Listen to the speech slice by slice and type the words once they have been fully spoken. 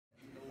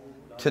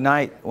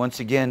Tonight, once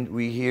again,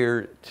 we're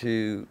here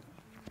to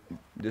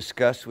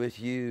discuss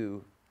with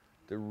you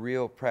the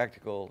real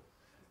practical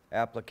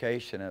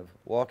application of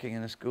walking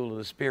in the school of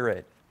the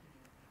Spirit.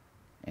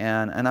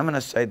 And I'm going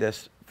to say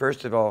this,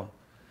 first of all,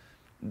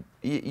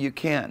 you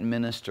can't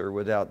minister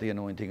without the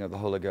anointing of the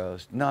Holy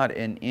Ghost, not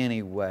in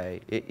any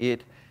way.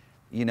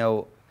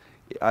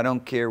 I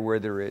don't care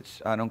whether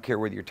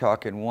you're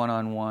talking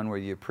one-on-one,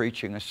 whether you're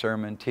preaching a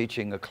sermon,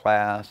 teaching a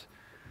class,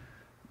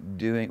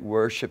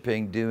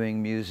 worshiping,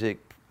 doing music,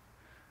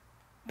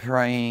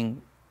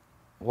 praying,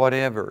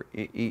 whatever.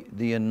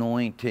 The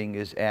anointing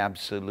is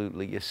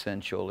absolutely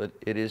essential. It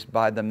is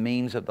by the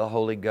means of the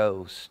Holy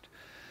Ghost,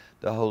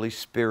 the Holy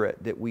Spirit,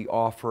 that we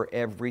offer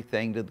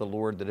everything to the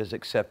Lord that is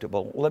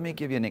acceptable. Let me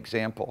give you an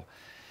example.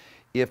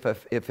 If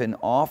an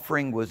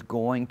offering was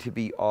going to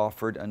be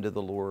offered unto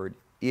the Lord,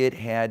 it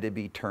had to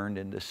be turned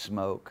into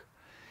smoke.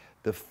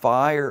 The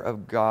fire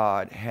of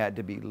God had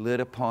to be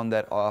lit upon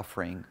that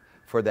offering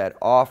for that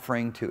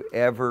offering to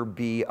ever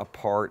be a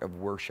part of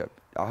worship.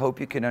 I hope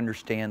you can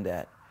understand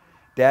that.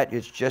 That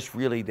is just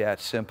really that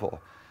simple.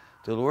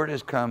 The Lord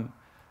has come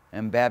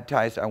and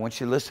baptized. I want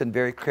you to listen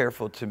very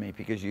careful to me,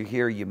 because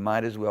you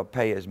might as well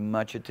pay as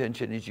much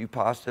attention as you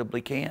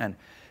possibly can,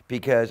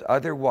 because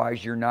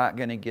otherwise you're not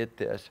going to get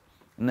this.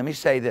 And let me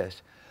say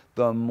this.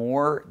 The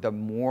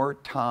more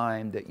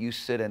time that you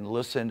sit and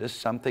listen to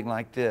something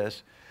like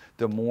this,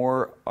 the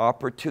more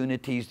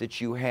opportunities that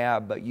you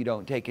have, but you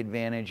don't take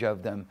advantage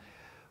of them,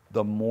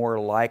 the more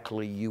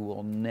likely you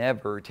will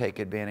never take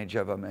advantage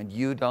of them. And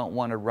you don't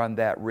want to run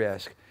that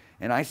risk.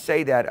 And I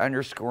say that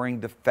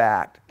underscoring the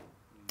fact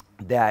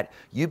that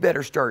you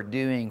better start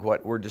doing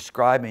what we're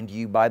describing to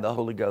you by the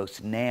Holy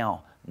Ghost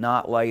now,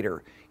 not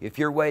later. If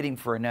you're waiting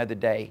for another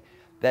day,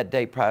 that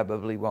day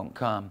probably won't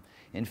come.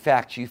 In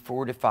fact, you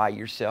fortify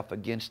yourself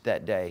against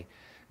that day.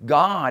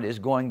 God is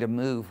going to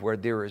move where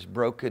there is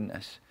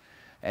brokenness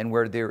and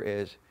where there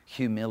is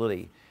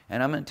humility.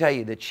 And I'm going to tell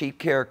you, the chief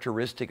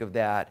characteristic of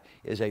that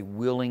is a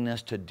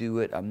willingness to do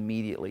it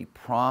immediately.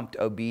 Prompt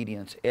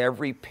obedience.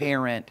 Every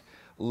parent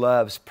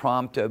loves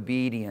prompt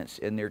obedience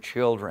in their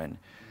children.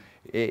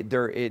 It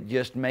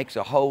just makes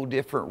a whole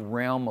different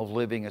realm of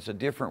living. It's a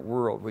different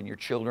world when your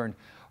children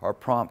are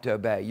prompt to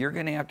obey. You're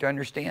going to have to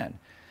understand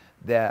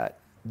that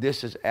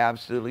this is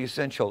absolutely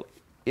essential.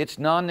 It's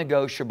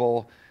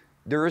non-negotiable.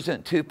 There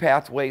isn't two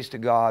pathways to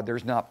God.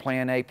 There's not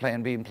plan A,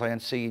 plan B, and plan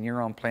C, and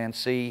you're on plan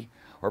C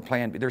or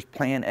plan B. There's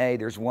plan A,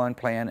 there's one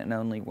plan and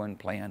only one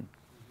plan.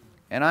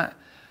 And I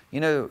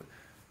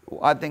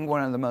think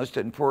one of the most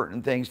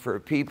important things for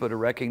people to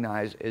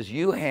recognize is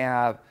you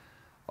have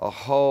a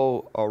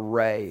whole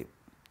array,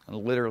 and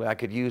literally I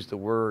could use the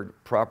word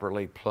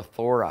properly,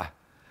 plethora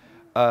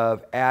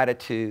of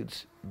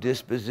attitudes,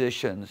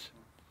 dispositions,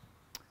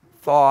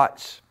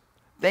 thoughts,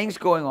 things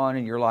going on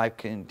in your life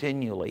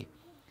continually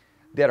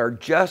that are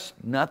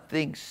just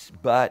nothing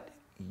but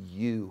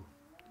you.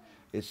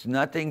 It's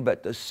nothing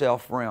but the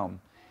self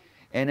realm.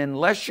 And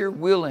unless you're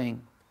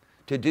willing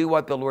to do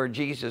what the Lord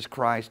Jesus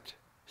Christ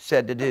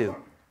said to do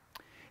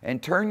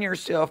and turn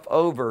yourself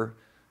over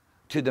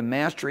to the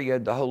mastery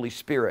of the Holy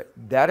Spirit,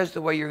 that is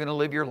the way you're going to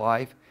live your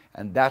life,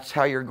 and that's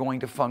how you're going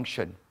to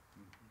function.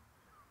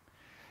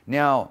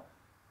 Now,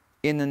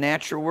 in the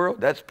natural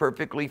world, that's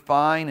perfectly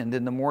fine, and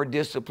then the more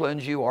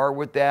disciplined you are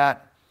with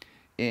that,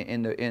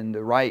 in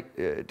the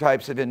right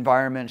types of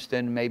environments,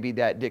 then maybe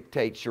that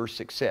dictates your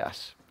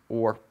success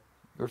or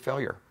your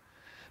failure.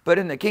 But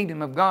in the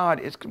kingdom of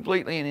God, it's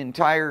completely and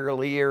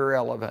entirely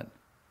irrelevant.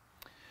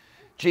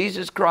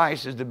 Jesus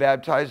Christ is the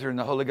baptizer in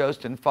the Holy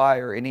Ghost and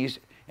fire,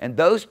 and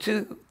those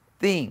two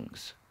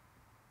things.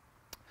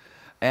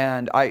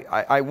 And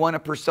I want to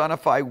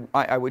personify,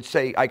 I would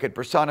say I could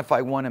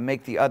personify one and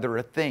make the other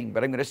a thing,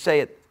 but I'm going to say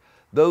it,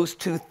 those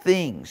two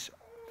things,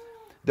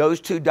 those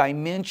two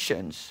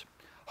dimensions,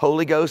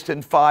 Holy Ghost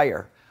and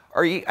fire,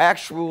 are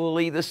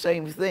actually the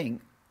same thing.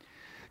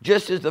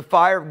 Just as the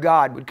fire of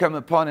God would come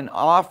upon an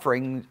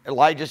offering,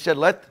 Elijah said,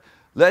 let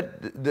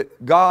the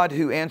God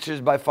who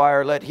answers by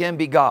fire, let him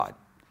be God.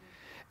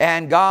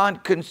 And God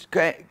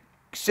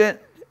sent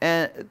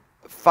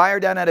fire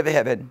down out of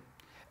heaven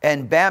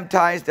and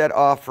baptized that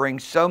offering,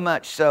 so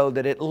much so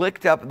that it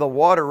licked up the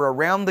water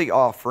around the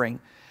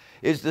offering.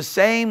 Is the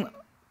same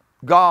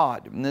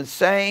God and the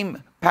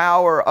same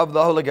power of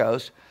the Holy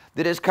Ghost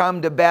that has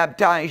come to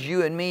baptize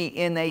you and me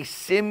in a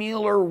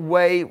similar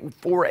way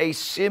for a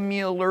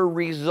similar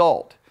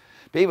result.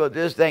 People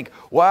just think,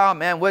 wow,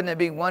 man, wouldn't it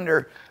be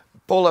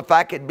wonderful if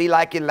I could be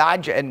like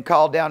Elijah and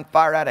call down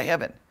fire out of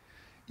heaven?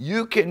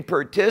 You can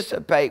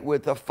participate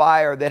with the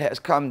fire that has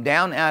come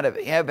down out of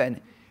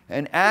heaven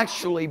and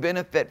actually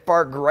benefit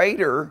far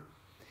greater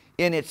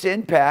in its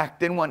impact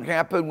than what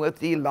happened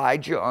with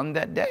Elijah on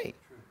that day.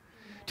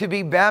 To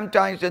be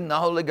baptized in the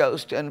Holy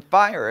Ghost and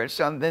fire is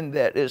something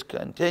that is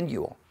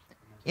continual.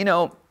 You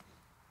know,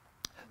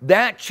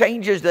 that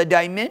changes the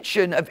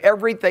dimension of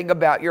everything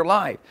about your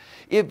life.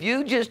 If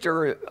you just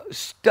are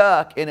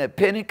stuck in a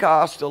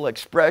Pentecostal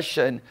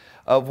expression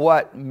of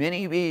what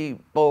many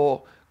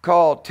people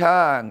call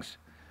tongues,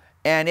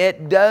 And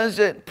it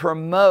doesn't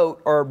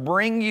promote or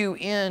bring you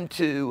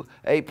into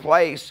a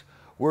place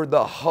where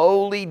the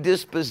holy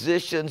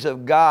dispositions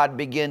of God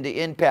begin to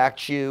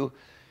impact you.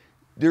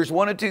 There's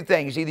one of two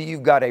things. Either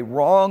you've got a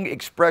wrong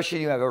expression,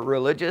 you have a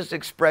religious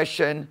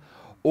expression,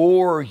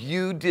 or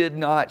you did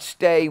not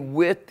stay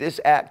with this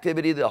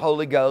activity of the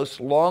Holy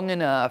Ghost long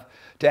enough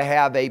to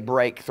have a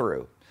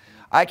breakthrough.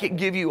 I can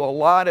give you a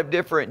lot of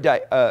different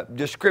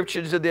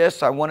descriptions of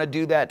this. I want to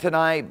do that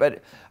tonight,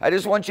 but I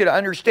just want you to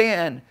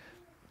understand,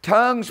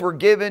 tongues were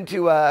given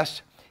to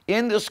us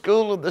in the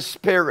school of the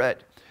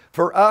Spirit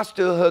for us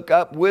to hook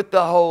up with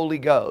the Holy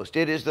Ghost.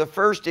 It is the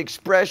first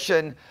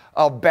expression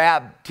of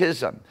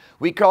baptism.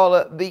 We call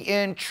it the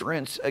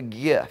entrance a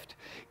gift.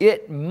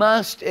 It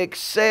must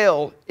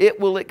excel. It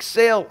will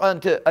excel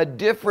unto a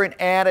different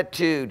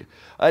attitude,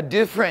 a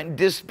different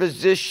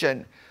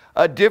disposition,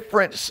 a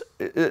different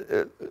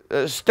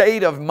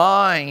state of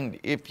mind,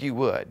 if you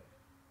would.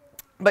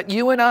 But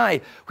you and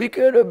I, we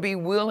could be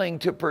willing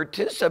to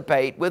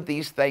participate with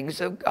these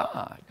things of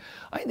God.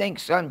 I think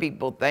some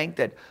people think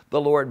that the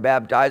Lord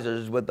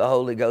baptizes with the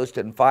Holy Ghost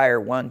and fire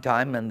one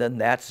time, and then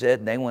that's it,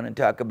 and they want to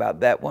talk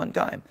about that one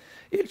time.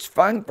 It's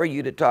fun for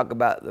you to talk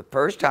about the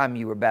first time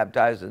you were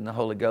baptized in the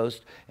Holy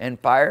Ghost and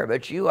fire,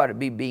 but you ought to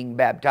be being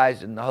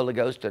baptized in the Holy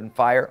Ghost and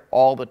fire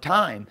all the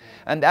time.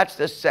 And that's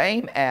the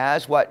same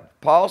as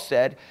what Paul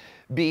said,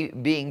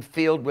 being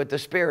filled with the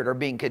Spirit, or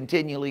being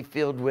continually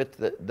filled with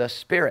the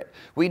Spirit.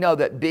 We know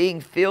that being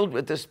filled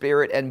with the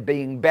Spirit and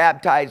being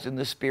baptized in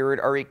the Spirit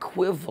are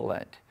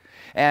equivalent.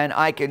 And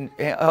I can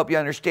help you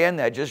understand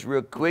that just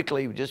real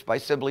quickly, just by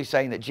simply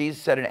saying that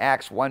Jesus said in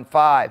Acts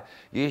 1:5,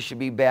 you should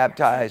be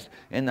baptized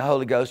in the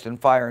Holy Ghost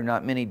and fire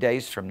not many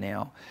days from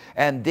now.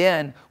 And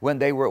then when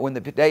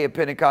the day of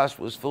Pentecost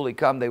was fully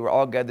come, they were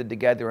all gathered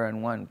together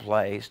in one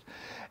place.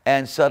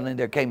 And suddenly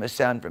there came a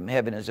sound from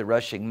heaven as a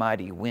rushing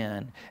mighty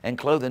wind, and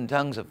cloven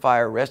tongues of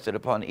fire rested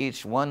upon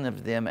each one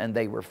of them, and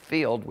they were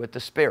filled with the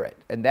Spirit.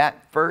 And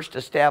that first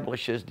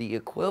establishes the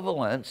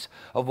equivalence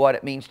of what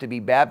it means to be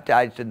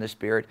baptized in the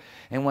Spirit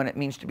and what it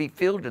means to be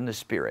filled in the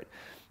Spirit.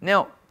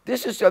 Now,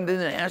 this is something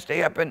that has to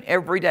happen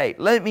every day.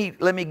 Let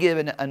me give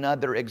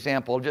another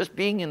example. Just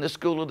being in the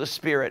school of the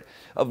Spirit,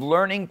 of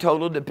learning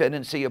total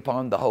dependency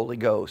upon the Holy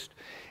Ghost.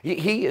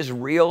 He is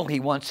real. He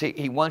wants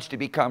to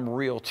become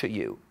real to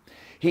you.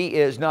 He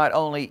is not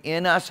only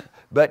in us,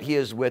 but He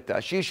is with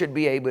us. You should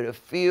be able to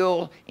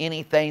feel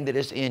anything that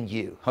is in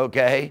you,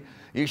 okay?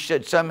 You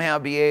should somehow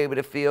be able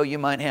to feel. You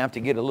might have to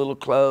get a little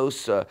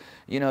close, to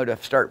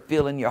start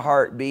feeling your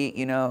heartbeat,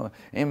 You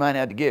might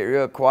have to get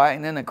real quiet.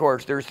 And then, of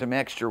course, there's some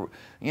extra,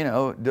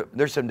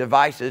 there's some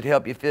devices to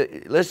help you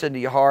listen to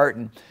your heart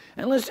and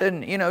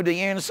listen, to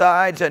the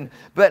insides.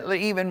 But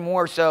even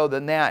more so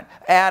than that,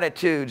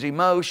 attitudes,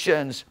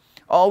 emotions,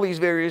 all these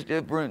various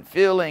different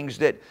feelings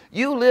that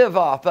you live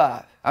off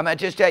of. I'm going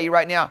to just tell you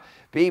right now,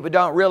 people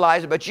don't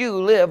realize it, but you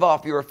live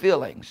off your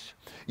feelings.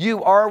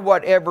 You are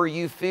whatever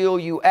you feel.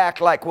 You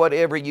act like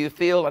whatever you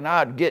feel, and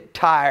I'd get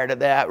tired of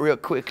that real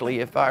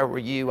quickly if I were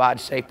you. I'd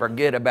say,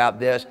 forget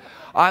about this.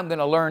 I'm going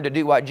to learn to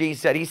do what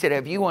Jesus said. He said,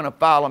 if you want to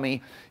follow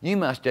me, you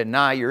must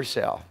deny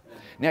yourself.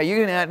 Now, you're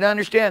going to have to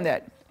understand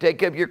that.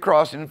 Take up your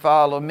cross and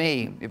follow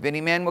me. If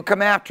any man will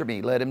come after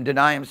me, let him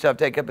deny himself,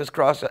 take up his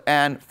cross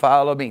and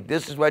follow me.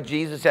 This is what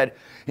Jesus said.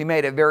 He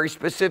made it very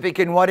specific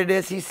in what it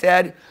is He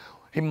said.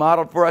 He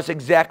modeled for us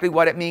exactly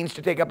what it means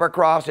to take up our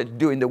cross. It's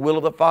doing the will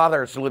of the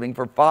Father. It's living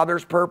for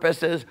Father's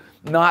purposes,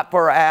 not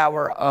for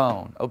our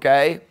own,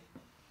 okay?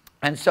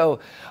 And so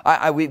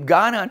we've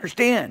got to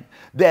understand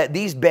that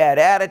these bad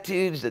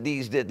attitudes, that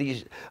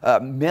these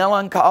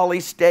melancholy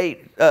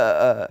state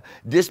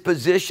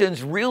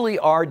dispositions really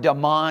are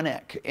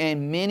demonic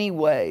in many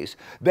ways.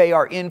 They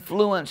are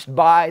influenced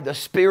by the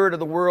spirit of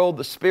the world,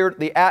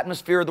 the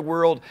atmosphere of the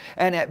world,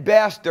 and at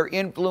best they're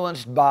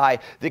influenced by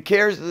the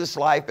cares of this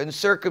life and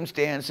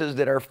circumstances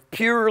that are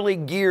purely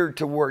geared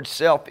towards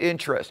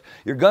self-interest.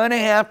 You're going to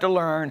have to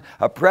learn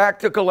a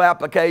practical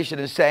application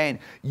of saying,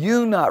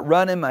 you're not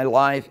running my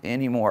life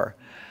anymore.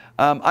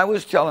 I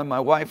was telling my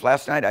wife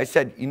last night, I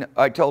said,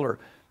 I told her,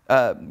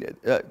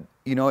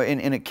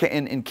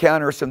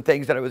 encounter some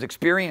things that I was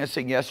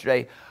experiencing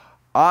yesterday.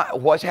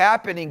 What's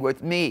happening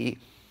with me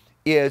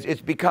is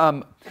it's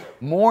become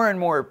more and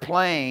more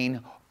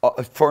plain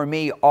for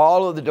me,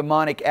 all of the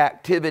demonic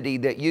activity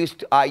that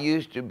I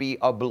used to be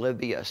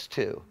oblivious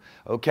to,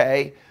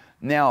 okay?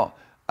 Now,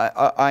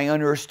 I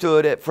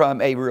understood it from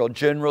a real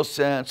general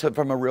sense,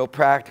 from a real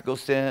practical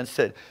sense,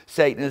 that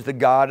Satan is the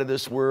god of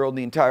this world.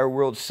 The entire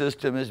world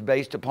system is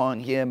based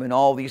upon him, and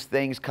all these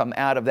things come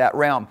out of that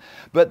realm.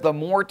 But the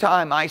more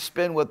time I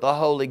spend with the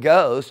Holy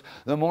Ghost,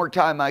 the more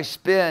time I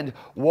spend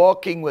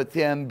walking with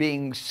Him,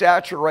 being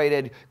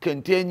saturated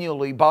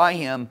continually by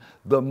Him,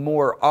 the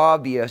more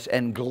obvious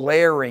and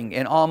glaring,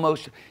 and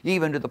almost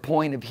even to the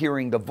point of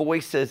hearing the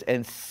voices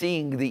and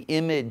seeing the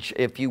image,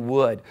 if you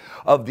would,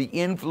 of the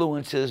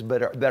influences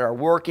that that are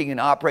working and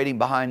operating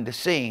behind the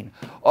scene.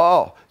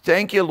 Oh,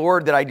 thank you,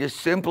 Lord, that I just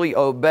simply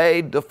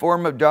obeyed the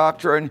form of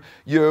doctrine,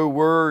 your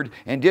word,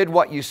 and did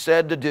what you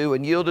said to do,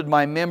 and yielded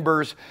my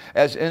members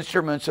as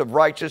instruments of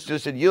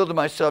righteousness, and yielded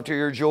myself to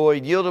your joy,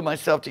 and yielded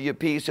myself to your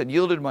peace, and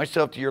yielded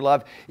myself to your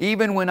love,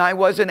 even when I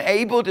wasn't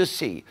able to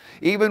see,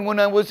 even when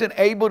I wasn't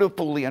able to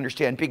fully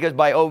understand, because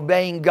by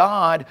obeying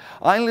God,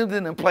 I lived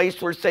in a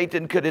place where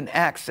Satan couldn't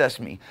access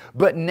me.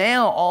 But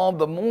now, all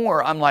the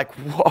more, I'm like,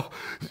 whoa,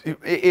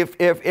 if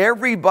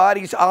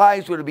everybody's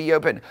eyes would be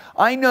open.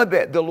 I know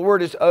that the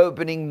Lord is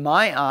opening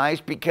my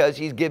eyes because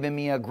He's given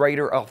me a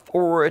greater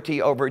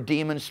authority over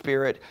demon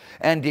spirit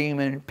and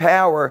demon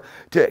power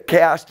to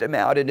cast them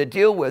out and to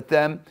deal with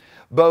them,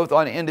 both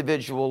on an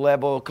individual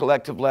level,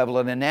 collective level,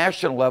 and a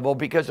national level,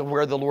 because of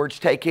where the Lord's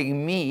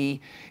taking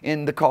me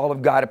in the call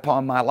of God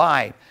upon my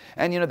life.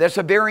 And you know, that's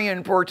a very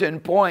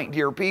important point,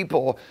 dear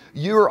people.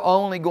 You're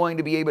only going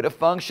to be able to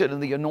function in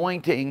the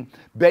anointing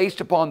based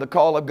upon the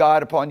call of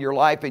God upon your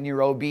life and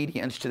your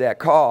obedience to that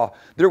call.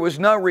 There was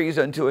no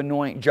reason to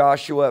anoint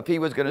Joshua if he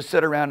was going to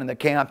sit around in the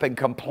camp and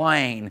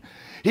complain.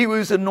 He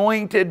was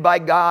anointed by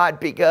God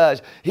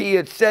because he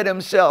had set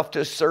himself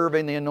to serve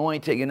in the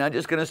anointing. And I'm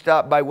just going to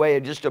stop by way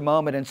of just a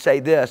moment and say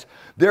this.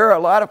 There are a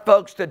lot of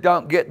folks that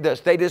don't get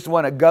this. They just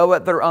want to go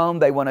at their own.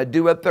 They want to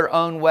do it their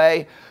own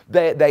way.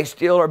 They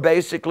still are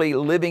basically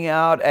living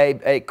out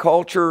a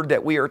culture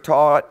that we are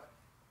taught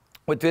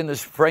within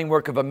this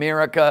framework of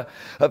America,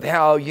 of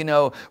how, you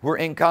know, we're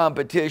in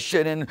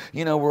competition and,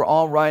 you know, we're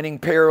all writing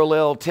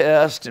parallel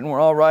tests and we're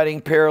all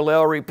writing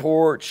parallel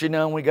reports, you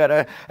know, and we got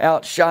to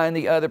outshine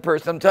the other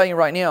person. I'm telling you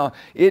right now,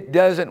 it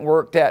doesn't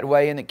work that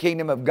way in the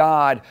kingdom of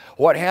God.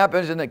 What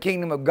happens in the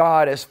kingdom of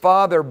God is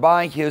Father,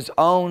 by His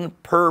own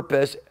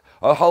purpose,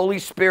 a Holy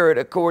Spirit,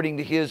 according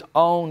to His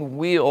own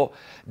will,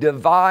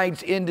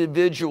 divides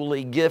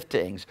individually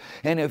giftings.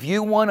 And if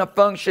you want to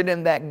function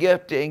in that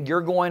gifting, you're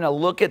going to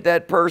look at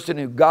that person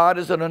who God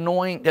has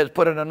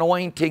put an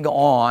anointing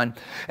on,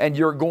 and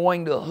you're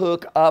going to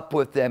hook up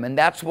with them. And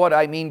that's what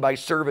I mean by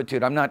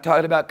servitude. I'm not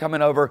talking about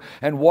coming over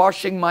and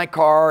washing my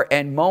car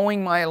and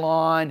mowing my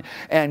lawn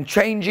and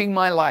changing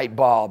my light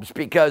bulbs,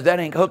 because that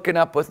ain't hooking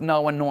up with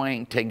no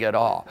anointing at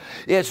all.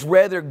 It's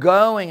rather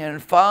going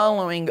and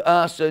following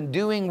us and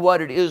doing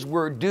what it is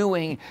we're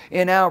doing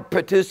in our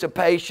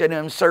participation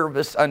and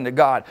service unto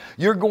God.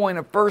 You're going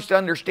to first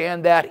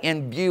understand that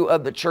in view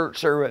of the church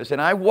service.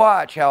 And I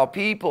watch how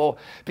people,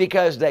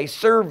 because they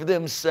serve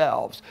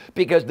themselves,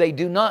 because they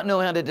do not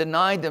know how to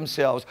deny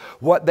themselves,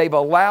 what they've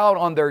allowed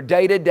on their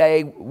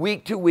day-to-day,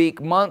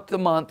 week-to-week,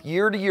 month-to-month,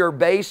 year-to-year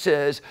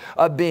basis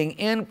of being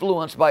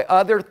influenced by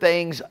other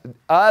things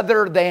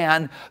other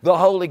than the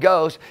Holy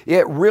Ghost,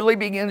 it really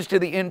begins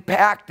to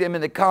impact them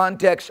in the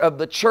context of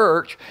the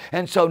church.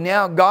 And so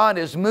now God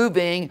is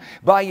moving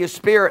by His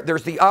Spirit.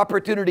 There's the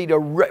opportunity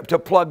to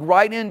plug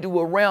right into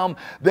a realm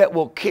that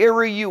will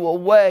carry you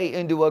away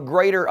into a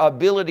greater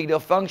ability to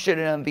function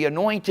in the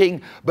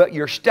anointing, but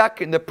you're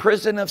stuck in the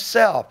prison of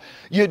self.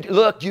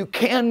 Look, you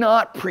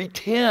cannot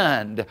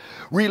pretend.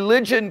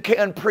 Religion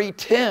can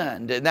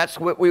pretend, and that's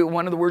what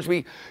one of the words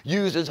we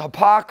use is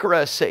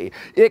hypocrisy.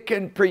 It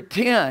can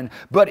pretend,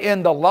 but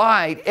in the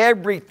light,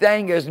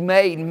 everything is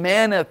made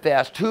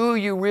manifest. Who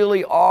you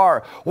really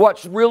are,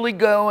 what's really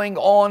going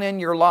on in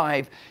your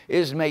life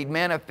is made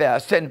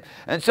manifest. And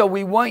so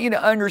we want you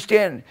to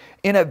understand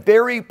in a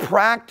very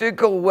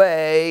practical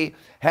way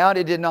how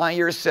to deny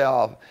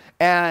yourself.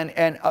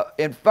 And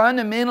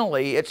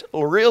fundamentally, it's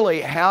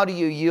really how do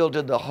you yield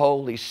to the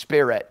Holy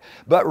Spirit.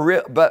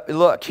 But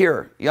look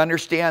here, you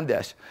understand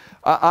this.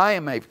 I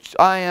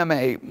am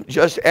a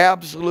just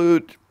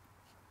absolute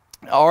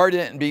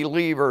ardent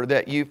believer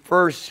that you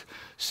first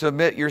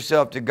submit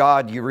yourself to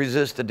God, you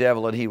resist the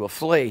devil, and he will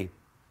flee.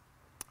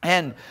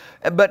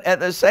 But at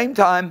the same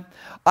time,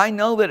 I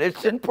know that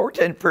it's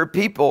important for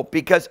people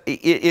because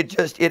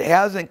it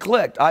hasn't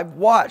clicked. I've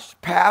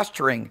watched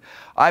pastoring.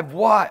 I've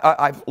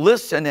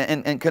listened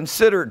and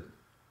considered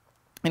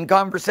in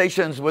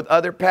conversations with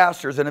other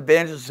pastors and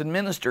evangelists and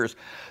ministers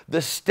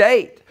the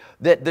state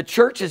that the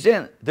church is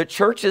in. The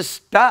church is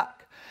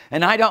stuck.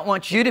 And I don't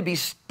want you to be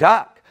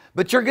stuck.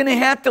 But you're going to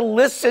have to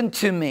listen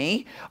to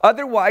me.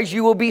 Otherwise,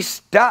 you will be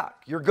stuck.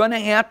 You're going to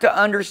have to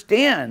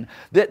understand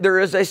that there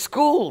is a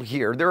school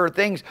here. There are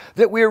things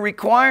that we're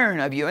requiring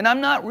of you. And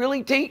I'm not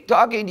really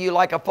talking to you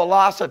like a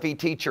philosophy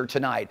teacher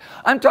tonight.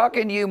 I'm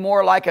talking to you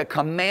more like a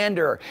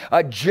commander,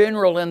 a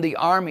general in the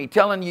army,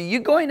 telling you,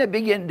 you're going to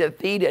be getting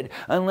defeated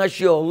unless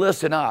you'll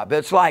listen up.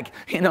 It's like,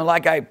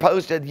 like I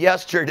posted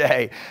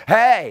yesterday.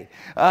 Hey,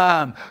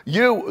 the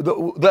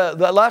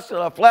lust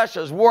of the flesh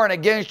is warring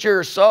against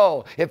your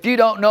soul. If you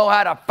don't know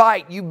how to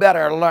fight, you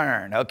better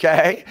learn,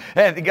 okay?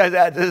 And because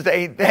that's the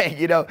same thing.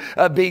 you know,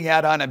 of being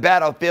out on a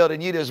battlefield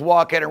and you just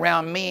walking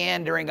around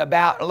meandering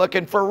about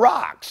looking for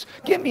rocks.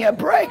 Give me a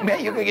break,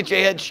 man. You're going to get your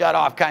head shut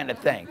off kind of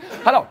thing.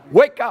 Hello,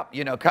 wake up,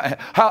 you know.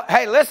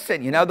 Hey,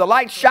 listen, you know, the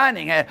light's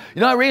shining.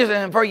 No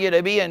reason for you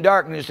to be in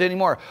darkness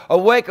anymore.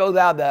 Awake, O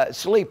thou that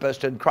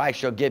sleepest, and Christ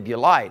shall give you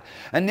light.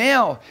 And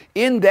now,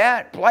 in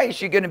that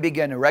place, you're going to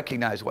begin to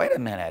recognize, wait a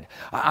minute,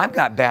 I've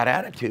got bad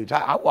attitudes.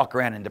 I walk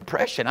around in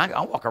depression.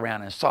 I walk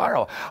around in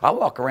sorrow. I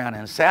walk around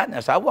in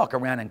sadness. I walk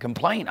around in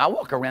complaint. I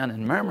walk around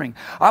in murmuring.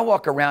 I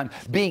walk around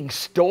being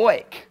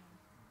stoic,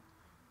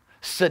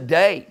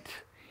 sedate,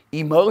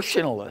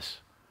 emotionless.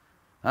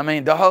 I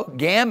mean, the whole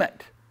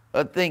gamut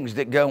of things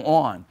that go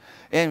on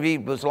in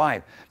people's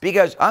life.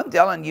 Because I'm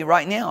telling you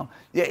right now,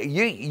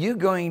 you're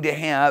going to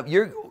have,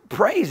 your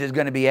praise is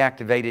going to be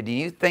activated in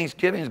you.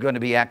 Thanksgiving is going to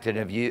be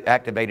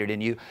activated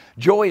in you.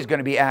 Joy is going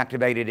to be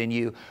activated in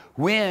you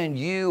when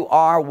you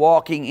are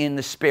walking in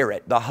the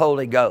Spirit, the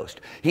Holy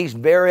Ghost. He's a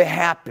very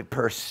happy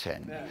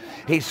person.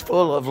 He's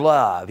full of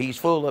love. He's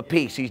full of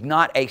peace. He's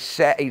not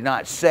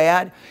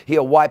sad.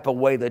 He'll wipe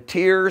away the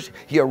tears.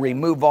 He'll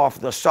remove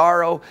off the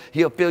sorrow.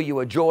 He'll fill you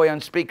with joy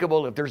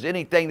unspeakable. If there's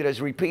anything that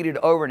is repeated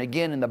over and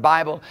again in the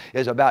Bible,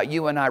 is about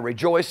you and I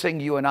rejoicing,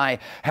 you and I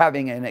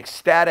having an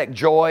ecstatic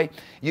joy,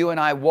 you and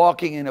I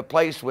walking in a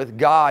place with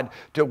God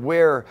to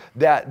where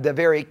that the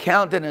very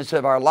countenance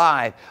of our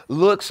life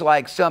looks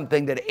like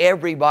something that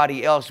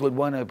everybody else would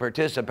want to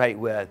participate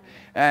with.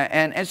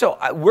 And so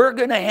you're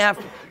going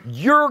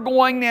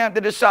to have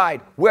to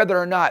decide whether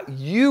or not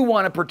you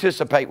want to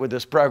participate with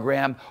this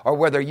program or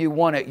whether you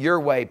want it your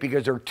way,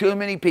 because there are too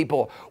many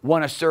people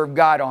want to serve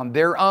God on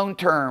their own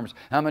terms.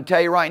 I'm going to tell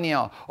you right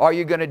now, all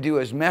you're going to do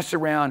is mess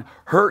around,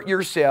 hurt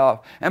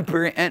yourself,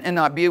 and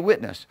not be a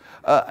witness.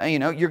 You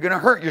know, you're going to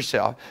hurt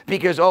yourself,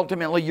 because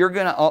ultimately you're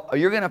going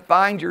to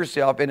find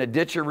yourself in a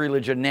ditch of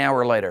religion now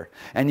or later,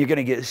 and you're going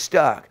to get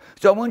stuck.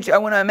 So I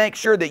want to make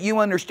sure that you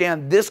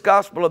understand this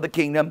gospel of the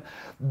kingdom,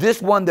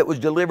 this one that was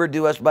delivered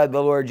to us by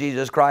the Lord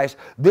Jesus Christ,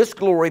 this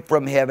glory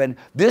from heaven,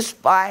 this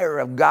fire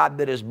of God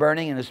that is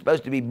burning and is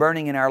supposed to be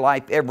burning in our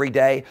life every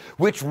day,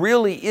 which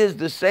really is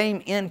the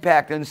same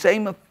impact and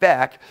same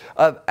effect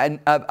of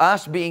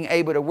us being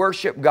able to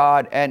worship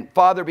God and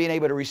Father being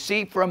able to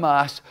receive from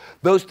us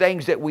those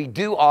things that we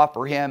do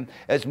offer Him,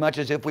 as much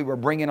as if we were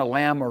bringing a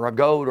lamb or a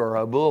goat or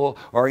a bull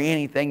or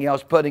anything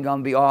else, putting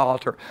on the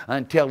altar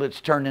until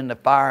it's turned into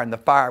fire and the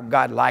fire of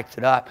God lights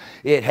it up.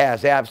 It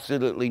has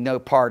absolutely no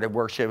part of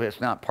worship.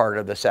 It's not part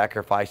of the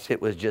sacrifice.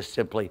 It was just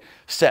simply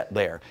set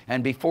there.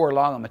 And before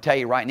long, I'm going to tell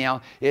you right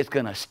now, it's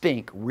going to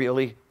stink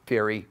really,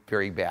 very,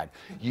 very bad.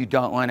 You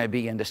don't want to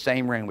be in the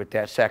same room with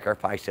that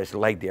sacrifice that's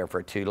laid there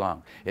for too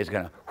long. It's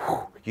going to,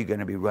 you're going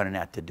to be running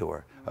out the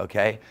door.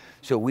 Okay?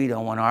 So we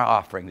don't want our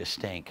offering to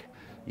stink.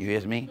 You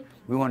hear me?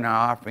 We want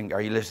our offering.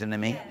 Are you listening to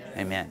me? Yes.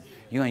 Amen.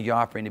 You want your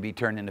offering to be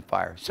turned into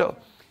fire. So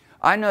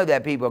I know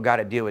that people got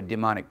to deal with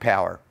demonic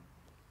power.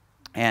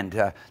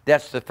 And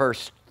that's the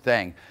first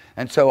thing.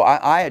 And so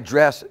I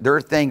address, there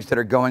are things that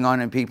are going on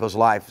in people's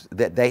lives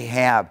that they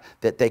have,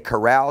 that they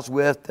carouse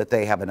with, that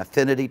they have an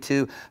affinity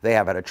to, they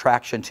have an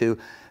attraction to,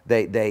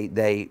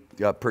 they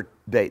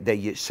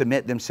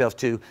submit themselves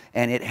to,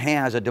 and it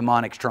has a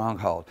demonic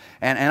stronghold.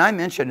 And I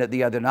mentioned it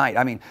the other night.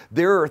 I mean,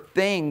 there are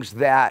things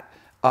that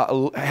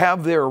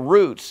have their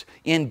roots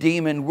in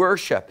demon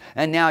worship,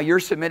 and now you're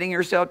submitting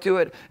yourself to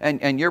it,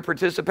 and you're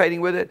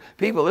participating with it.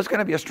 People, it's going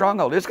to be a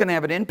stronghold. It's going to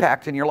have an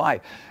impact in your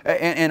life.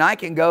 And I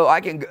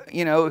can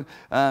you know,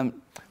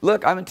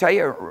 look, I'm going to tell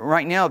you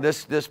right now,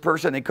 this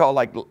person they call,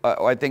 like,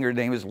 I think her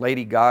name is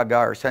Lady Gaga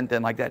or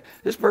something like that.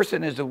 This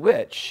person is a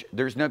witch.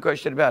 There's no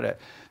question about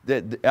it.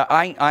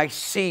 I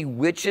see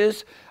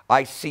witches.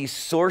 I see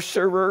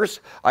sorcerers.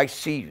 I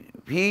see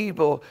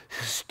people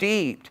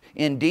steeped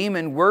in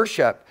demon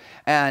worship.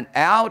 And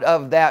out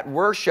of that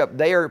worship,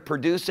 they are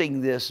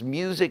producing this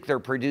music. They're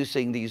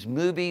producing these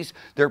movies.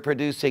 They're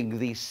producing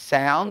these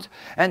sounds.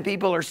 And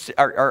people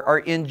are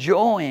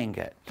enjoying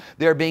it.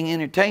 They're being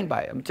entertained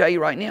by it. I'm going to tell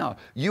you right now,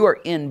 you are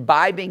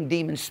imbibing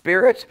demon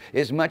spirits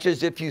as much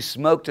as if you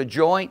smoked a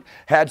joint,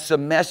 had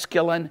some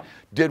mescaline,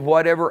 did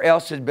whatever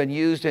else has been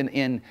used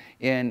in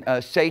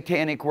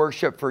satanic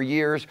worship for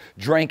years,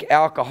 drank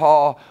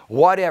alcohol,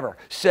 whatever,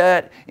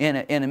 sat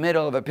in the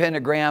middle of a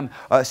pentagram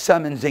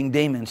summoning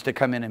demons to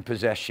come in and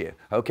possess you,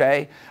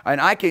 okay? And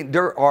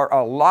there are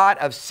a lot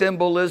of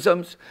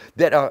symbolisms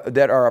that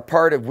are a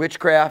part of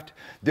witchcraft.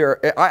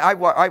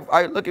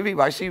 I look at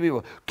people, I see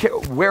people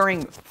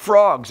wearing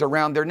frogs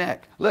around their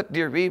neck. Look,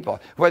 dear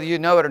people, whether you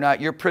know it or not,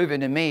 you're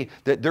proving to me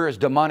that there is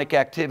demonic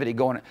activity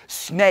going on.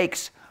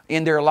 Snakes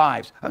in their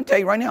lives. I'm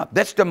telling you right now,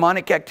 that's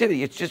demonic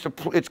activity.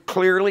 It's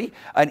clearly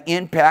an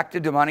impact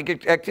of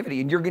demonic activity,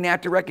 and you're going to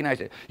have to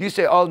recognize it. You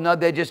say, oh no,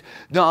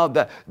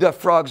 the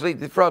frogs, leave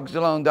the frogs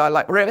alone. I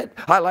like ribbit.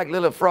 I like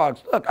little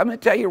frogs. Look, I'm going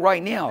to tell you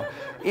right now,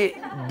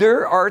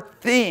 there are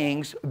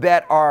things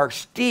that are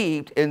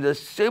steeped in the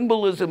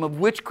symbolism of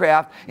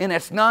witchcraft, and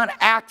it's not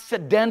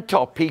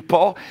accidental,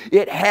 people.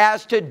 It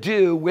has to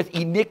do with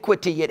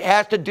iniquity. It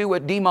has to do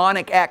with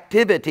demonic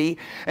activity,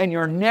 and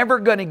you're never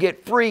going to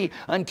get free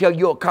until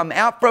you'll come come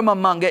out from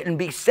among it and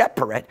be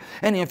separate.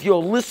 And if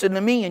you'll listen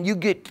to me and you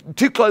get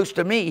too close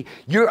to me,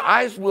 your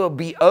eyes will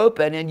be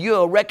open and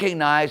you'll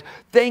recognize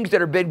things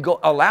that have been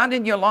allowed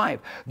in your life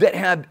that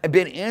have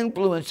been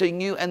influencing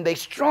you, and they're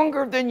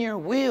stronger than your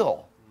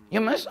will.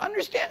 You must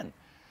understand.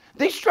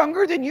 They're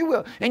stronger than you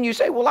will. And you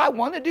say, well, I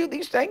want to do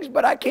these things,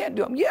 but I can't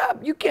do them. Yeah,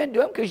 you can't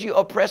do them because you're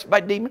oppressed by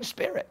demon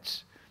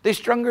spirits. They're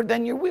stronger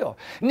than your will.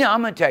 Now,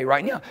 I'm going to tell you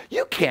right now,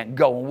 you can't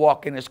go and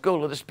walk in the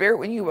school of the Spirit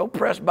when you're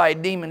oppressed by a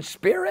demon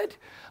spirit.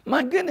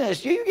 My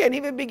goodness, you can't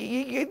even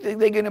be,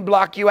 they're going to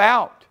block you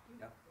out.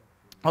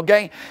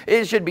 Okay?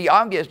 It should be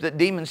obvious that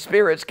demon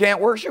spirits can't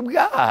worship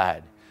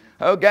God.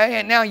 Okay?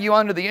 And now you're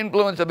under the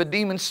influence of a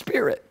demon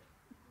spirit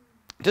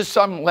to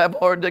some level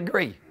or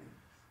degree.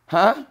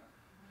 Huh?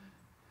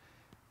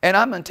 And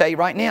I'm going to tell you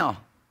right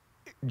now,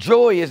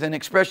 joy is an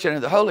expression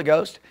of the Holy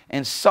Ghost,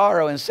 and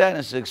sorrow and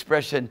sadness is an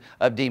expression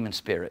of demon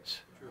spirits.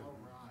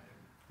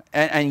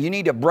 And you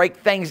need to break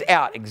things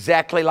out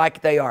exactly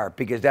like they are,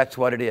 because that's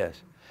what it is.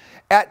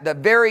 At the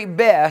very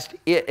best,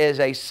 it is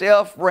a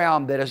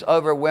self-realm that is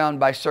overwhelmed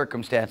by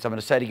circumstance. I'm going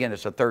to say it again.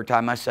 It's the third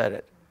time I said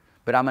it.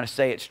 But I'm going to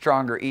say it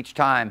stronger each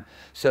time,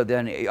 so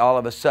then all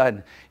of a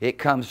sudden it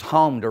comes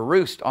home to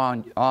roost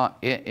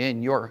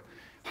in your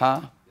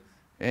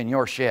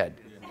shed.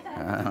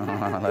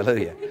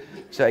 Hallelujah.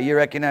 So you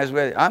recognize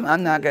where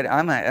I'm not going to,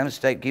 I'm going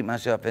to keep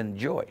myself in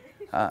joy.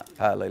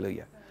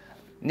 Hallelujah.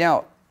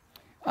 Now,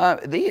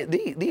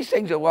 these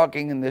things of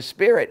walking in the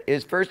Spirit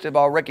is, first of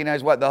all,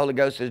 recognize what the Holy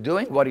Ghost is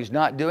doing, what He's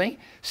not doing,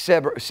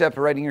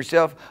 separating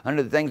yourself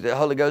under the things that the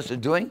Holy Ghost is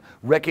doing,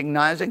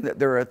 recognizing that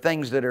there are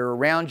things that are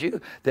around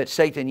you that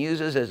Satan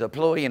uses as a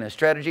ploy and a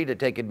strategy to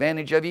take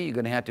advantage of you. You're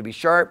going to have to be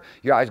sharp.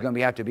 Your eyes are going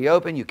to have to be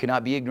open. You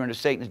cannot be ignorant of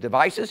Satan's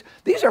devices.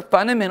 These are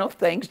fundamental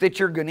things that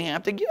you're going to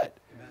have to get.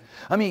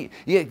 I mean,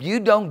 if you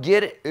don't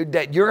get it,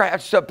 that you're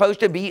supposed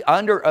to be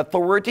under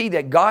authority,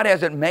 that God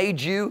hasn't made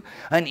you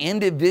an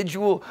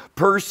individual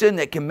person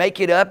that can make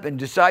it up and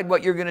decide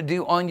what you're going to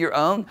do on your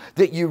own,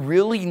 that you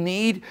really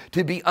need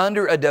to be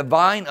under a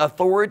divine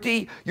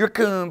authority, you're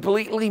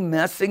completely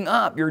messing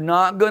up. You're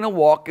not going to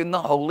walk in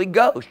the Holy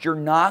Ghost. You're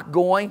not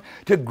going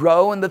to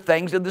grow in the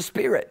things of the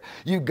Spirit.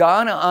 You've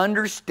got to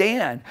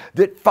understand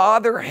that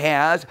Father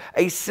has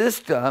a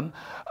system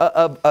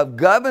of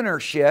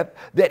governorship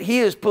that He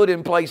has put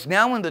in place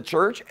now in the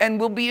church, and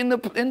will be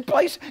in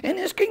place in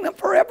His kingdom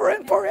forever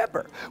and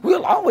forever.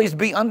 We'll always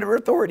be under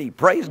authority.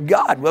 Praise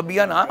God. We'll be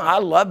I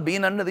love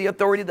being under the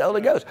authority of the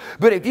Holy Ghost.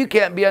 But if you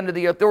can't be under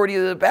the authority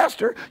of the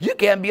pastor, you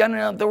can't be under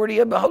the authority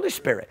of the Holy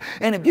Spirit.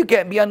 And if you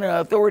can't be under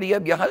the authority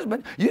of your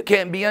husband, you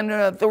can't be under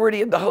the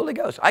authority of the Holy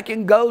Ghost. I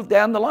can go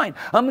down the line.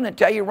 I'm going to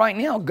tell you right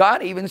now,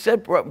 God even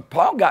said,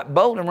 Paul got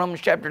bold in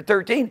Romans chapter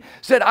 13,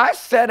 said, I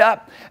set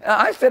up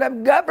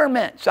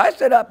governments. I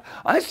set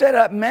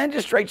up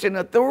magistrates and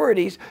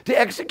authorities to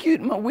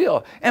execute my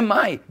will. And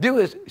my do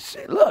is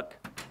say, look,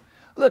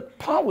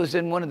 Paul was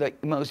in one of the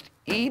most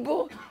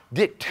evil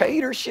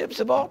dictatorships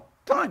of all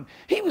time.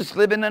 He was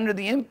living under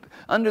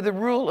the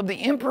rule of the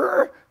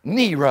Emperor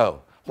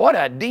Nero. What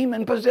a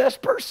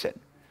demon-possessed person.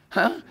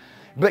 Huh?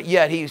 But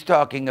yet he's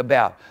talking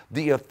about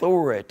the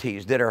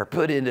authorities that are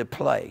put into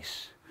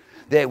place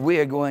that we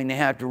are going to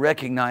have to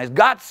recognize.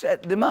 God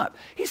set them up.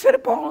 He set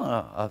up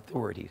all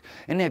authorities.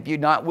 And if you're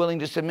not willing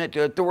to submit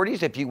to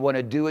authorities, if you want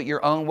to do it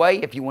your own way,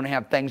 if you want to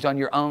have things on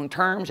your own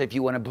terms, if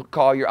you want to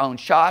call your own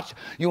shots,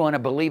 you want to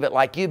believe it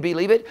like you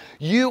believe it,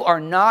 you are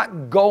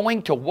not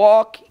going to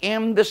walk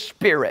in the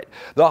Spirit.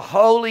 The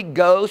Holy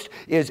Ghost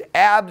is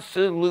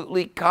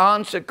absolutely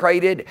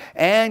consecrated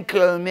and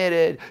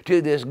committed to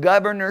this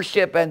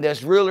governorship and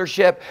this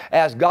rulership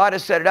as God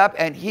has set it up,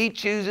 and He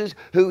chooses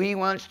who He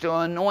wants to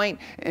anoint.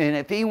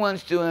 And if He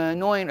wants to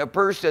anoint a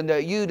person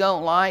that you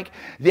don't like,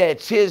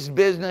 that's His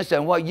business.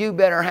 And what you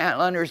better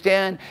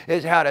understand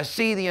is how to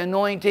see the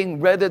anointing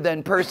rather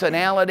than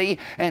personality,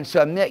 and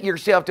submit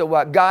yourself to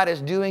what God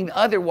is doing.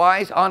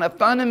 Otherwise, on a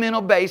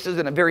fundamental basis,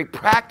 in a very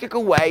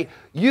practical way,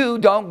 you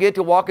don't get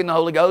to walk in the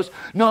Holy Ghost.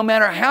 No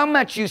matter how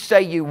much you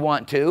say you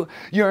want to,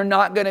 you're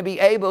not going to be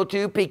able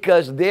to,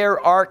 because there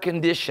are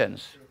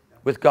conditions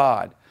with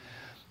God.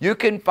 You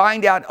can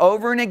find out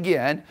over and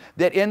again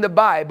that in the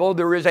Bible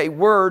there is a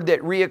word that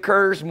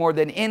reoccurs more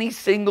than any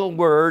single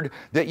word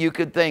that you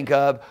could think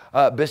of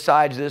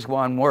besides this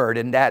one word,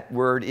 and that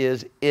word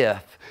is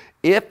if.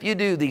 If you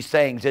do these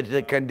things, it's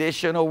a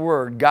conditional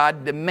word.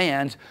 God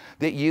demands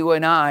that you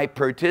and I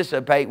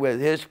participate with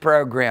His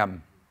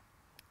program.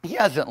 He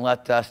hasn't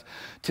left us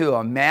to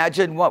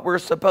imagine what we're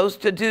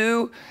supposed to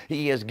do.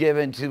 He has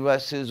given to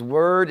us His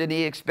Word, and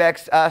He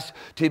expects us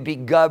to be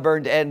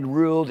governed and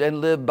ruled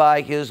and live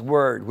by His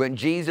Word. When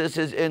Jesus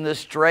is in the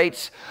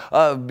straits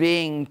of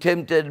being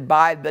tempted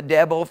by the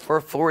devil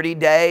for 40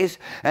 days,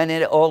 and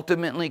it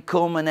ultimately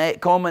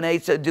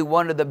culminates into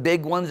one of the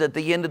big ones at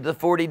the end of the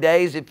 40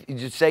 days,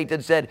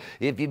 Satan said,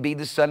 if you be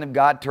the Son of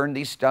God, turn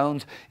these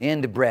stones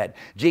into bread.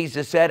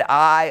 Jesus said,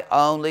 I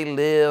only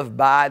live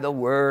by the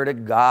Word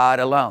of God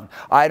alone. alone.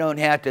 I don't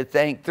have to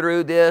think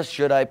through this.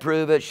 Should I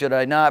prove it? Should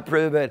I not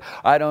prove it?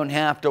 I don't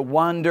have to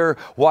wonder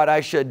what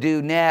I should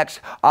do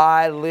next.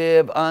 I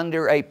live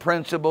under a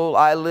principle.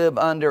 I live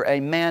under a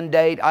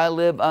mandate. I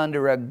live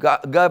under a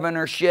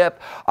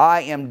governorship.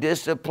 I am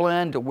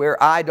disciplined to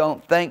where I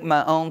don't think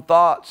my own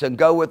thoughts and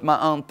go with my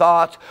own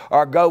thoughts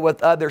or go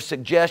with other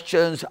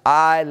suggestions.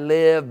 I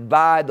live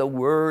by the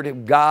Word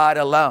of God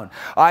alone.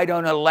 I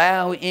don't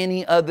allow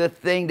any other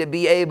thing to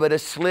be able to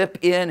slip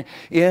in,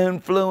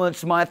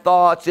 influence my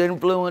thoughts,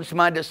 influence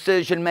my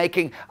decision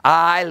making.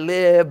 I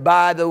live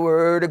by the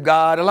Word of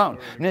God alone.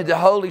 And the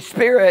Holy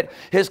Spirit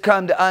has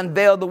come to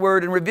unveil the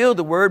Word and reveal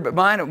the Word,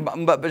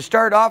 but to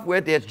start off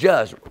with, it's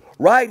just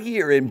right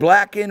here in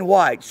black and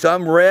white.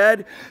 Some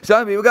red,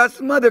 some people got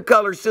some other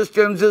color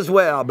systems as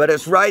well, but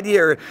it's right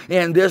here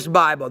in this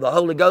Bible. The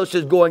Holy Ghost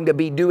is going to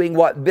be doing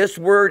what this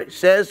Word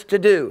says to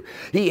do.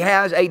 He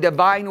has a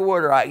divine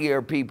order. I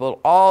hear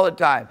people all the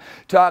time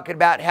talking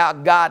about how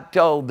God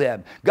told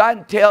them.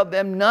 God tell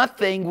them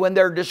nothing when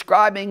they're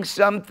describing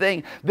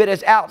something that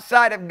is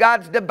outside of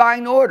God's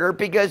divine order,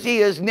 because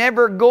He is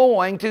never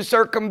going to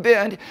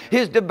circumvent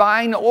His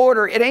divine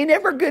order. It ain't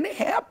ever going to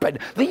happen.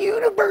 The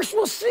universe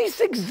will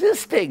cease existing.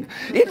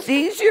 It's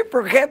easier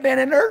for heaven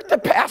and earth to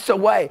pass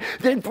away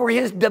than for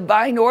His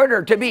divine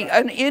order to be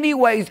in any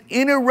ways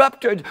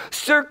interrupted,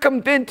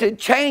 circumvented,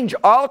 changed,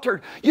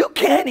 altered. You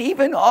can't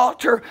even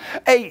alter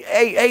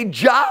a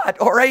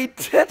jot or a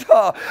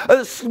tittle,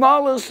 the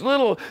smallest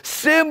little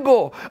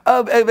symbol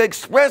of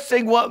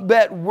expressing what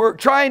that word,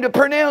 trying to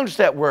pronounce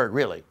that word,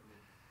 really.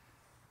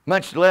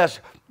 Much less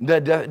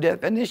the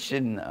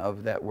definition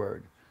of that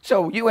word.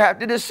 So you have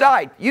to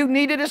decide. You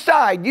need to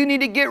decide. You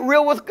need to get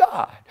real with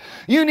God.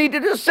 You need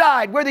to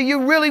decide whether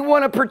you really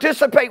want to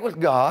participate with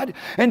God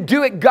and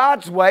do it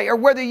God's way, or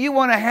whether you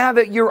want to have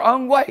it your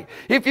own way.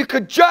 If you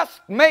could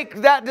just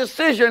make that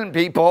decision,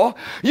 people,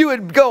 you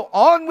would go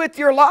on with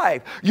your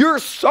life. Your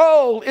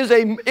soul is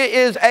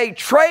a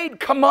trade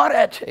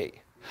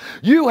commodity.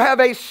 You have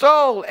a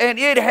soul, and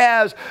it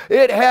has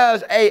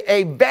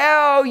a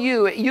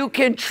value. You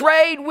can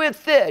trade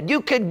with it.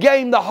 You could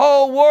gain the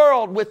whole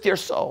world with your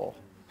soul.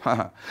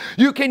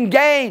 You can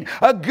gain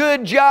a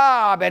good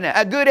job and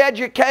a good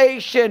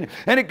education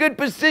and a good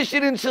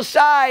position in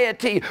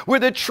society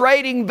with the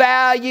trading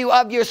value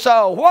of your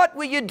soul. What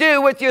will you do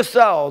with your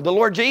soul? The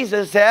Lord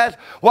Jesus says,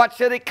 what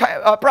should it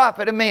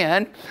profit a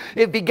man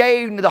if he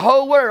gained the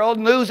whole world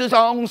and lose his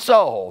own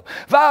soul?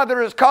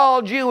 Father has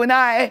called you and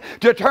I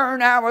to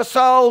turn our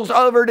souls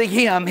over to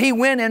Him. He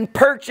went and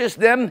purchased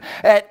them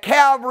at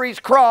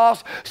Calvary's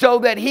cross so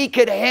that He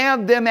could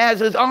have them as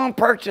His own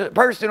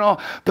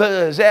personal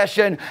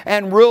possession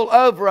and rule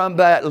over them.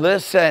 But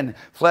listen,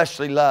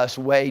 fleshly lust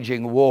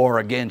waging war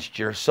against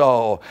your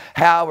soul.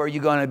 How are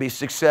you going to be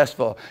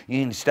successful?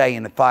 You can stay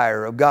in the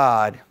fire of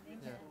God.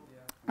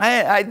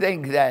 I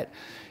think that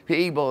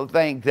people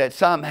think that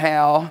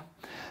somehow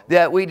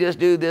that we just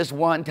do this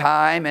one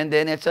time and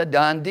then it's a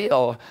done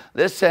deal.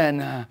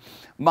 Listen,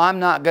 I'm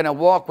not going to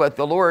walk with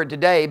the Lord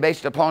today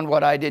based upon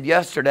what I did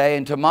yesterday,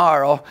 and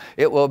tomorrow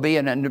it will be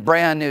a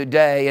brand new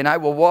day, and I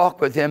will walk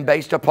with Him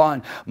based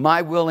upon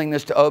my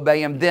willingness to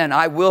obey Him. Then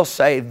I will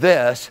say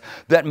this,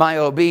 that my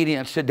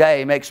obedience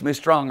today makes me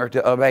stronger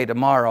to obey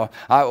tomorrow.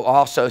 I will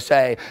also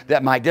say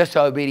that my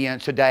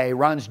disobedience today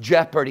runs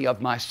jeopardy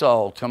of my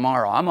soul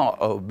tomorrow. I'm going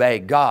to obey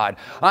God.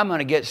 I'm going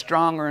to get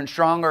stronger and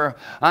stronger.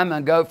 I'm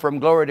going to go from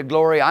glory to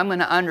glory. I'm going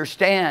to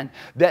understand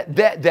that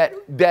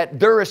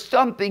there is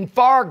something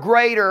far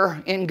greater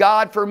in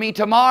God for me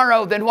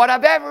tomorrow than what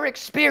I've ever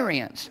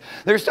experienced.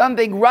 There's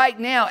something right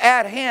now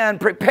at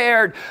hand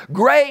prepared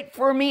great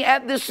for me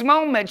at this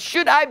moment.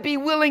 Should I be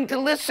willing to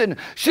listen?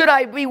 Should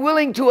I be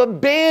willing to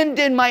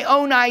abandon my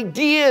own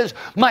ideas,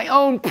 my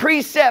own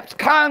precepts,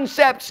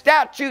 concepts,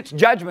 statutes,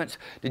 judgments?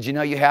 Did you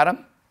know you had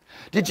them?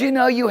 Did you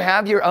know you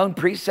have your own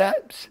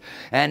precepts?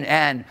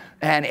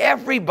 And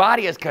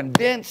everybody is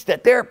convinced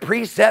that their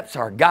precepts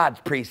are God's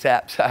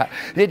precepts.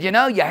 Did you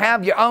know you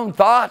have your own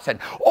thoughts? And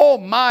oh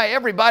my,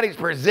 everybody's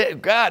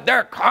God,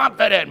 they're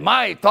confident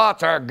my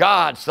thoughts are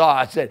God's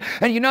thoughts. And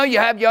you know you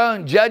have your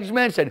own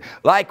judgments, and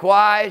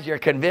likewise you're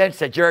convinced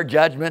that your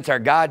judgments are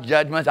God's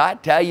judgments. I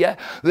tell you,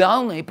 the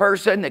only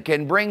person that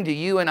can bring to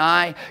you and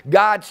I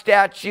God's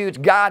statutes,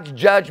 God's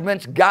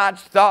judgments,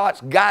 God's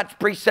thoughts, God's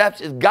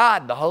precepts is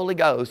God, the Holy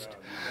Ghost,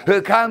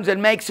 who comes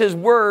and makes His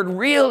Word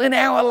real in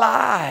our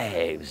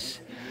lives.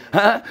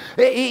 Yeah,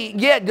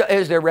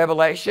 is there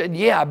revelation?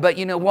 Yeah, but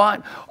you know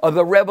what?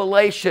 The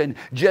revelation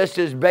just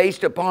is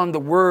based upon the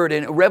Word,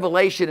 and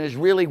revelation is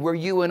really where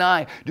you and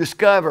I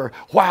discover,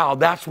 wow,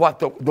 that's what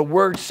the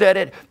Word said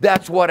it,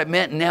 that's what it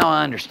meant, and now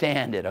I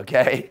understand it,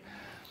 okay?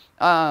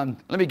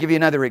 Let me give you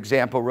another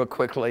example real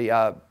quickly.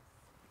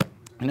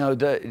 You know,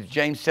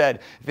 James said,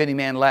 if any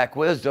man lack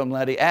wisdom,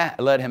 let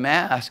him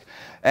ask.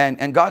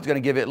 And God's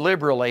going to give it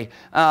liberally.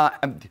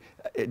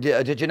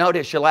 Did you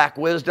notice you lack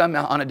wisdom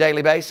on a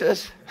daily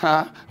basis?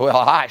 Huh? Well,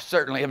 I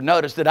certainly have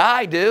noticed that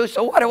I do.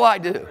 So what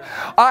do?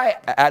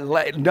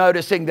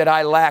 Noticing that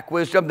I lack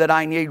wisdom, that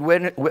I need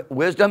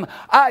wisdom,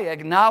 I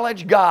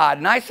acknowledge God.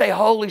 And I say,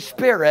 Holy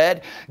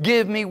Spirit,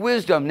 give me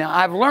wisdom. Now,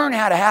 I've learned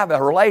how to have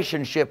a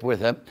relationship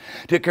with Him,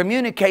 to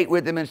communicate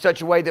with Him in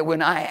such a way that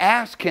when I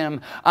ask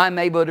Him, I'm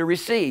able to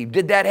receive.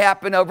 Did that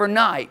happen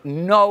overnight?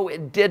 No,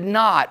 it did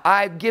not.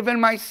 I've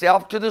given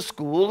myself to the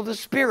school of the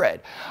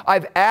Spirit.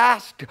 I've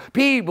asked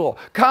people,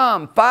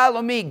 come,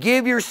 follow me,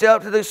 give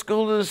yourself to the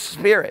school of the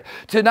Spirit.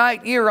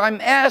 Tonight here, I'm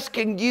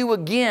asking you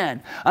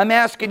again. I'm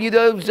asking you,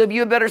 those of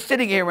you that are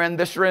sitting here in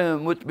this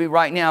room with me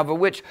right now, for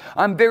which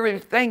I'm very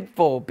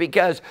thankful,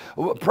 because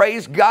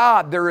praise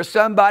God, there is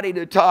somebody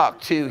to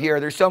talk to here.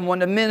 There's someone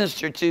to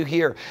minister to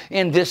here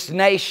in this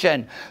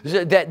nation.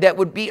 That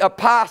would be a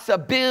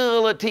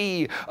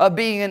possibility of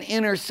being an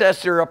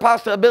intercessor, a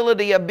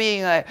possibility of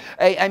being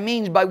a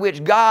means by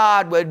which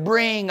God would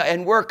bring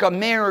and work a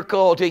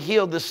miracle to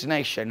heal this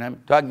nation.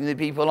 I'm talking to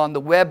people on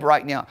the web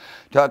right now,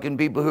 talking to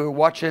people who are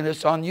watching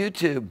this on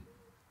YouTube.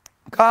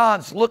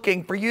 God's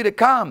looking for you to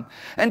come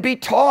and be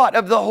taught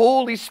of the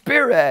Holy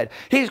Spirit.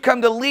 He's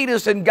come to lead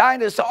us and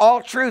guide us to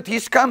all truth.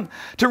 He's come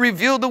to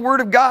reveal the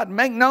Word of God,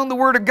 make known the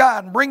Word of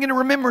God, and bring into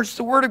remembrance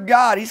the Word of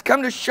God. He's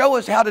come to show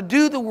us how to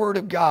do the Word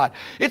of God.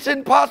 It's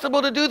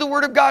impossible to do the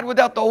Word of God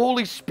without the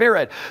Holy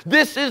Spirit.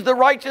 This is the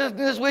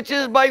righteousness which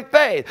is by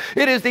faith.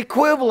 It is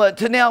equivalent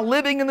to now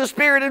living in the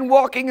Spirit and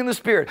walking in the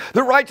Spirit.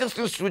 The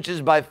righteousness which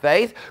is by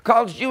faith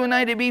calls you and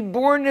I to be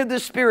born of the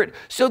Spirit,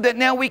 so that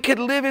now we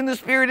can live in the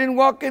Spirit and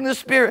walk in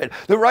the Spirit.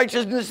 The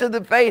righteousness of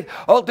the faith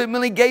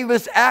ultimately gave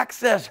us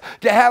access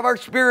to have our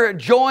spirit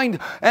joined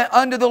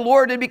under the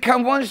Lord and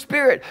become one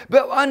spirit.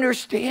 But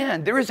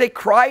understand, there is a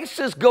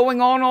crisis going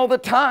on all the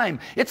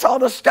time. It's all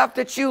the stuff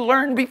that you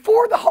learned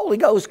before the Holy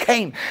Ghost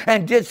came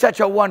and did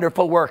such a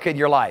wonderful work in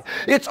your life.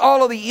 It's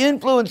all of the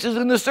influences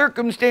and the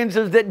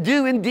circumstances that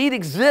do indeed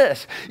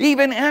exist,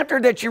 even after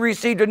that you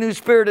received a new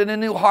spirit and a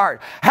new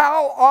heart.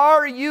 How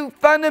are you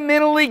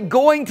fundamentally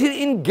going to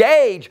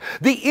engage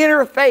the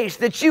interface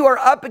that you are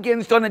up against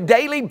on a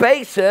daily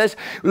basis,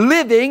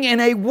 living in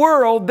a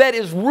world that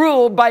is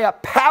ruled by a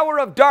power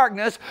of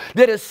darkness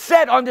that is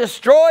set on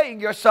destroying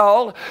your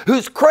soul,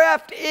 whose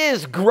craft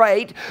is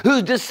great,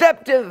 whose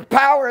deceptive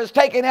power has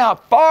taken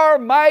out far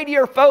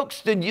mightier folks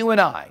than you and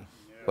I?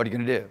 What are you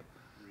going to do?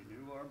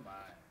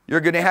 You're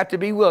going to have to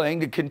be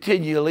willing to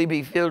continually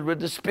be filled with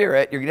the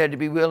Spirit. You're going to have to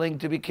be willing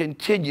to be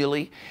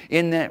continually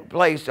in that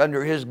place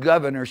under His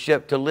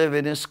governorship, to live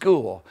in His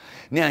school.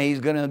 Now, He's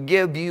going to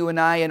give you and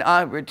I an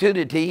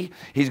opportunity.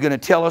 He's going to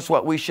tell us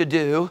what we should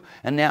do.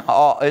 And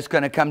now it's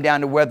going to come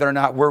down to whether or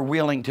not we're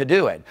willing to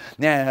do it.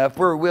 Now, if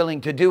we're willing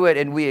to do it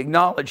and we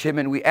acknowledge Him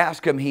and we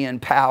ask Him, He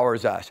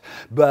empowers us.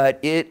 But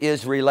it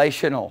is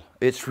relational.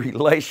 It's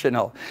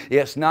relational.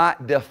 It's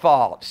not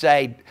default.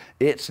 Say,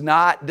 it's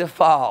not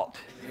default.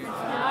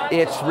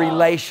 It's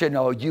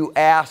relational. You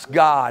ask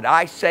God.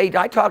 I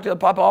talk to the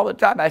Papa all the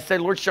time. I say,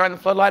 Lord, shine the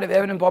floodlight of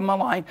heaven upon my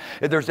life.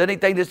 If there's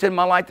anything that's in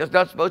my life that's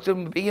not supposed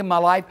to be in my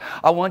life,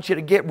 I want you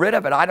to get rid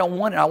of it. I don't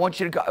want it. I want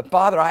you to go.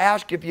 Father, I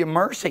ask you for your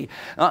mercy.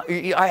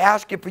 I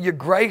ask you for your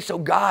grace. Oh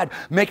God,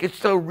 make it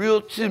so real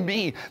to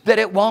me that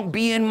it won't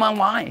be in my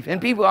life. And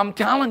people, I'm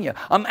telling you,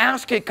 I'm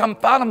asking, come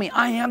follow me.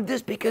 I am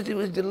this because it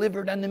was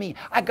delivered unto me.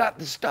 I got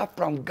the stuff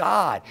from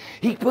God.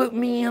 He put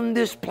me in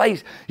this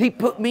place. He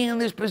put me in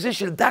this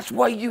position. That's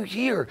why you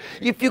hear.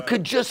 If you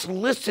could just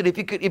listen,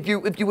 if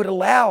you would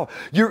allow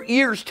your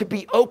ears to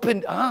be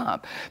opened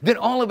up, then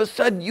all of a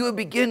sudden you would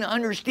begin to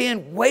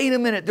understand, wait a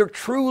minute, there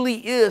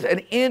truly is an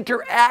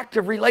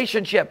interactive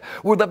relationship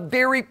with a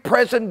very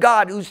present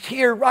God who's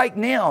here right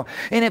now.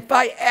 And if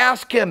I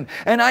ask Him,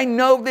 and I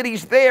know that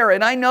He's there,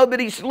 and I know that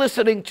He's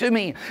listening to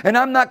me, and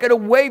I'm not going to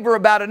waver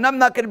about it, and I'm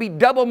not going to be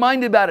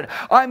double-minded about it,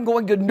 I'm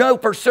going to know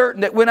for certain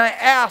that when I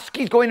ask,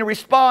 He's going to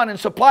respond and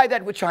supply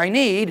that which I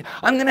need.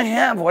 I'm going to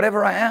have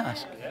whatever I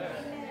ask.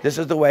 This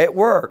is the way it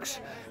works.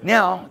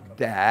 Now,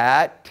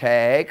 that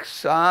takes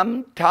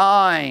some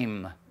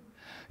time.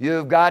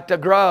 You've got to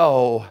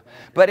grow.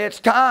 But it's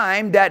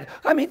time that,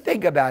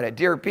 think about it,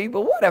 dear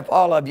people. What if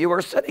all of you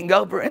were sitting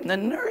over in the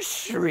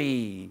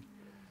nursery?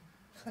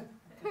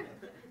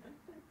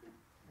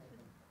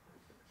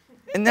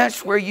 And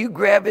that's where you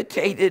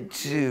gravitated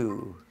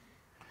to.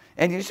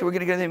 And you said, we're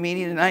going to go to the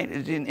meeting tonight.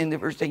 And the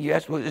first thing you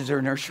asked was, is there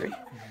a nursery?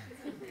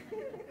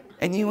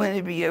 And you want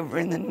to be over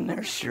in the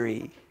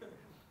nursery,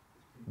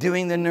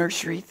 doing the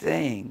nursery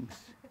things.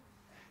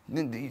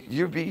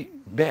 You'll be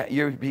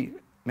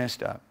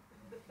messed up.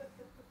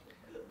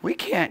 We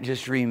can't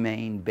just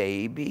remain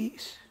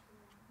babies.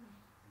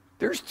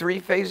 There's 3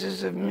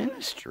 phases of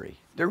ministry.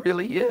 There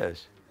really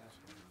is.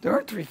 There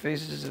are 3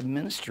 phases of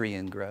ministry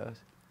and growth.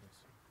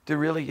 There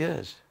really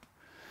is.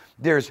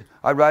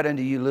 I write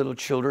unto you little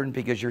children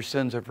because your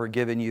sins are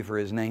forgiven you for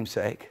His name's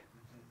sake.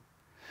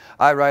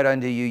 I write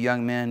unto you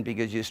young men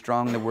because you're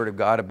strong, the word of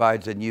God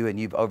abides in you, and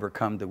you've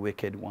overcome the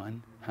wicked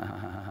one.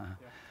 Well,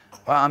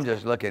 I'm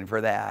just looking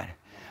for that.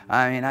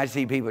 I mean, I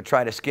see people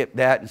try to skip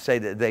that and say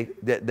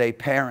that they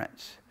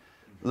parents.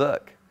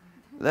 Look,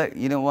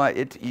 you know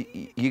what?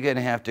 You're going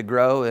to have to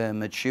grow and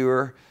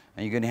mature,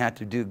 and you're going to have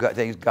to do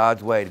things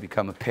God's way to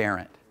become a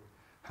parent.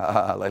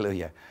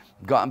 Hallelujah.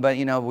 God, but,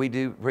 you know, we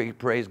do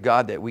praise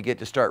God that we get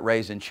to start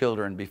raising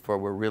children before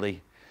we're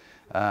really,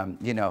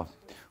 you know,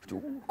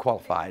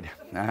 qualified.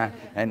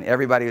 And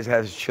everybody who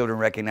has children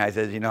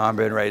recognizes, you know, I'm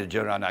being raised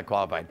children, I'm not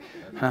qualified.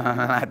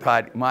 I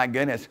thought, my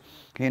goodness,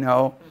 you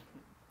know,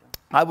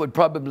 I would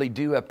probably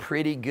do a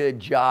pretty good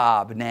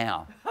job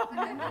now.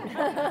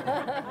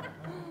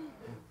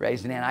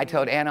 Raising Anna. I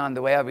told Anna on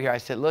the way over here, I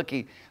said, look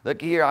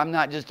here, I'm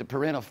not just a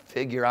parental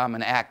figure, I'm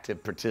an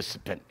active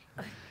participant.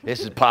 This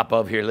is Papa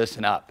over here,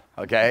 listen up,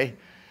 okay?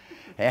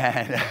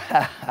 And,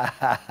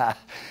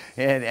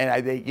 and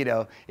I think, you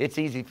know, it's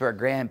easy for a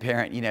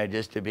grandparent, you know,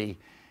 just to be,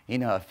 you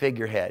know, a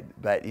figurehead.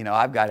 But, you know,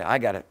 I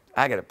got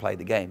to play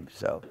the game.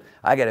 So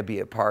I got to be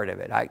a part of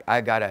it.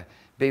 I got to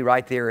be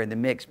right there in the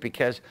mix,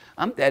 because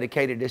I'm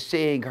dedicated to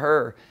seeing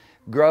her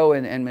grow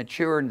and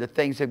mature in the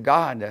things of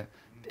God,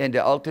 and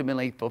to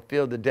ultimately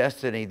fulfill the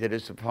destiny that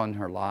is upon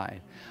her life.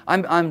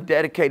 I'm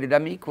dedicated,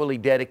 I'm equally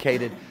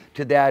dedicated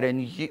to that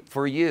and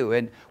for you.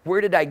 And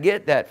where did I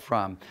get that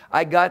from?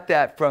 I got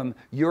that from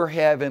your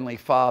Heavenly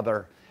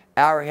Father,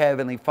 our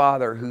Heavenly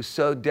Father, who's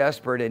so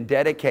desperate and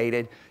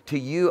dedicated to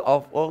you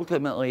of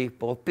ultimately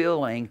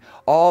fulfilling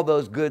all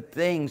those good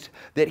things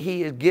that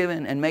He has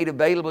given and made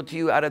available to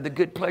you out of the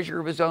good pleasure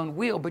of His own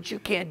will. But you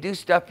can't do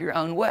stuff your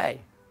own way.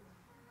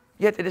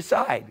 You have to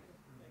decide.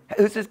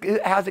 How's it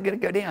going to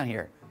go down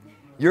here?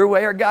 Your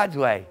way or God's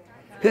way?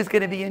 Who's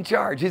going to be in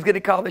charge? Who's going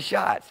to call the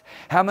shots?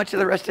 How much of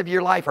the rest of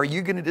your life are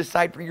you going to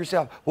decide for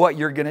yourself what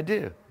you're going to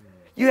do?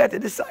 You have to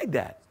decide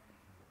that.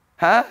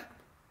 Huh?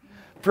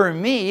 For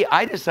me,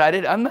 I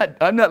decided I'm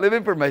not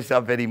living for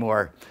myself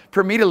anymore.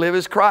 For me to live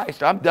is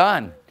Christ. I'm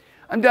done.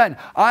 I'm done.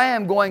 I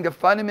am going to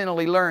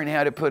fundamentally learn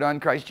how to put on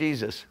Christ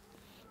Jesus.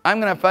 I'm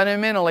going to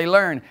fundamentally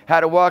learn how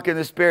to walk in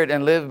the Spirit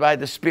and live by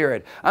the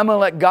Spirit. I'm going to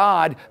let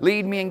God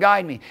lead me and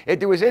guide me. If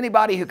there was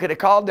anybody who could have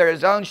called their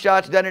own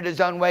shots, done it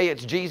his own way,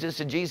 it's Jesus.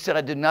 And Jesus said,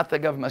 I do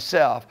nothing of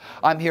myself.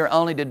 I'm here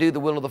only to do the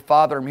will of the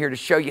Father. I'm here to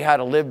show you how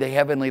to live the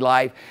heavenly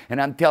life.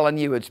 And I'm telling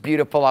you, it's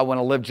beautiful. I want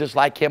to live just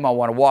like Him. I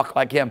want to walk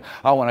like Him.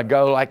 I want to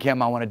go like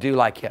Him. I want to do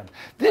like Him.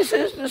 This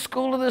is the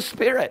school of the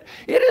Spirit.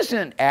 It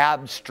isn't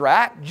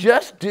abstract.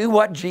 Just do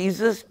what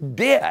Jesus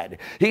did.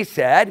 He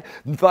said,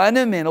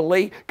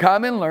 fundamentally,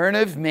 come and learn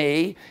of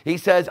me. He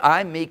says,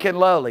 I'm meek and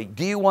lowly.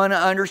 Do you want to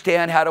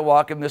understand how to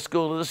walk in the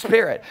school of the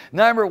Spirit?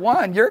 Number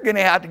one, you're going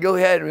to have to go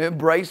ahead and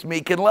embrace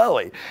meek and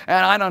lowly.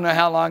 And I don't know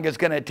how long it's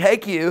going to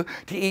take you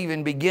to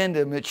even begin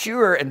to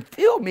mature and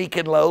feel meek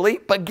and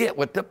lowly, but get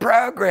with the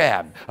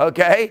program,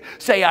 okay?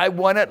 Say, I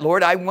want it,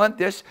 Lord, I want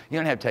this. You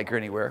don't have to take her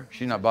anywhere.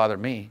 She's not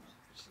bothering me.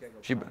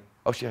 She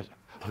has.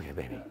 Okay,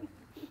 baby.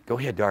 Go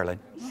ahead, darling.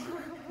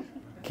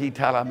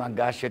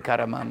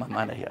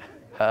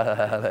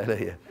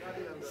 Hallelujah.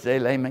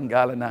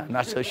 I'm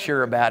not so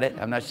sure about it.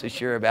 I'm not so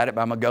sure about it,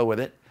 but I'm going to go with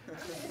it.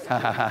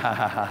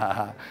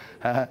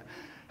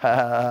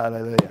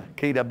 Hallelujah.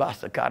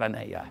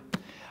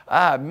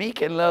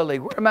 Meek and lowly.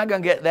 Where am I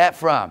going to get that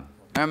from?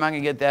 Where am I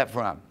going to get that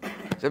from?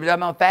 So I'm going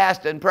to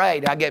fast and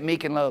pray. I get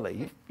meek and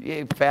lowly.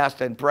 You fast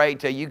and pray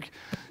till you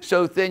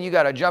so thin you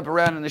got to jump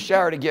around in the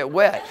shower to get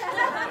wet.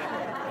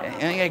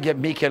 And you got to get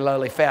meek and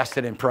lowly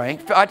fasting and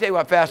praying. I'll tell you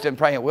what fasting and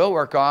praying will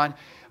work on.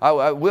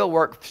 I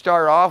will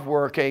start off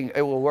working,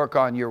 it will work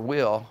on your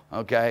will,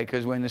 okay?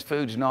 Because when this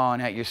food's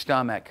gnawing at your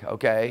stomach,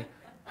 okay?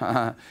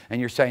 And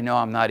you're saying, no,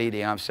 I'm not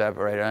eating, I'm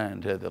separated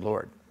unto the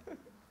Lord.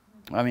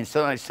 I mean,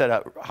 somebody set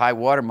a high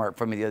watermark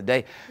for me the other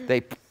day.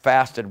 They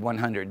fasted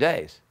 100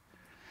 days.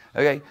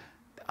 Okay?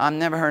 I've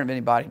never heard of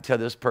anybody until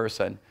this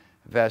person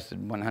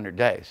fasted 100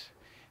 days.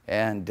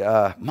 And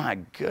my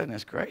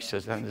goodness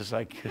gracious, I'm just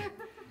like,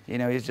 you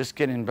know, he's just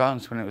skin and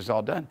bones when it was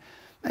all done.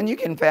 And you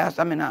can fast.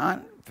 I mean,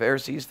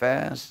 Pharisees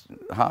fast,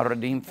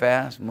 Haredim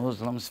fast,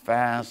 Muslims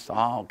fast,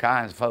 all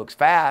kinds of folks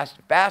fast.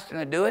 Fasting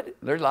to do it.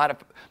 There's a lot of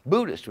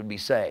Buddhists would be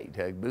saved.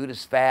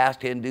 Buddhists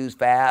fast, Hindus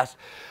fast,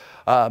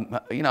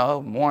 you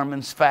know,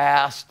 Mormons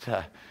fast.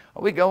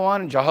 We go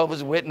on, and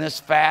Jehovah's Witness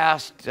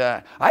fast.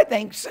 I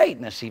think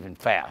Satanists even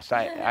fast.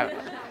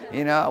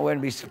 You know, I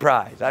wouldn't be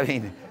surprised. I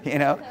mean, you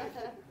know.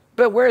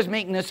 But where's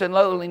meekness and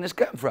lowliness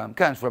come from? It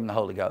comes from the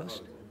Holy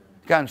Ghost.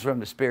 Comes from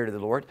the Spirit of the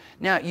Lord.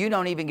 Now, you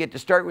don't even get to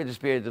start with the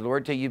Spirit of the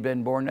Lord until you've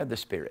been born of the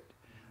Spirit.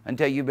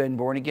 Until you've been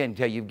born again,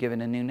 until you've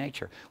given a new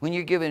nature. When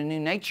you're given a new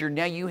nature,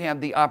 now you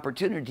have the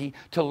opportunity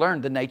to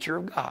learn the nature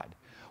of God.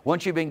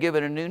 Once you've been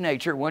given a new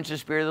nature, once the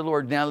Spirit of the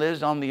Lord now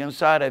lives on the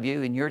inside of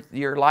you and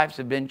your lives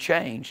have been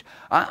changed.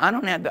 I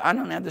don't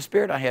have the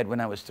spirit I had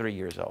when I was 3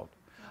 years old.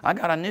 I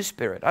got a new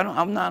spirit. I don't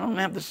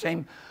have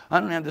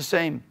the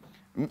same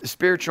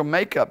spiritual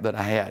makeup that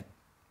I had.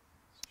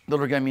 The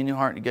Lord gave me a new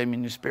heart and He gave me a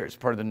new spirit. It's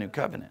part of the new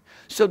covenant.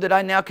 So that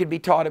I now could be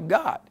taught of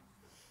God.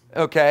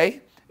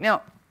 Okay?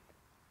 Now,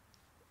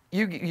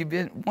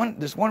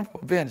 this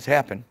wonderful event has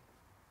happened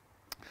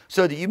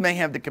so that you may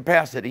have the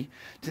capacity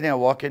to now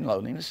walk in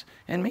lowliness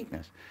and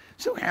meekness.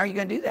 So how are you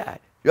going to do that?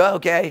 Oh,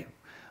 okay.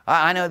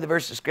 I know the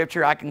verse of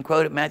Scripture. I can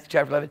quote it, Matthew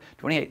chapter 11,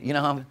 28. You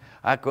know,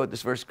 I quote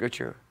this verse of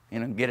Scripture, you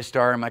know, get a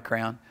star in my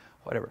crown,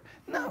 whatever.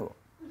 No,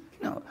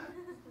 no.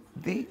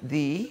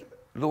 The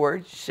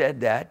Lord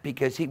said that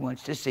because he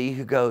wants to see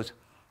who goes,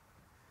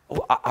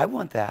 oh, I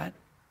want that.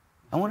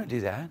 I want to do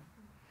that.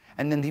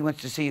 And then he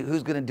wants to see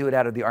who's going to do it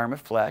out of the arm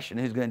of flesh and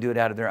who's going to do it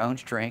out of their own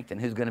strength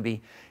and who's going to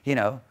be, you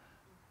know,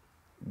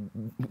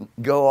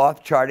 go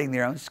off charting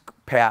their own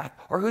path,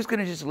 or who's going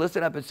to just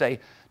listen up and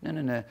say, no,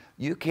 no, no,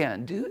 you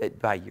can't do it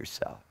by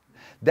yourself.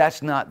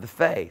 That's not the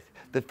faith.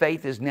 The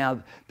faith is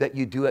now that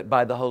you do it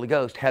by the Holy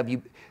Ghost.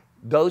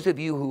 Those of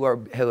you who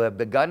have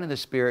begun in the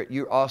Spirit,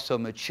 you're also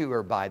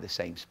mature by the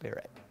same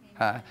Spirit.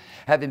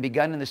 Having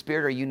begun in the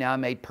Spirit, are you now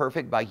made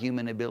perfect by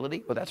human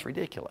ability? Well, that's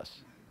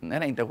ridiculous. And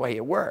that ain't the way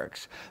it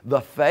works. The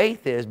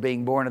faith is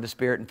being born of the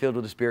Spirit and filled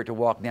with the Spirit to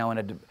walk now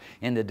in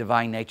the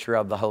divine nature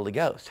of the Holy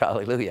Ghost.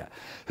 Hallelujah.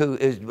 Who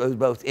is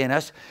both in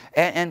us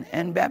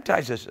and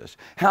baptizes us.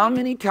 How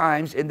many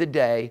times in the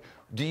day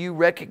do you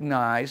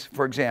recognize,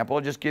 for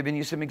example, just giving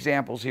you some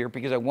examples here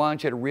because I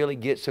want you to really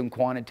get some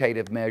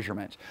quantitative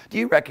measurements. Do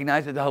you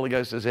recognize that the Holy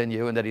Ghost is in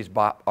you and that He's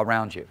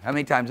around you? How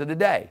many times in the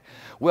day?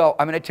 Well,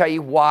 I'm going to tell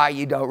you why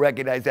you don't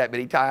recognize that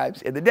many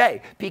times in the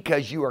day.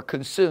 Because you are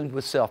consumed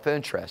with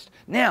self-interest.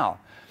 Now,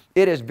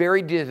 it is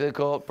very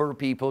difficult for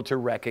people to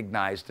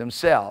recognize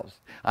themselves.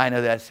 I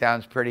know that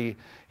sounds pretty,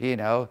 you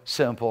know,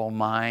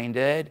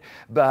 simple-minded,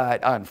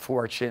 but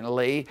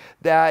unfortunately,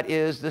 that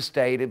is the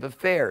state of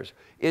affairs.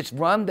 It's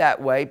run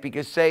that way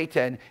because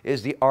Satan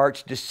is the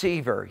arch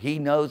deceiver. He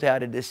knows how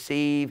to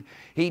deceive.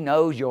 He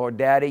knows your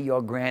daddy,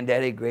 your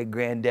granddaddy,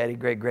 great-granddaddy,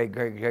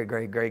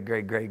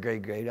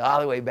 great-great-great-great-great-great-great-great,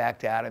 all the way back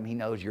to Adam. He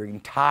knows your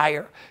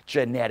entire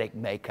genetic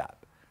makeup.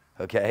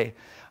 Okay?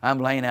 I'm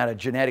laying out a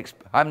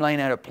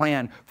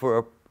plan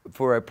for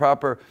a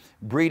proper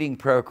breeding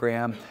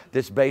program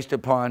that's based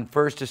upon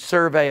first a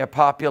survey of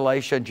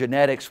population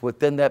genetics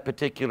within that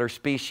particular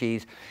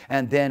species,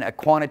 and then a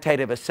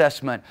quantitative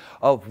assessment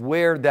of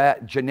where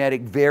that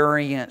genetic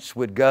variance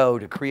would go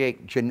to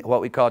create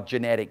what we call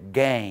genetic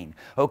gain.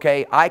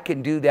 Okay, I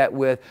can do that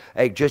with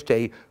just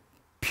a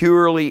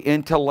purely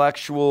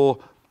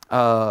intellectual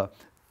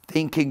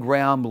thinking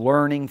realm,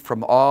 learning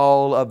from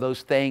all of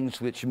those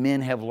things which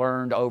men have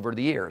learned over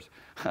the years.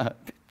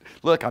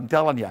 Look, I'm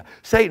telling you,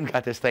 Satan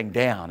got this thing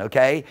down,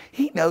 okay?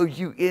 He knows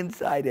you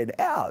inside and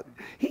out.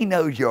 He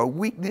knows your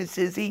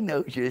weaknesses. He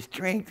knows your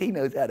strengths. He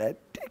knows how to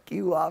tick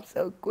you off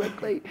so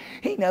quickly.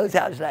 He knows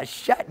how to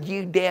shut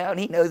you down.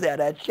 He knows how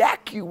to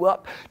jack you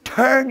up,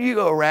 turn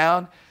you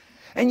around.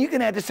 And you're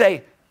going to have to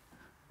say,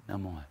 no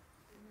more.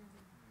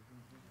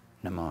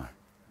 No more.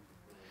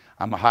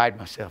 I'm going to hide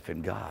myself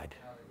in God.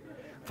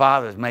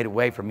 Father has made a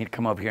way for me to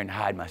come over here and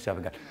hide myself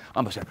in God.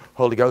 I'm going to say,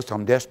 Holy Ghost,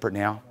 I'm desperate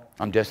now.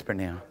 I'm desperate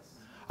now.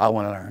 I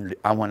want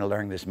to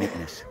learn this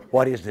meekness.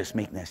 What is this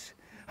meekness?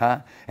 Huh?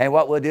 And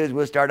what we'll do is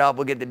we'll start off,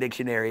 we'll get the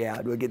dictionary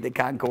out. We'll get the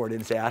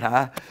concordance out,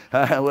 huh?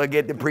 We'll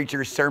get the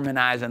preacher's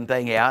sermonizing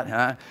thing out,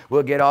 huh?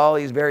 We'll get all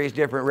these various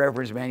different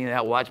reference manuals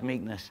out. Watch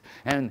meekness.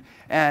 And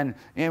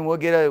we'll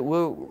get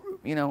you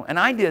know, and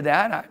I did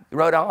that. I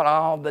wrote out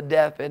all the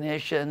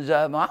definitions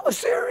of them. I was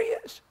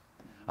serious.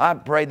 I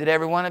pray that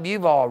every one of you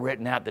have all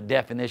written out the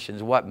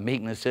definitions of what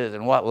meekness is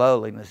and what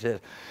lowliness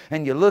is.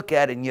 And you look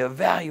at it and you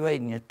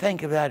evaluate and you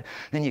think about it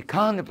and you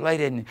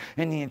contemplate it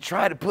and you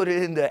try to put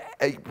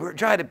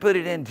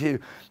it into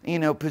you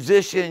know,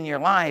 position in your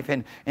life,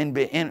 and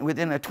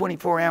within a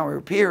 24-hour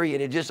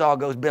period it just all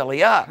goes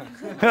belly up.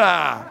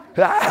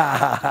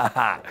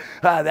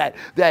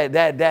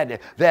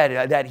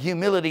 that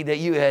humility that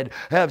you had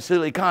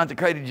absolutely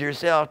consecrated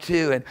yourself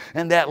to,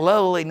 and that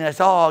lowliness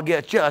all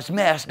gets just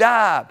messed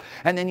up.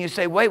 And then you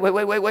say, wait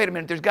a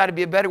minute, there's got to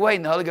be a better way.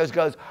 And the Holy Ghost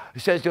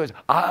says to us,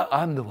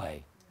 I'm the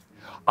way.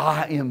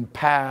 I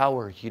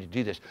empower you to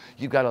do this.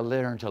 You've got to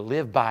learn to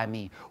live by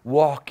me,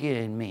 walk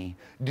in me,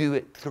 do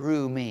it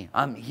through me.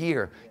 I'm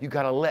here. You've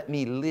got to let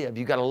me live.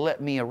 You've got to let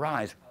me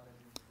arise.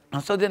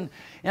 And so then,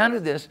 out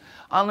of this,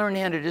 I learned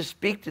how to just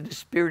speak to the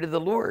Spirit of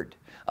the Lord.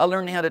 I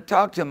learned how to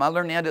talk to Him. I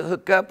learned how to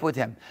hook up with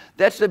Him.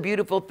 That's the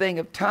beautiful thing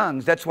of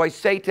tongues. That's why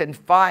Satan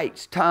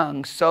fights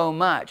tongues so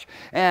much.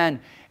 And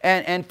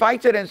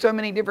fights it in so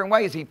many different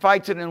ways. He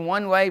fights it in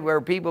one way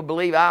where people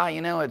believe,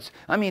 you know,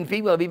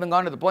 people have even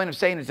gone to the point of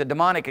saying it's a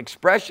demonic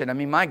expression. I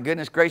mean, my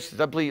goodness gracious,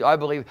 I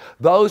believe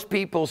those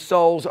people's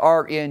souls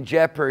are in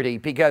jeopardy,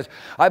 because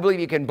I believe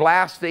you can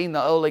blaspheme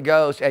the Holy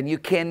Ghost and you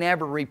can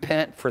never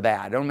repent for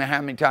that. I don't know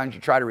how many times you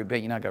try to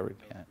repent, you're not going to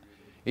repent.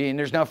 And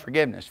there's no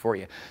forgiveness for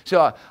you.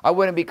 So I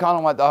wouldn't be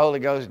calling what the Holy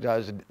Ghost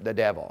does the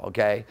devil,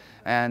 okay?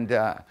 And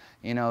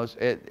you know,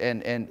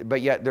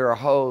 but yet there are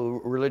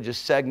whole religious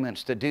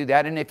segments that do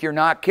that. And if you're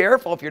not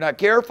careful,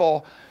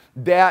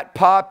 that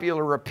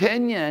popular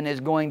opinion is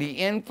going to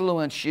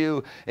influence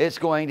you. It's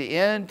going to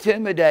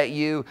intimidate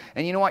you.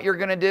 And you know what you're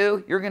going to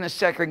do? You're going to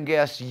second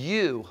guess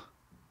you.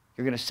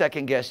 You're going to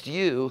second guess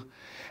you,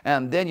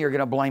 and then you're going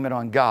to blame it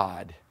on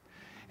God.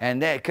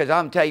 And that, because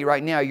I'm telling you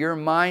right now, your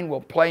mind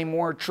will play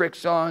more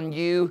tricks on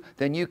you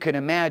than you can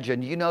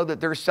imagine. You know that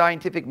there's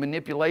scientific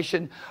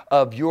manipulation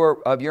of your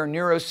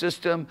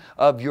neurosystem,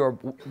 of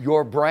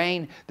your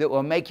brain, that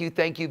will make you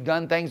think you've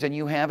done things and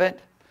you haven't.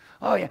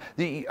 Oh yeah,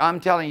 I'm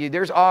telling you,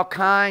 there's all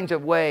kinds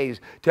of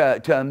ways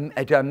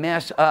to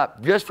mess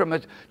up just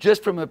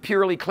from a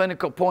purely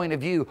clinical point of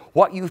view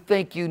what you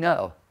think you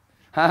know,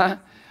 huh?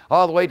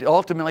 All the way to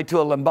ultimately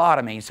to a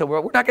lobotomy. So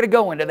we're not going to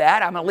go into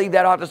that. I'm going to leave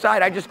that off the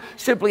side. I just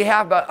simply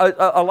have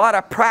a lot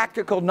of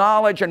practical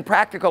knowledge and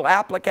practical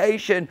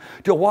application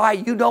to why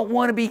you don't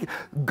want to be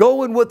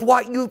going with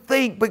what you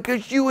think,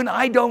 because you and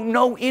I don't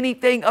know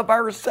anything of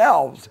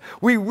ourselves.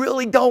 We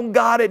really don't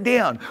got it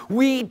down.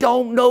 We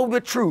don't know the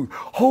truth.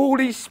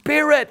 Holy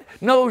Spirit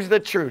knows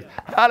the truth.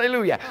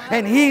 Hallelujah.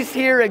 And He's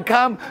here and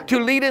come to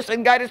lead us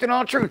and guide us in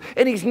all truth.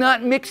 And He's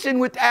not mixing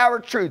with our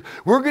truth.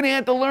 We're going to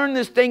have to learn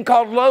this thing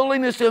called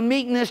lowliness and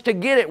meekness to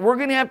get it. We're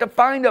going to have to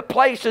find a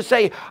place to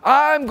say,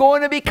 I'm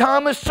going to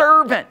become a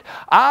servant.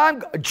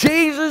 I'm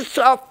Jesus,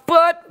 a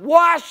foot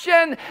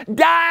washing,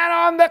 dying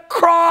on the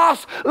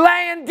cross,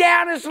 laying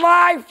down His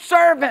life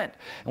servant.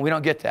 And we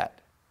don't get that.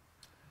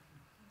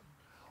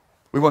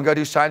 We want to go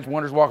do signs,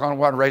 wonders, walk on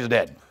water, raise the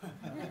dead.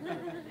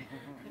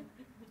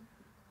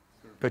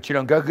 But you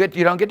don't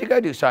get to go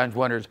do signs,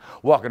 wonders,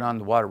 walking on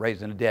the water,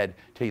 raising the dead,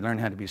 till you learn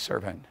how to be a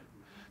servant.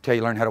 Till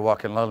you learn how to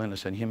walk in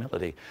lowliness and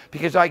humility.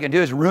 Because all you can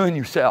do is ruin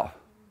yourself.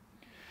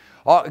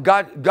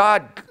 God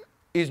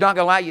is not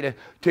going to allow you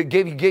to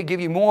give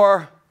you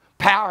more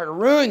power to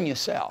ruin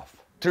yourself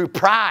through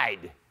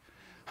pride.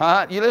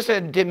 Huh? You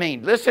listen to me.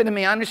 Listen to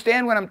me.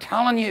 Understand what I'm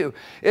telling you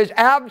is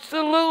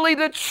absolutely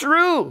the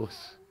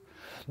truth.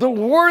 The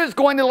Lord is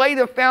going to lay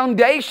the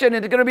foundation,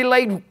 and it's going to be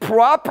laid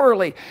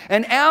properly.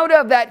 And out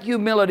of that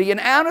humility and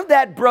out of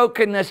that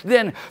brokenness,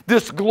 then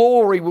this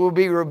glory will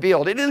be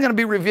revealed. It isn't going to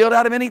be revealed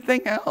out of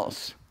anything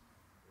else.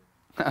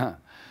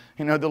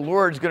 You know, the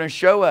Lord's going to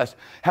show us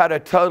how to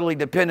totally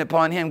depend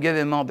upon Him, give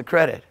Him all the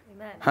credit.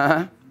 Amen.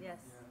 Huh? Yes.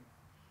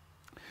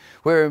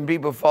 Where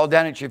people fall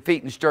down at your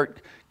feet and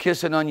start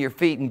kissing on your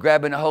feet and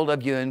grabbing a hold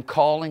of you and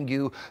calling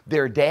you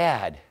their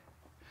dad.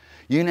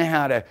 You know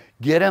how to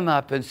get them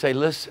up and say,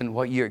 listen,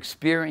 what you're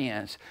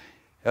experiencing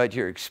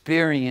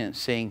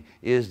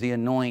is the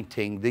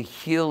anointing. The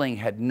healing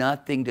had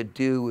nothing to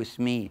do with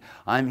me.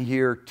 I'm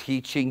here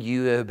teaching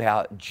you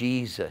about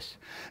Jesus.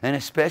 And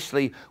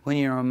especially when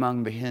you're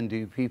among the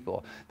Hindu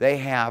people,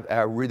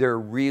 they're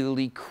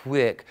really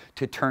quick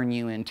to turn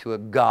you into a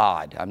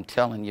god. I'm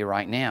telling you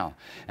right now.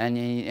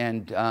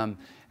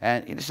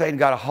 And Satan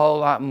got a whole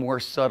lot more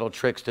subtle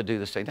tricks to do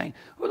the same thing.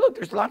 Well, look,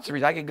 there's lots of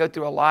reasons. I could go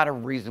through a lot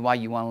of reasons why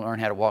you want to learn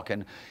how to walk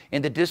in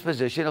the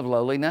disposition of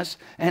lowliness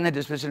and the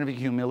disposition of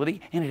humility.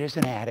 And it is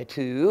an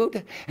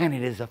attitude, and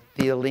it is a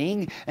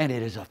feeling, and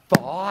it is a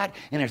thought,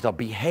 and it's a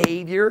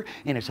behavior,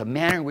 and it's a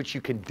manner in which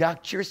you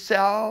conduct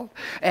yourself,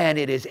 and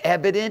it is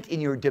evident in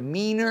your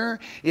demeanor.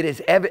 It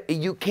is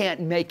you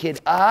can't make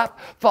it up.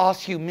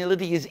 False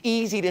humility is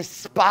easy to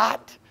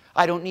spot.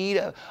 I don't need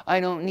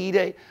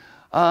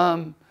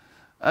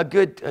a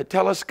good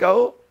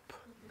telescope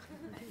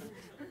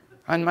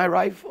on my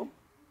rifle.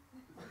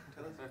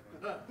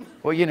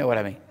 Well, you know what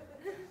I mean.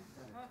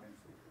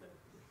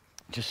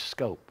 Just a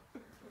scope.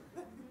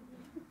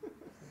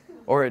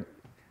 Or a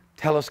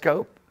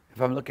telescope,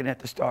 if I'm looking at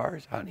the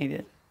stars, I don't need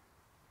it.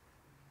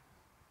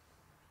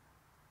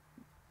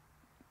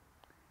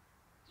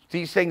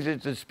 These things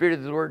that the Spirit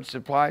of the Lord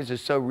supplies are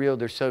so real,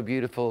 they're so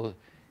beautiful,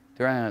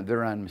 they're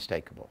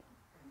unmistakable.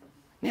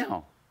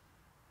 Now,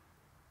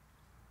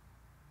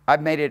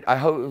 I've made it,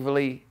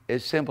 hopefully,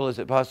 as simple as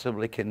it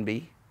possibly can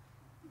be.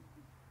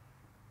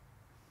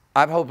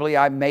 Hopefully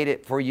I've made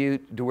it for you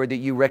to where that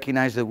you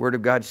recognize the Word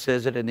of God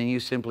says it, and then you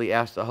simply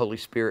ask the Holy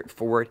Spirit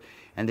for it,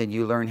 and then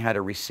you learn how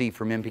to receive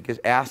from Him, because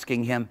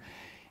asking Him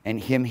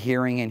and Him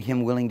hearing and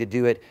Him willing to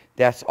do it,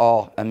 that's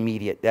all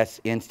immediate.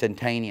 That's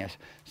instantaneous.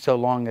 So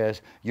long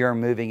as you're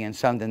moving in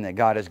something that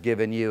God has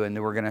given you,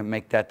 and we're going to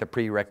make that the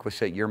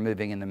prerequisite. You're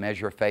moving in the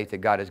measure of faith that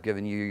God has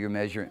given you.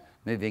 You're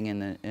moving in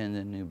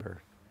the new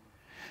birth.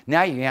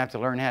 Now you have to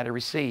learn how to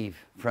receive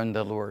from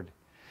the Lord.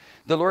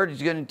 The Lord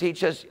is going to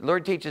teach us. The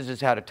Lord teaches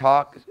us how to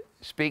talk,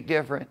 speak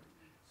different,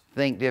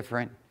 think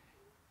different,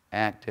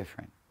 act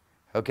different.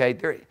 Okay?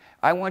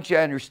 I want you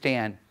to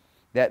understand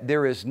that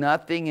there is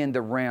nothing in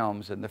the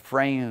realms and the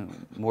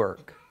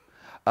framework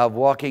of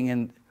walking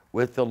in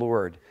with the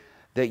Lord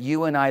that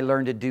you and I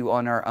learn to do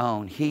on our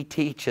own. He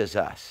teaches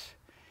us.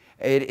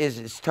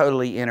 It's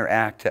totally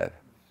interactive.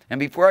 And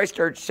before I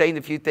start saying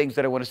the few things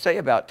that I want to say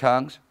about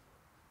tongues,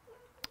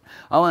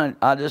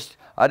 I'll just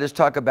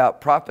talk about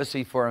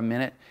prophecy for a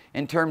minute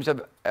in terms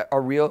of a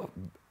real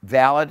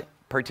valid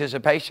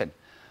participation.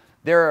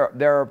 There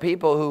are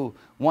people who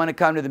want to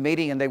come to the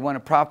meeting and they want to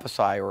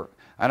prophesy, or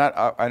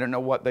I don't know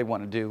what they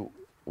want to do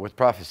with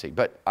prophecy,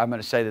 but I'm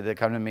going to say that they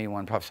come to me and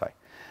want to prophesy.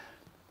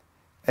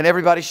 And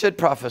everybody should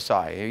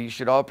prophesy. You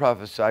should all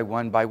prophesy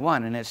one by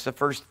one, and it's the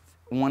first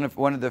one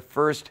of the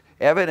first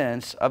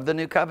evidence of the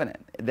new covenant.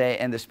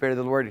 And the Spirit of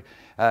the Lord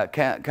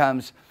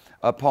comes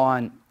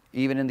upon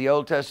even in the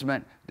Old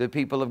Testament, the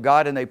people of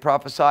God, and they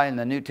prophesy. In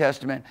the New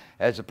Testament,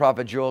 as the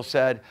prophet Joel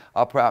said,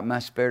 I'll pour out my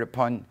spirit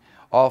upon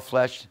all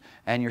flesh,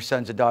 and your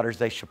sons and daughters,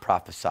 they shall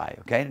prophesy.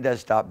 Okay, it does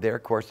stop there.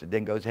 Of course, it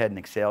then goes ahead and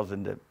excels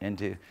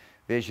into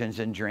visions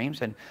and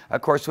dreams. And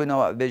of course, we know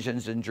what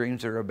visions and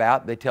dreams are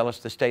about. They tell us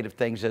the state of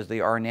things as they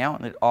are now.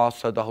 And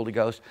also the Holy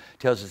Ghost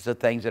tells us the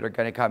things that are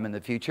going to come in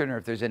the future. And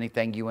if there's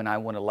anything you and I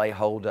want to lay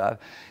hold of,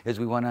 is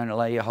we want to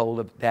lay hold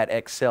of that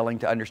excelling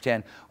to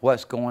understand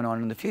what's going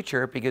on in the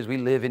future, because we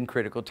live in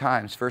critical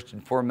times. First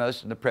and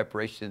foremost, in the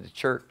preparation of the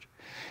church.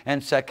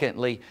 And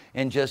secondly,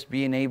 in just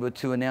being able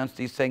to announce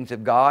these things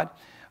of God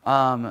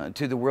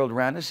to the world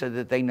around us, so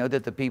that they know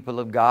that the people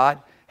of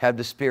God have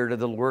the Spirit of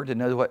the Lord, to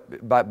know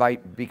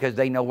what, because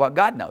they know what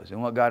God knows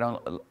and what God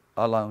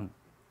alone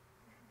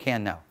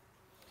can know.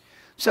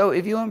 So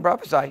if you want to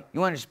prophesy,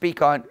 you want to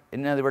speak on,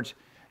 in other words,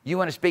 you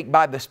want to speak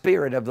by the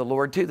Spirit of the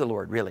Lord to the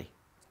Lord, really.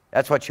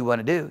 That's what you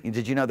want to do.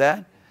 Did you know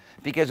that?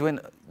 Because when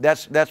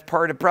that's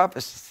part of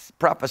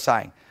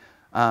prophesying.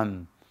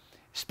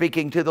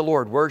 Speaking to the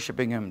Lord,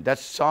 worshiping Him.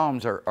 That's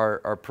Psalms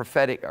are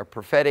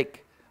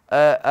prophetic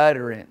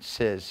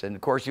utterances. And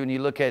of course, when you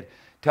look at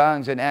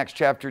tongues in Acts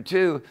chapter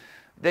 2,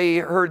 they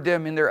heard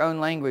them in their own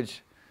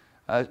language,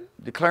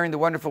 declaring the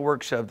wonderful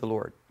works of the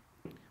Lord.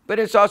 But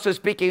it's also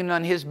speaking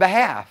on His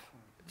behalf.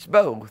 It's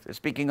both. It's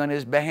speaking on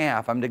His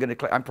behalf. I'm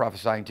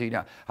prophesying to you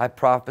now. I've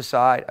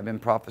prophesied. I've been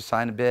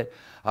prophesying a bit.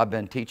 I've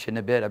been teaching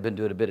a bit. I've been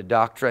doing a bit of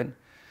doctrine.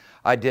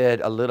 I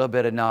did a little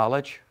bit of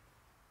knowledge.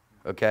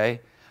 Okay?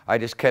 I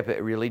just kept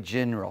it really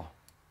general.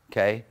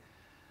 Okay?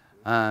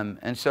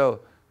 And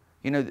so,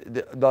 you know,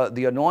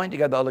 the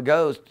anointing of the Holy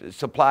Ghost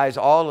supplies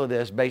all of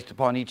this based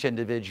upon each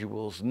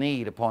individual's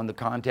need, upon the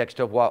context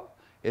of what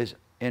is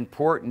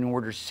important, in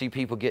order to see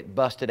people get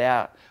busted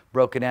out,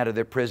 broken out of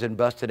their prison,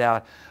 busted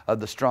out of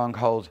the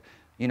strongholds,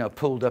 you know,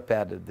 pulled up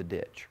out of the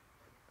ditch.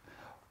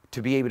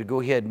 To be able to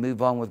go ahead and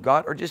move on with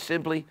God, or just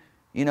simply,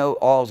 you know,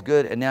 all's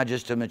good, and now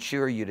just to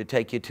mature you, to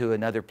take you to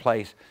another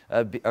place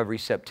of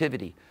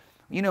receptivity.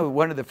 You know,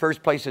 one of the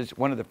first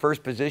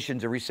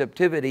positions of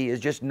receptivity is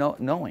just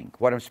knowing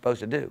what I'm supposed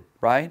to do,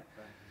 right?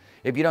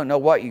 If you don't know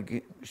what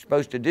you're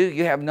supposed to do,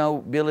 you have no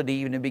ability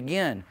even to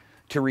begin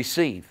to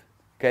receive,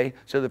 okay?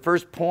 So the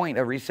first point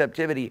of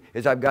receptivity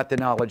is I've got the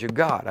knowledge of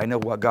God. I know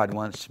what God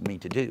wants me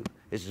to do.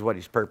 This is what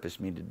He's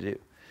purposed me to do.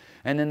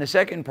 And then the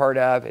second part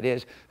of it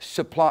is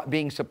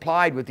being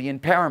supplied with the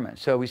empowerment.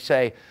 So we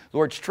say,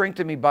 Lord,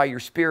 strengthen me by your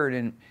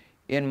Spirit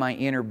in my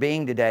inner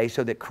being today,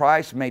 so that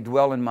Christ may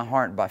dwell in my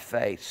heart by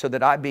faith, so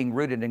that I, being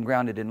rooted and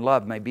grounded in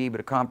love, may be able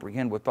to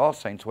comprehend with all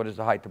saints what is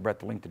the height, the breadth,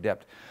 the length, the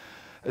depth,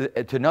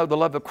 to know the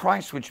love of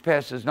Christ, which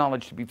passes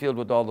knowledge, to be filled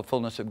with all the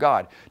fullness of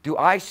God. Do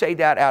I say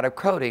that out of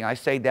quoting? I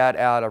say that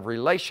out of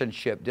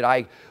relationship. Did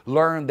I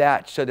learn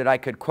that so that I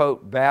could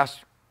quote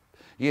vast,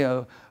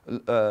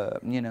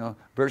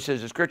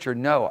 verses of Scripture?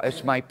 No,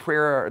 it's my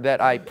prayer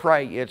that I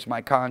pray. It's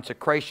my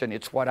consecration.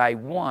 It's what I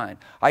want.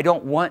 I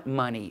don't want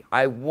money.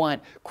 I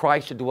want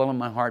Christ to dwell in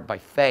my heart by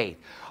faith.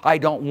 I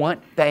don't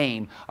want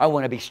fame. I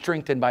want to be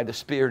strengthened by the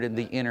Spirit in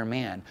the inner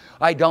man.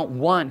 I don't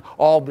want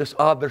all this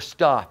other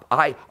stuff.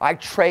 I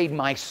trade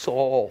my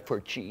soul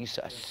for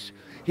Jesus.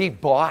 He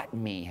bought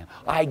me.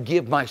 I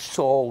give my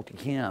soul to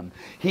Him.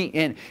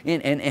 And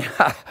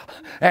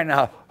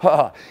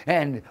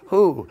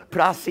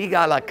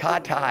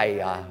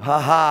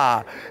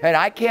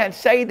I can't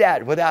say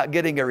that without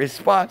getting a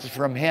response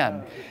from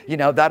Him. You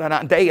know,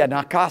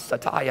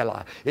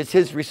 it's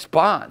His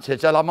response.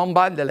 It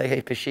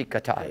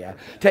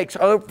takes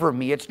over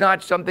me. It's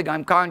not something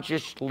I'm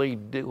consciously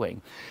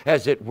doing,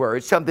 as it were.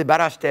 It's something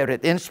about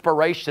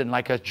inspiration,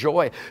 like a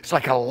joy. It's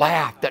like a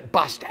laugh that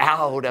busts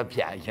out of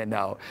you, you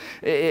know.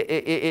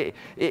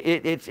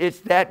 It's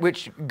that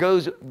which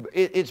goes,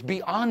 it's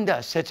beyond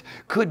us. It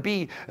could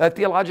be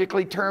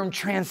theologically termed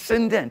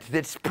transcendent,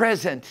 that's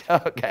present,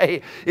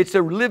 okay? It's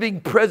a living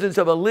presence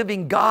of a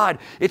living God.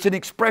 It's an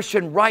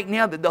expression right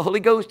now that the Holy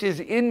Ghost is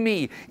in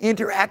me,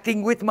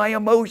 interacting with my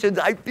emotions.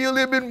 I feel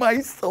Him in my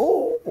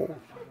soul.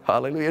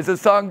 Hallelujah, as the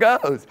song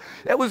goes.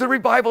 That was a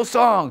revival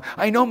song.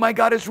 I know my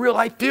God is real.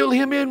 I feel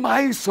Him in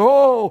my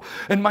soul.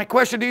 And my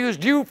question to you is,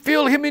 do you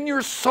feel Him in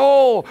your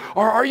soul?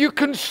 Or are you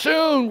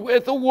consumed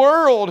with the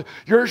world,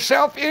 your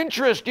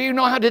self-interest? Do you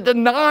know how to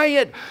deny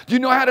it? Do you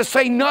know how to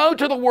say no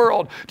to the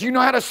world? Do you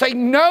know how to say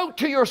no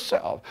to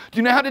yourself? Do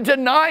you know how to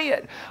deny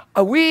it?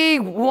 We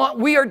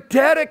are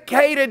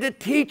dedicated to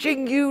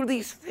teaching you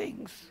these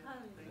things.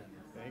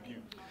 Thank you.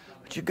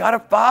 But you've got to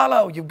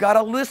follow. You've got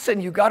to listen.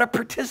 You've got to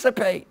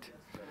participate.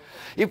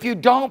 If you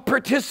don't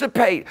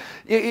participate,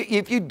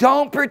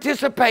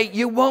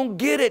 you won't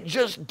get it.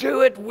 Just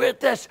do it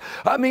with us.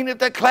 I mean, if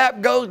the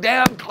clap goes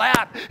down,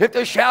 clap. If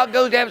the shout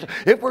goes down,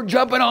 if we're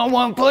jumping on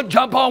one foot,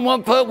 jump on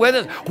one foot with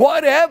us.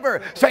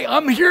 Whatever. Say,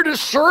 I'm here to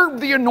serve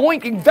the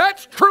anointing.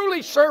 That's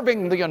truly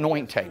serving the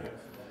anointing.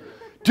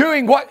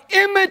 Doing what?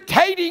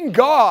 Imitating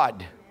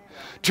God.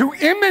 To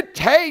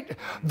imitate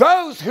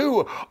those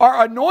who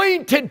are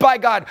anointed by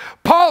God.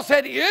 Paul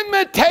said,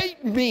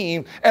 imitate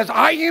me as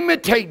I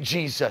imitate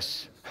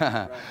Jesus.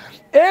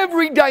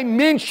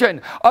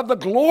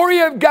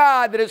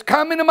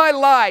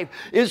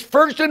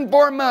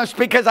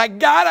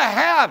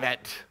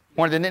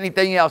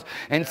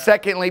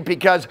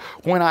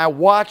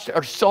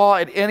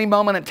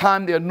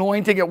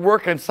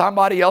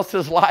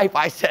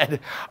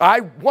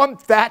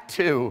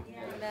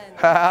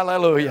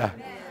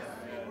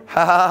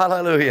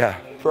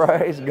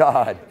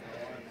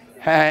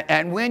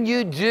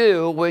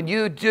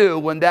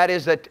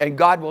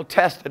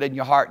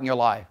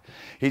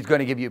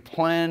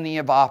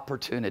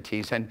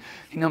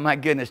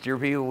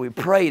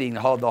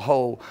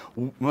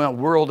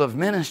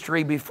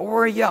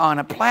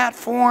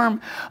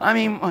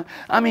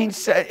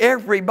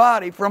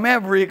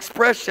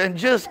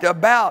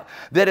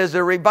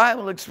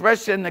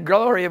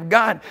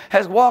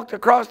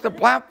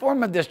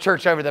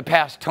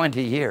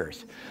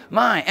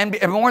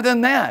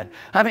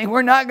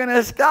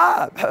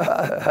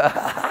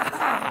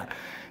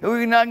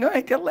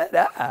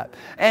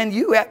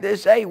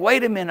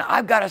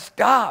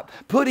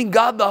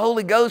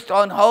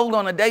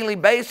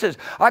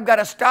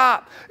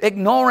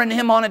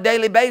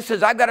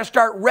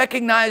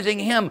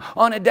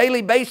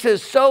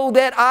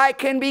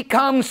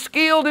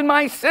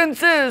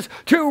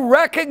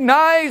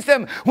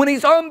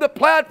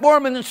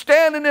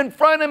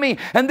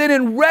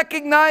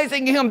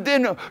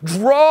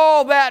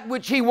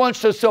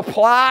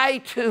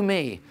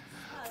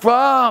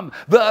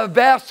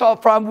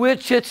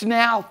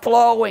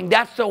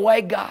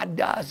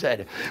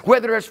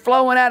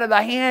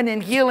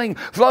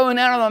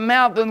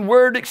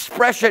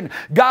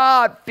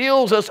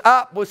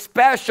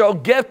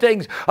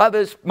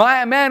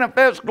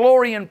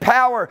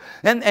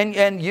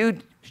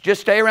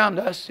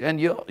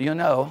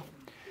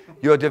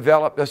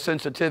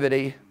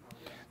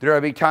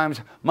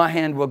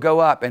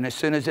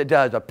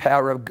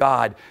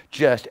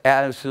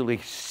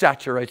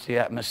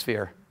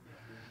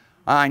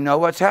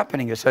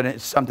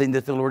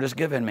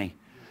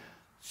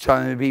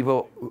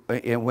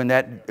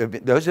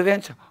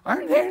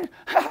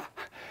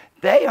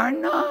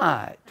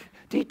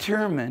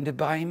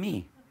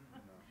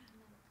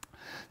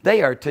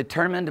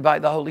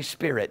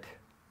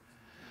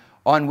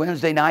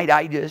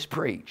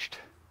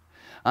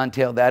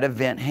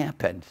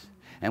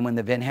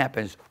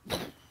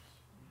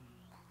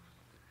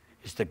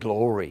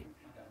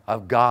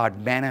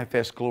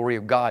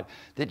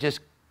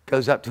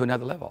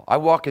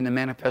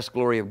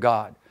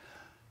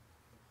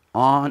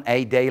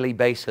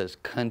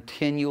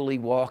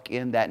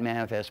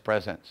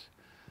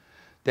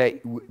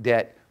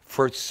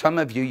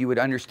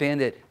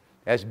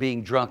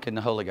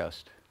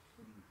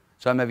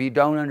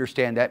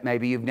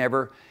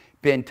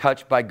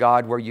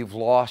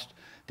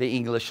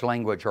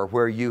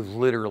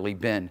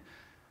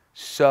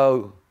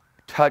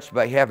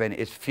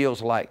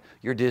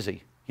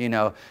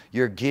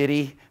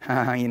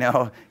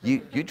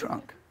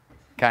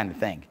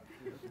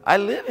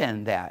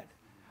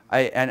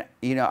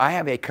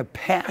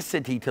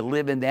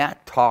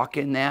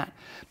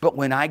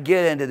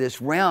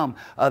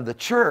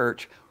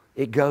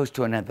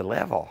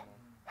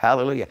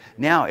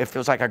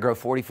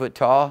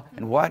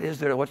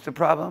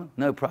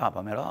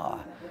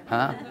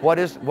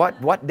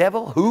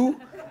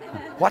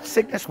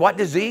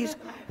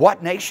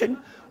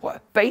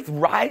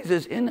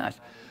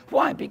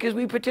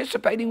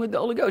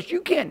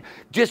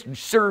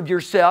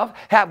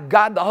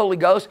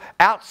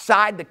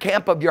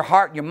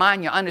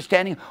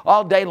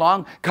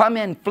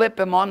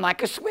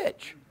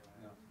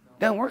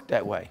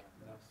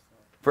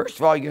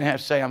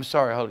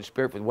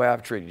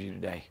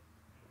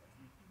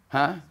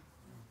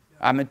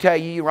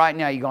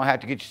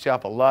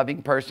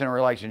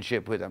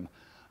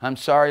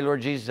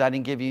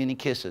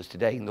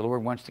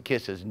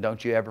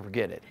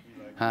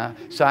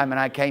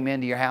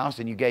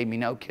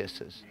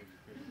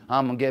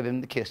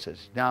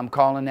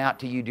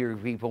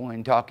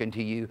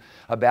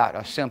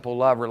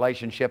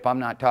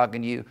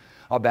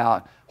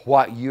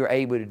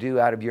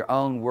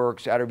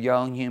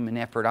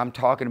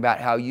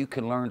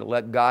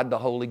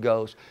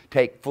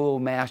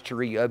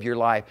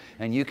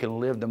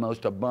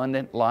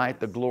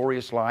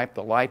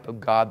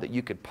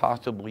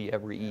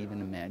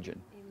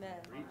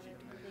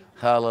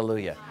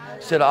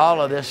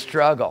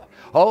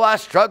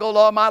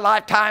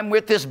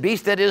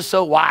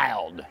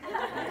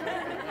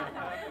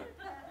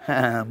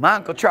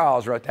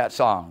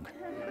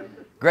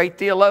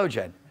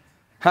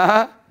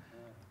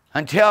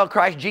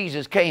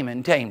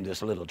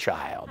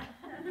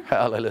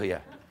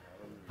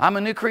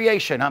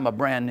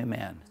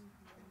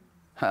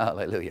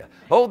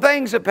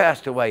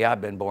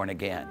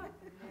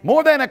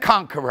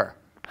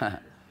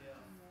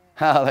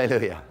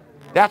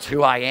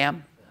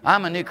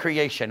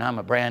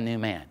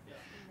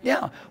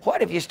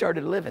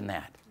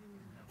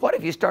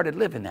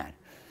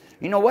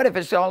 You know, what if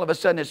it's all of a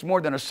sudden it's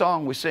more than a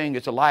song we sing,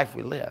 it's a life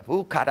we live?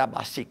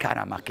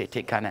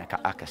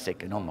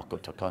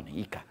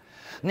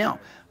 Now,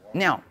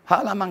 now,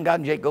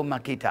 halamanganje go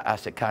makita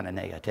asekana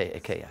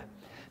neate ekea.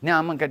 Now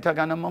I'm going to talk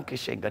on the monkey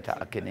shingata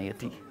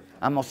akeneati.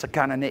 I'm on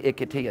sakana ne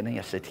iketia ne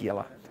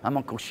asetiela. I'm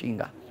on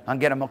koshinga. I'm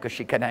getting a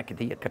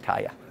mokashikanakati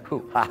kataya.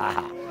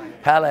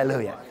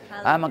 Hallelujah.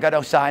 I'm going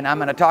to sign. I'm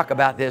going to talk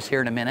about this here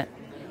in a minute.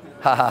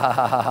 Ha ha ha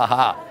ha ha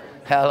ha.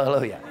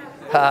 Hallelujah.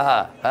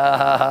 Ha ha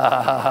ha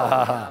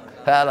ha ha.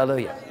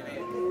 Hallelujah.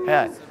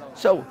 Yeah.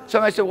 So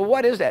somebody said, well,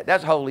 what is that?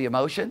 That's holy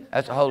emotion.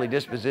 That's a holy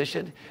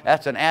disposition.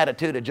 That's an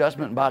attitude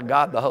adjustment by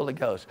God, the Holy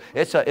Ghost.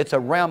 It's a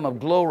realm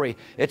of glory.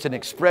 It's an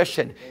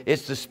expression.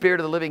 It's the Spirit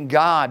of the living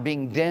God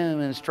being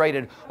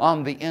demonstrated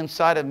on the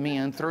inside of me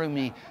and through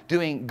me,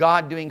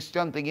 God doing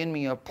something in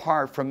me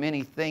apart from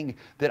anything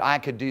that I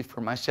could do for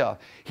myself.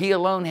 He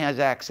alone has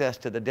access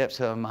to the depths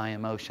of my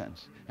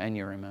emotions and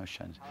your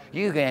emotions.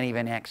 You can't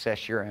even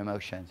access your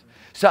emotions.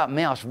 Something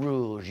else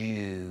rules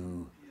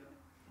you.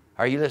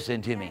 Are you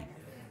listening to me?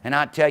 And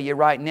I tell you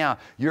right now,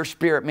 your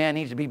spirit man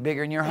needs to be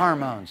bigger than your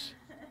hormones.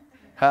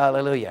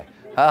 Hallelujah.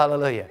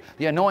 Hallelujah.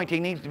 The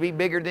anointing needs to be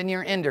bigger than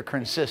your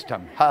endocrine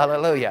system.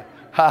 Hallelujah.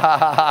 Ha ha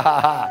ha ha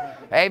ha ha.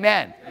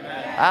 Amen.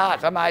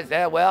 Somebody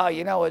said, well,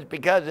 you know, it's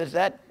because it's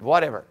that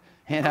whatever.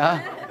 You know,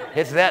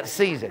 it's that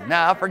season.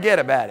 No, forget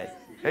about it.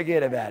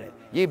 Forget about it.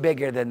 You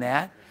bigger than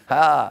that.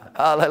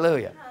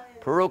 Hallelujah.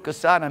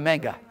 Parukasana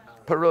menga.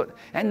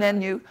 And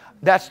then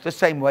that's the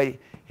same way.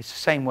 It's the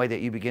same way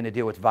that you begin to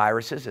deal with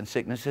viruses and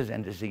sicknesses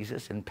and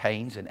diseases and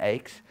pains and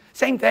aches.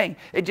 Same thing.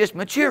 It's just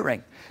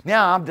maturing.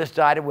 Now I've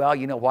decided, well,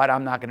 you know what?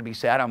 I'm not going to be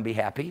sad. I'm going to be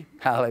happy.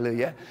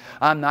 Hallelujah.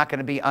 I'm not going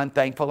to be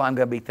unthankful. I'm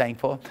going to be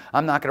thankful.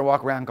 I'm not going to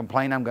walk around and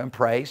complain. I'm going to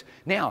praise.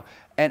 Now,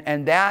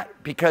 and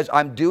that, because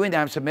I'm doing that,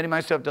 I'm submitting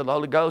myself to the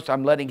Holy Ghost.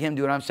 I'm letting Him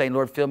do it. I'm saying,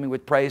 Lord, fill me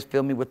with praise.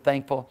 Fill me with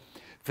thankful.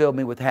 Fill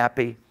me with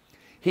happy.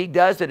 He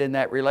does it in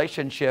that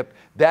relationship.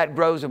 That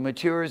grows and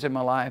matures in my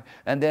life.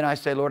 And then I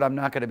say, Lord, I'm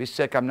not going to be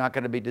sick. I'm not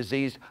going to be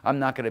diseased. I'm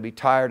not going to be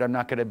tired. I'm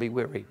not going to be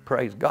weary.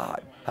 Praise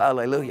God.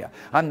 Hallelujah.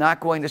 I'm not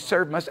going to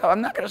serve myself.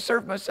 I'm not going to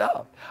serve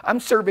myself. I'm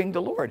serving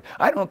the Lord.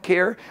 I don't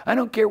care. I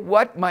don't care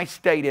what my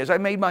state is. I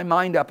made my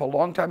mind up a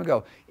long time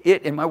ago.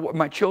 And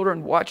my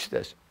children watch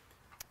this.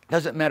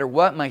 Doesn't matter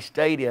what my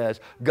state is,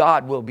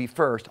 God will be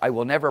first. I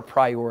will never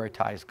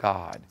prioritize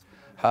God.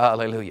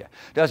 Hallelujah.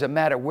 Doesn't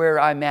matter where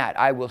I'm at,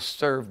 I will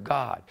serve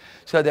God.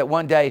 So that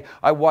one day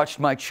I watched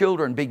my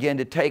children begin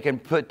to take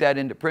and put that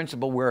into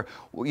principle where,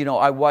 you know,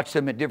 I watched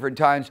them at different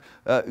times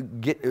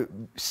get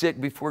sick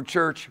before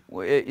church.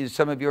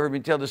 Some of you heard me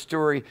tell the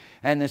story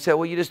and they said,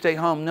 well, you just stay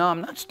home. No,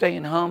 I'm not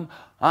staying home.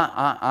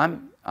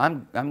 I'm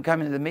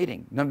coming to the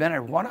meeting. No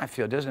matter what I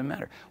feel, it doesn't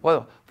matter.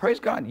 Well, praise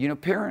God. You know,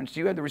 parents,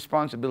 you have the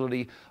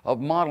responsibility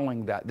of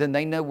modeling that. Then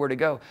they know where to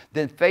go.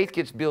 Then faith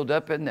gets built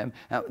up in them.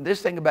 Now,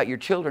 this thing about your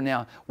children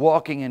now,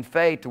 walking in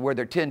faith to where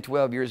they're 10,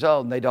 12 years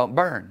old and they don't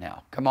burn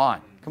now. Come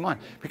on. Come on.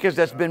 Because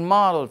that's been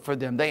modeled for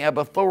them. They have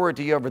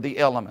authority over the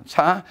elements.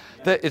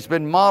 It's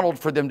been modeled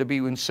for them to be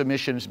in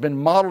submission. It's been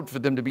modeled for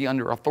them to be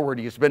under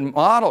authority. It's been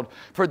modeled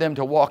for them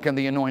to walk in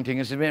the anointing.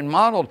 It's been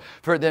modeled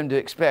for them to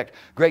expect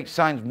great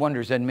signs,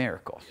 wonders, and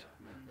miracles.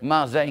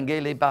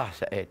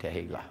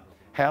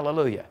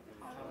 Hallelujah.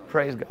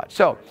 Praise God.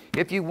 So,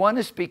 if you want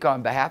to speak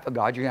on behalf of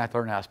God, you're going to have to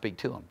learn how to speak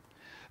to Him.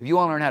 If you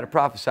want to learn how to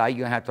prophesy, you're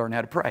going to have to learn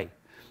how to pray.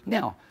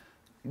 Now,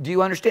 do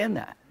you understand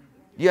that?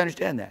 Do you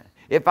understand that?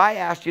 If I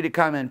asked you to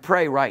come and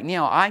pray right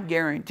now, I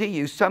guarantee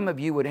you some of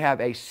you would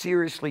have a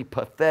seriously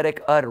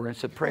pathetic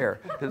utterance of prayer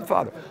to the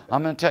Father.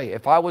 I'm going to tell you,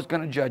 if I was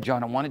going to judge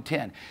on a 1 to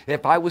 10,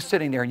 if I was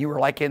sitting there and you were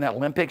like in the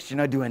Olympics, you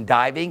know, doing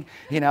diving,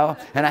 you know,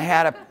 and I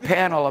had a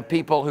panel of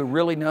people who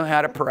really know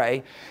how to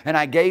pray, and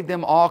I gave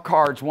them all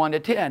cards 1 to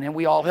 10, and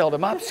we all held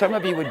them up, some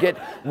of you would get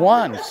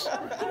ones.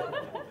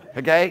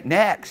 Okay,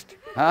 next.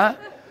 Now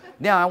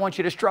I want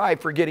you to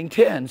strive for getting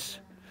 10s.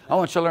 I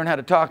want you to learn how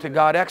to talk to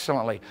God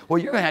excellently. Well,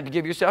 you're going to have to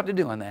give yourself to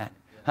doing that.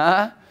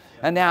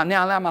 And now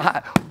I'm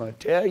going to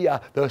tell you,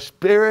 the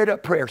spirit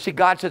of prayer. See,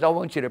 God says, I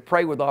want you to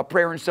pray with all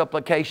prayer and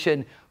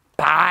supplication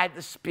by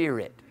the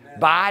Spirit,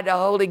 by the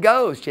Holy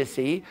Ghost, you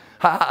see.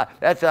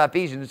 That's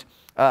Ephesians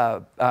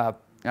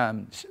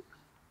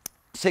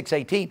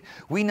 6:18.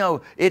 We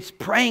know it's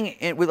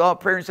praying with all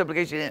prayer and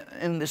supplication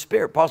in the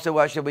Spirit. Paul said,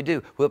 what shall we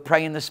do? We'll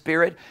pray in the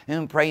Spirit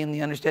and pray in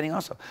the understanding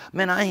also.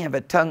 Man, I have a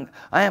tongue,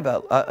 I have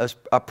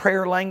a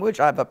prayer language,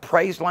 I have a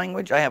praise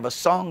language, I have a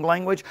song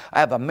language,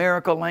 I have a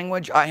miracle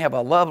language, I have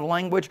a love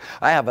language,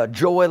 I have a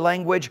joy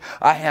language,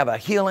 I have a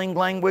healing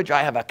language,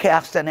 I have a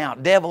casting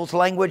out devils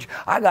language.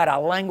 I got a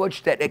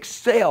language that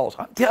excels.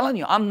 I'm telling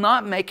you, I'm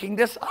not making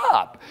this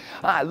up.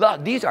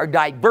 These are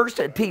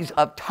diversities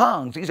of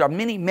tongues. These are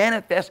many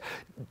manifest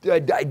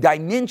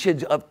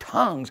dimensions of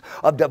tongues,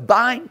 of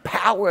divine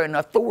power and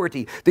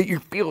authority that you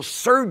feel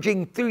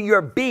surging through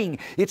your being.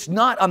 It's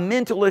not a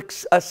mental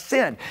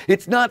assent.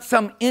 It's not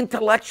some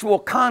intellectual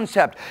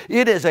concept.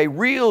 It is a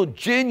real,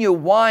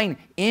 genuine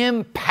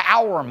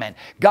empowerment.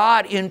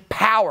 God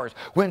empowers.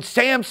 When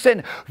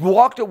Samson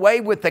walked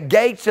away with the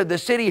gates of the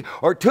city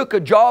or took a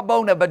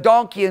jawbone of a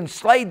donkey and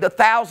slayed the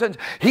thousands,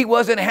 he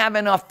wasn't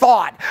having a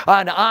thought,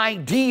 an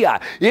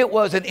idea. It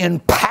was an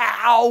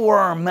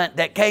empowerment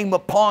that came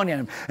upon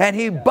him, and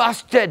he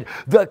busted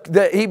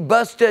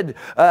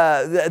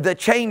the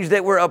chains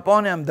that were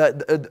upon him,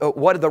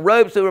 the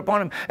ropes that were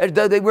upon him, as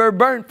though they were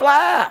burnt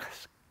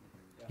flasks.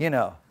 You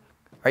know,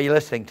 are you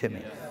listening to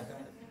me?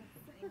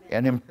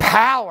 An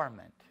empowerment.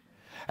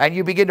 And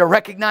you begin to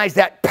recognize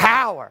that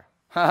power.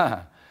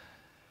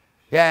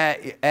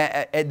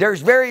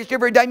 There's various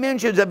different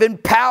dimensions of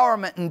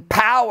empowerment and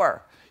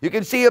power. You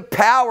can see a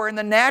power in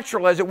the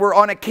natural, as it were,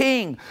 on a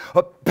king.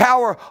 A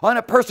power on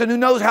a person who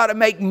knows how to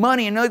make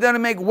money and knows how to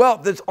make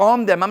wealth that's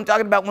on them. I'm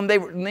talking about when they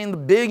were in the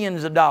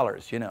billions of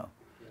dollars, you know.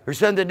 There's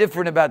something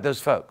different about those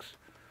folks.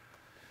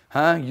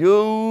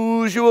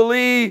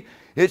 Usually,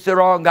 it's the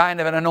wrong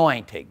kind of an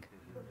anointing.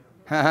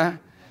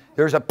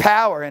 There's a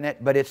power in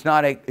it, but it's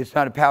not a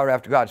power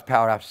after God. It's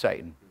power after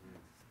Satan.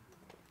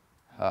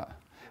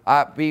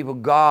 People,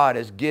 God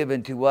has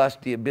given to us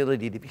the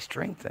ability to be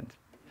strengthened.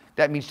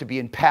 That means to be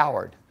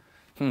empowered.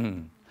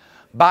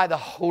 By the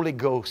Holy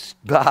Ghost.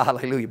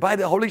 Hallelujah. By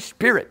the Holy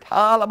Spirit.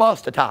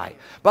 Halamostatai.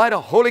 By the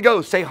Holy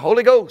Ghost. Say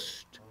Holy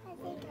Ghost.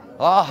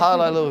 Oh,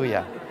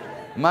 hallelujah.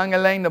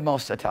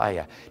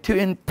 To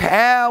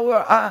empower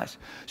us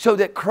so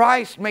that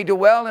Christ may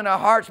dwell in our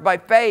hearts by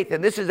faith.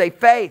 And this is a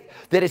faith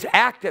that is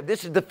active.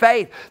 This is the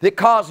faith that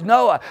caused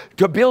Noah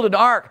to build an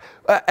ark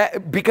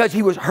because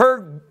he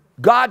heard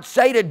God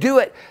say to do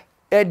it,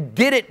 and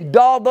did it,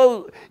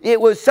 although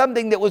it was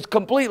something that was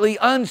completely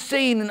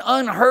unseen and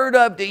unheard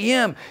of to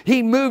him.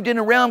 He moved in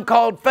a realm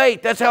called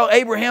faith. That's how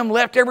Abraham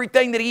left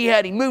everything that he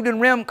had. He moved in a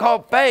realm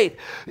called faith.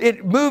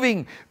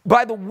 Moving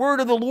by the word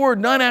of the Lord,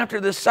 not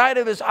after the sight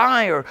of his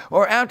eye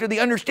or after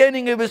the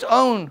understanding of his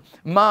own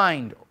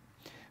mind,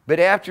 but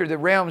after the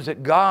realms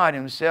that God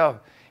himself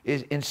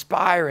is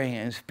inspiring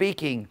and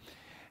speaking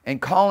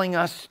and calling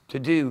us to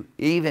do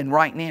even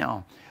right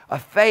now. A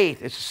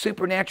faith, it's a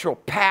supernatural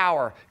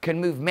power, can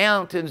move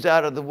mountains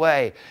out of the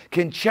way,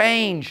 can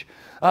change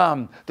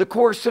the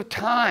course of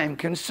time,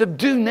 can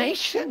subdue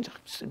nations.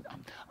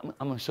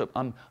 I'm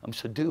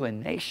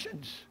subduing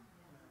nations.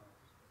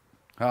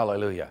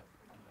 Hallelujah.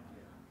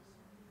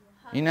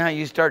 You know how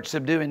you start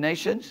subduing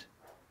nations?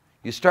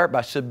 You start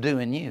by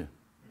subduing you.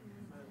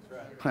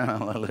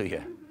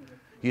 Hallelujah.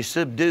 You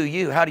subdue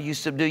you. How do you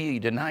subdue you? You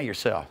deny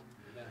yourself.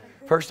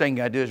 First thing you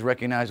got to do is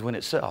recognize when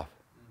it's self.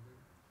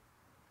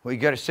 Well, you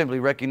got to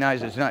simply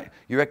recognize it's not.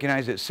 You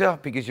recognize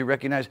itself because you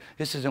recognize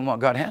this isn't what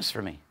God has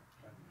for me.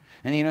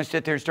 And you don't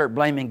sit there and start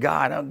blaming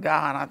God. Oh,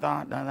 God, I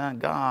thought,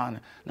 God.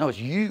 No, it's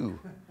you.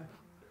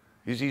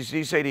 You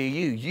say to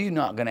you, you're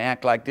not going to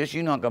act like this.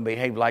 You're not going to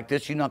behave like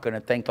this. You're not going to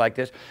think like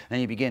this. And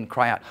you begin to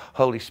cry out,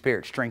 Holy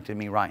Spirit, strengthen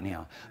me right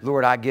now.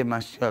 Lord, I give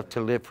myself to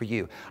live for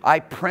you. I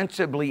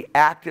principally,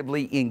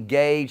 actively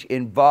engage,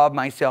 involve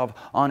myself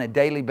on a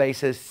daily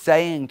basis,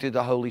 saying to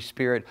the Holy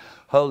Spirit,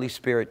 Holy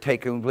Spirit,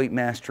 take complete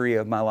mastery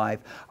of my life.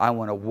 I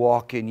want to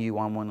walk in you.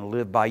 I want to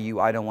live by you.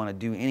 I don't want to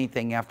do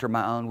anything after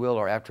my own will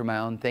or after my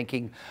own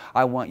thinking.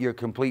 I want your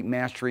complete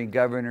mastery and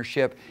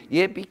governorship.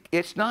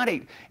 It's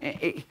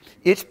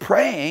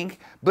praying,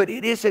 but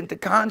it isn't the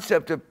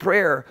concept of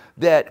prayer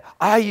that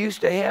I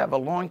used to have a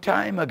long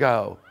time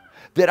ago,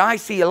 that I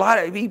see a lot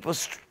of people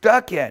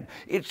stuck in.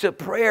 It's a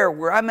prayer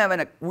where I'm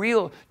having a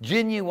real,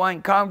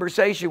 genuine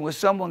conversation with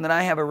someone that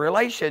I have a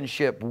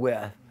relationship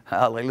with.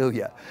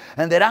 Hallelujah.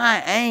 And that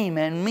I aim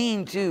and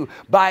mean to,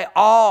 by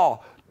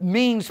all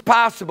means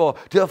possible,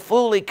 to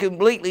fully,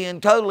 completely,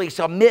 and totally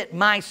submit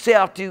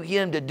myself to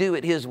Him to do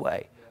it His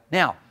way.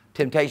 Now,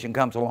 temptation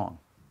comes along.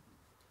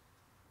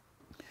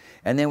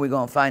 And then we're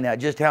going to find out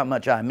just how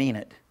much I mean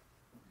it.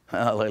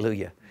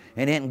 Hallelujah.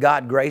 And isn't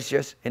God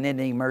gracious? And isn't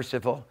He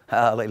merciful?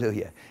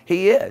 Hallelujah.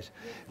 He is.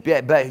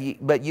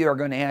 But you are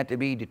going to have to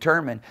be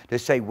determined to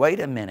say, wait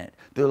a minute.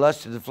 The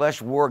lust of the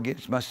flesh war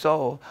against my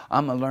soul.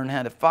 I'm going to learn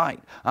how to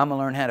fight. I'm going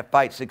to learn how to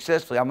fight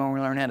successfully. I'm going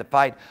to learn how to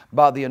fight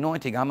by the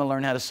anointing. I'm going to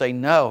learn how to say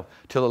no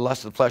to the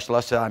lust of the flesh, the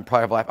lust of the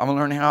pride of life. I'm going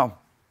to learn how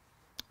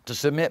to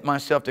submit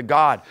myself to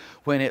God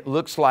when it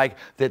looks like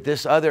that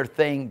this other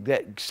thing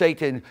that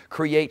Satan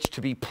creates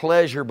to be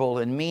pleasurable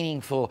and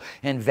meaningful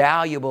and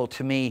valuable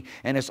to me,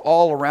 and it's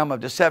all a realm of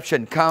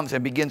deception, comes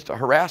and begins to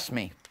harass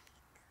me.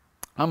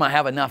 I'm going to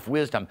have enough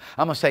wisdom.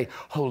 I'm going to say,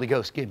 Holy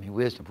Ghost, give me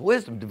wisdom.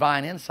 Wisdom,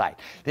 divine insight.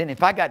 Then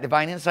if I got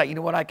divine insight, you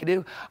know what I can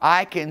do?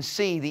 I can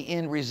see the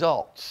end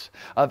results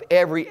of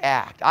every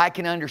act. I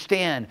can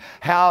understand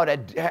how to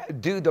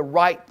do the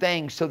right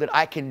thing so that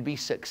I can be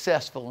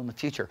successful in the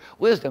future.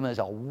 Wisdom is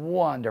a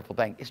wonderful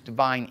thing. It's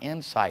divine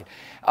insight.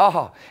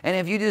 Oh, and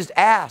if you just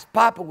ask,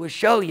 Papa will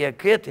show you.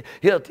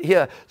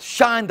 He'll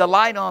shine the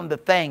light on the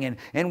thing,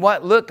 and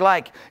what looked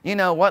like,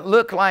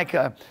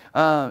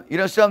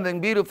 something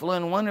beautiful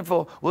and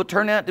wonderful will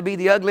turn out to be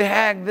the ugly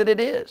hag that it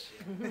is.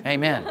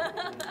 Amen.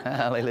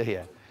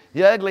 Hallelujah.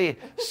 The ugly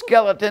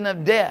skeleton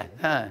of death.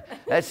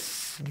 That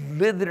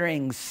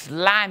slithering,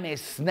 slimy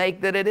snake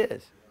that it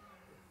is.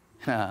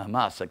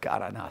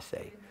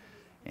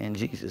 In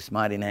Jesus'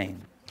 mighty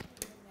name.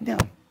 Now,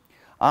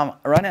 I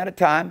run out of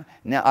time.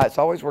 Now, it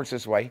always works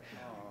this way.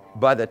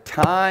 By the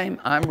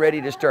time I'm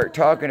ready to start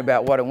talking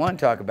about what I want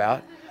to talk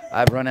about,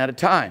 I've run out of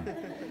time.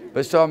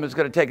 But so I'm just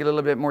going to take a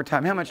little bit more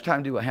time. How much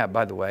time do I have,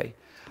 by the way?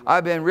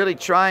 I've been really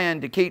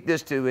trying to keep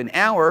this to an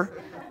hour,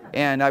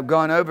 and I've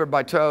gone over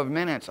by 12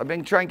 minutes. I've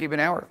been trying to keep an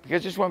hour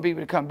because I just want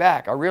people to come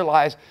back. I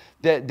realize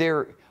that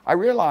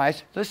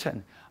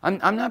listen,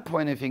 I'm not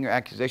pointing a finger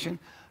accusation.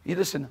 You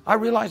listen, I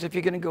realize if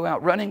you're going to go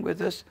out running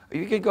with us, or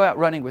you can go out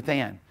running with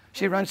Ann.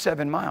 She runs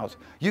 7 miles.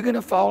 You're going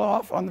to fall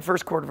off on the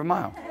first quarter of a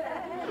mile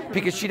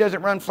because she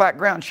doesn't run flat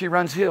ground. She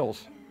runs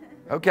hills.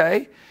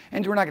 Okay?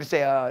 And we're not going to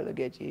say, oh,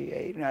 look at you.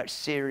 You're not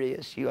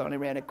serious. You only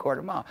ran a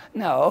quarter mile.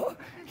 No,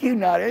 you're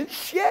not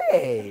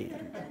ashamed.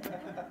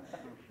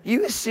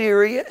 You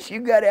serious?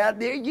 You got out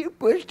there. You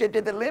pushed it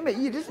to the limit.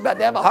 You're just about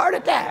to have a heart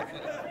attack.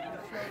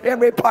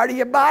 Every part of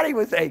your body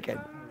was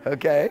aching.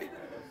 Okay?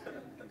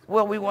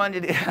 Well, we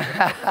wanted to.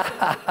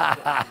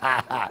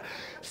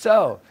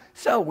 So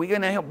we're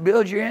going to help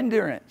build your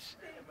endurance.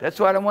 That's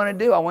what I want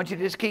to do. I want you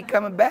to just keep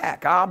coming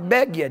back. I'll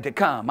beg you to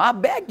come. I'll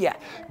beg you.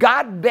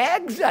 God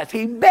begs us.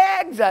 He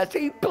begs us.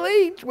 He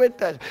pleads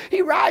with us.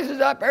 He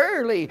rises up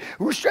early,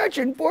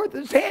 stretching forth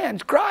his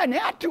hands, crying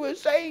out to us,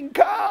 saying,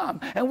 come.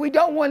 And we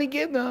don't want to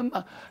give them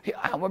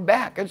our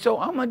back. And so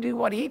I'm going to do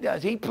what he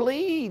does. He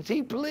pleads.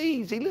 He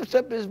pleads. He lifts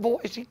up his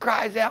voice. He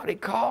cries out. He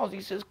calls.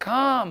 He says,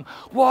 come.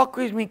 Walk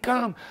with me.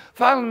 Come.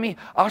 Follow me.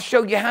 I'll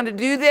show you how to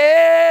do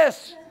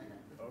this.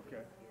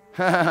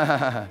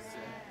 Okay.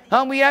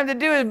 All we have to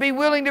do is be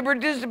willing to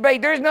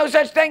participate. There's no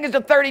such thing as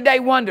a 30-day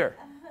wonder.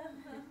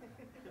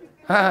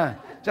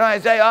 Somebody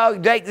say, oh,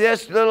 take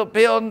this little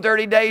pill in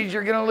 30 days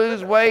you're going to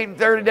lose weight. In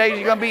 30 days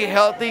you're going to be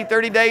healthy.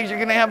 30 days you're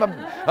going to have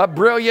a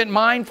brilliant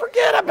mind.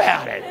 Forget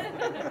about it.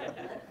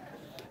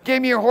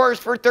 Give me your horse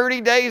for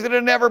 30 days and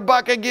it'll never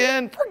buck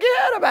again.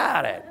 Forget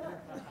about it.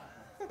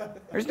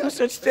 There's no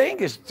such thing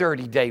as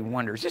 30-day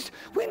wonders.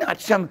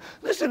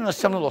 Listen to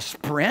some little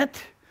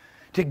sprint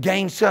to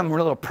gain some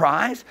little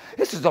prize.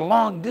 This is a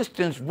long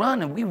distance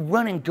run and we're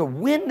running to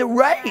win the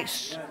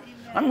race.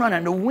 I'm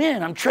running to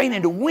win. I'm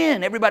training to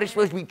win. Everybody's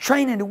supposed to be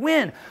training to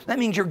win. That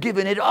means you're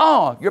giving it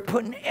all. You're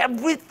putting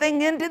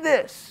everything into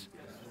this.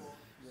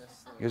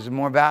 There's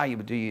more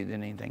valuable to you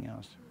than anything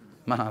else.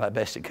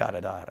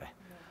 Hallelujah.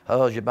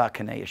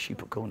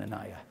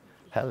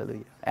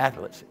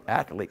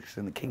 Athletes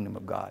in the kingdom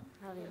of God.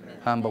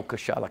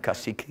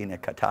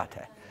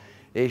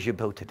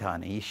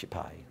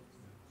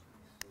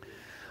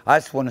 I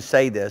just want to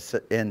say this,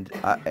 and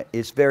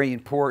it's very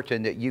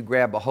important that you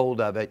grab a hold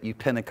of it, you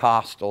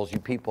Pentecostals, you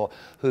people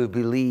who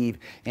believe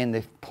in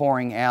the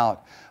pouring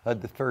out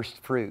of the first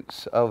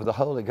fruits of the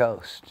Holy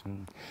Ghost.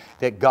 And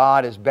that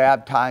God has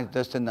baptized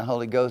us in the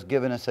Holy Ghost,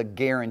 given us a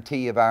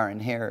guarantee of our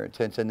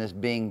inheritance, and this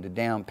being the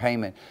down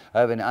payment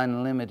of an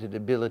unlimited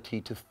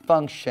ability to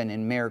function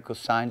in miracles,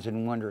 signs,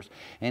 and wonders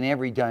in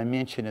every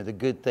dimension of the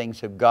good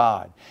things of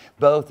God,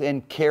 both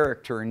in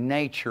character,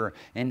 nature,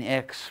 and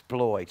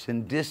exploits,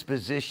 and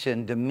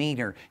disposition,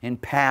 demeanor, and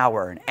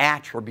power, and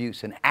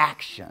attributes, and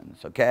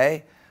actions,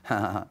 okay?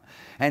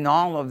 And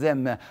all of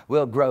them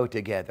will grow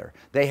together.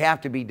 They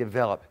have to be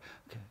developed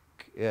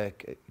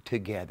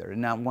together.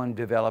 Not one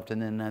developed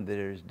and then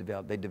another is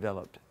developed. They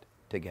developed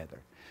together.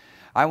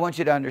 I want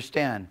you to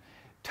understand,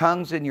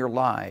 tongues in your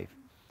life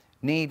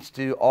needs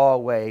to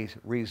always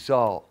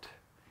result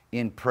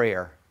in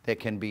prayer. That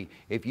can be,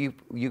 if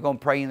you're going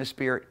to pray in the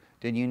Spirit,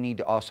 then you need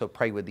to also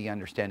pray with the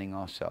understanding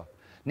also.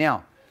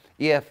 Now,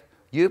 if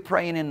you're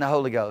praying in the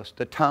Holy Ghost,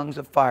 the tongues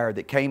of fire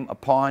that came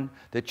upon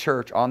the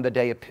church on the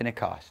day of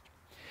Pentecost,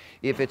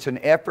 if it's an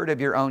effort of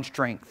your own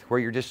strength, where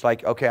you're just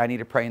like, okay, I need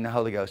to pray in the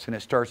Holy Ghost, and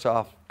it starts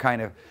off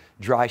kind of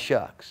dry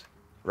shucks,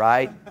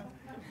 right?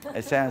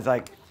 It sounds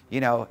like,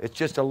 it's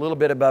just a little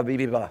bit above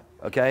blah,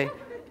 okay?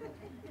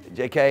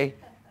 Okay?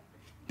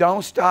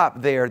 Don't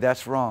stop there.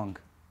 That's wrong.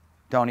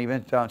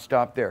 Don't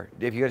stop there.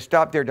 If you're going to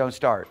stop there, don't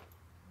start,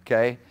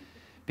 okay?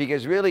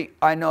 Because really,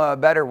 I know a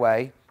better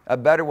way. A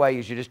better way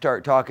is you just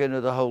start talking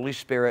to the Holy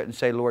Spirit and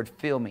say, Lord,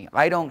 fill me.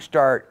 I don't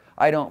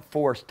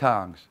force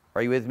tongues.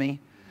 Are you with me?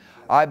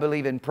 I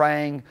believe in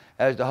praying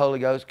as the Holy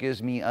Ghost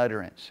gives me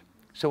utterance.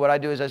 So what I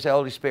do is I say,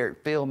 Holy Spirit,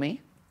 fill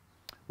me.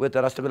 with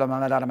the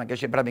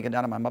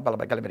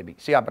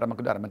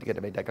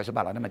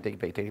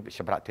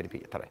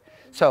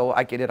so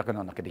I get it. You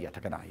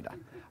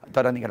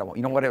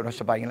know what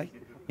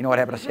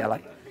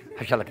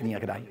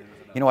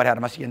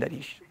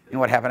You know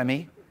what happened to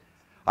me?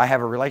 I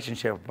have a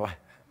relationship.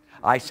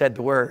 I said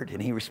the word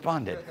and he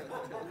responded.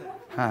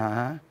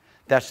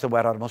 That's the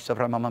way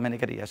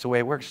That's the way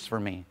it works for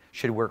me.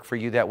 Should work for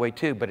you that way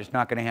too, but it's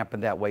not going to happen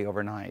that way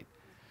overnight.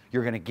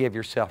 You're going to give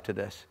yourself to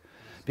this.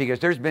 Because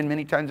there's been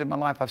many times in my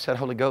life I've said,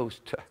 Holy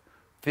Ghost,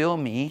 fill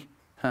me.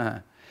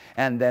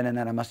 And then in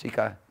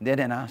Anamasika, then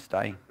in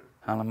Astai.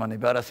 And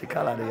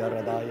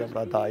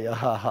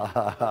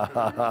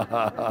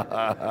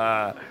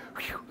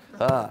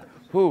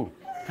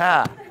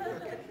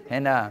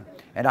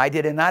I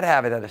did not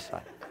have it at a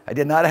side. I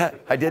did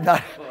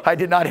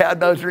not have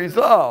those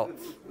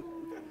results.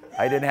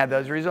 I didn't have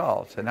those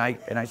results. And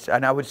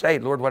I would say,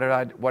 Lord, what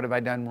have I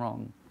done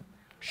wrong?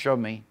 Show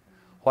me.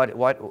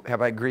 What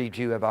have I grieved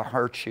you? Have I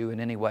hurt you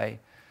in any way?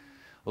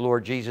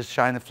 Lord Jesus,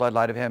 shine the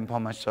floodlight of heaven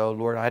upon my soul.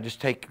 Lord, I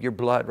just take your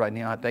blood right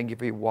now. I thank you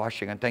for your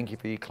washing. I thank you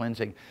for your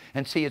cleansing.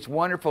 And see, it's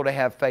wonderful to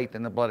have faith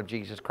in the blood of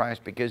Jesus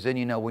Christ, because then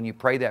you know when you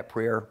pray that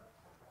prayer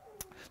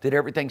that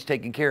everything's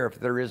taken care of if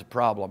there is a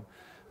problem.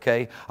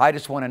 Okay? I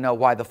just want to know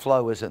why the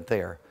flow isn't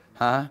there.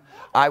 Huh?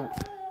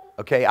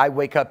 I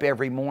wake up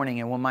every morning,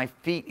 and when my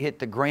feet hit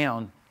the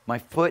ground, my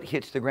foot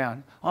hits the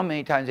ground. How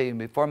many times even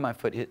before my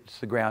foot hits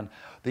the ground,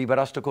 the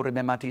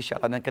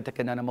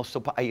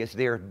is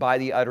there by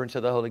the utterance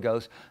of the Holy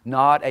Ghost,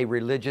 not a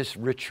religious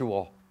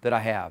ritual that I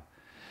have.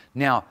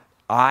 Now,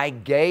 I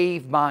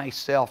gave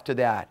myself to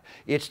that.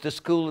 It's the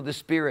school of the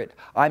Spirit.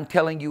 I'm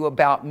telling you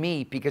about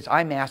me because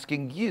I'm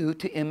asking you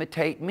to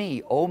imitate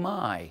me. Oh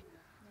my.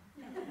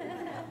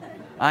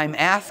 I'm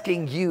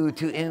asking you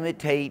to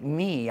imitate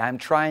me. I'm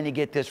trying to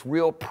get this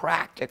real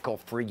practical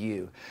for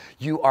you.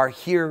 You are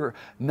here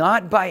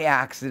not by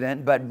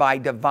accident, but by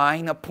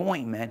divine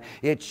appointment.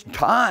 It's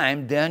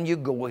time then you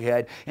go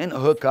ahead and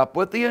hook up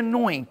with the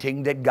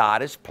anointing that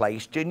God has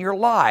placed in your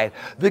life.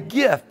 The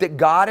gift that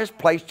God has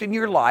placed in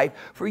your life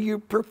for your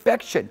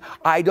perfection.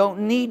 I don't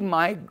need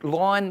my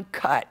lawn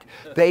cut.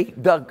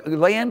 The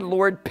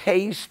landlord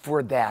pays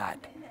for that.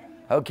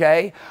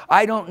 Okay?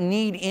 I don't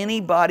need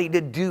anybody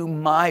to do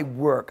my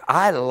work.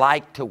 I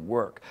like to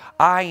work.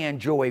 I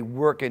enjoy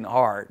working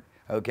hard.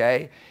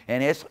 Okay?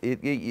 And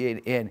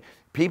and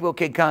people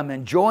can come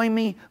and join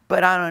me,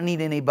 but I don't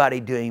need anybody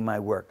doing my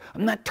work.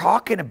 I'm not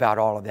talking about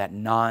all of that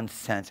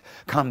nonsense.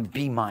 Come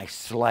be my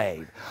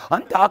slave.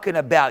 I'm talking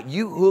about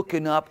you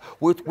hooking up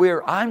with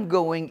where I'm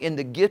going in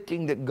the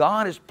gifting that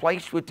God has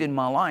placed within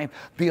my life,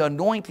 the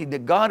anointing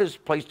that God has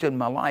placed in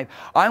my life.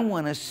 I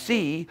want to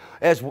see,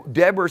 as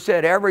Deborah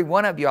said, every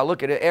one of you, I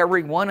look at it,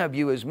 every one of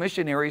you as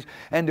missionaries,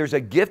 and there's a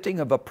gifting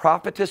of a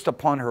prophetess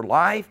upon her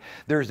life.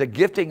 There's a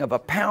gifting of a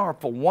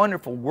powerful,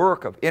 wonderful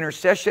work of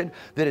intercession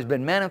that has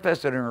been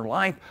manifested in her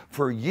life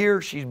for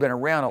years. She's been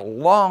around a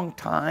long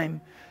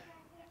time.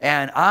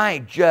 And I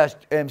just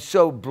am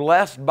so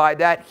blessed by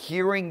that,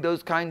 hearing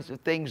those kinds of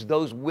things,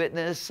 those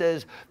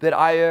witnesses that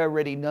I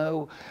already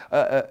know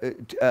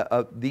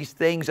these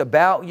things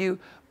about you.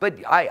 But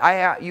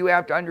you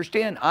have to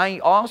understand, I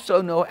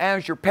also know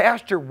as your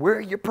pastor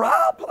where your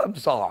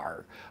problems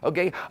are.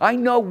 Okay? I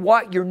know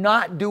what you're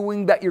not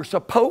doing that you're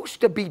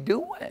supposed to be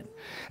doing.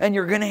 And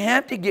you're going to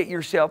have to get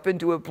yourself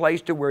into a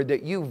place to where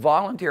that you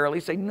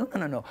voluntarily say, no,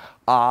 no, no, no.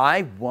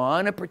 I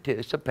want to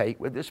participate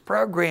with this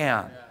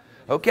program.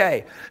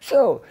 Okay,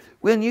 so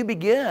when you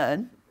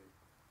begin,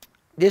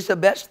 the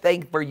best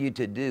thing for you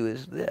to do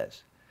is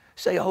this.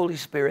 Say, Holy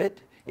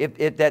Spirit,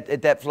 if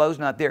that flow's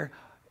not there,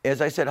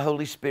 as I said,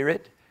 Holy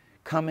Spirit,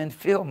 come and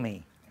fill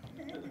me.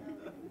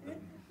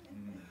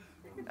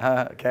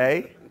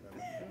 Okay?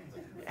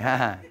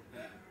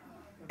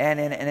 And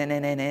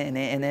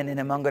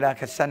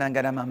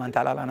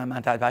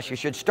you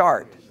should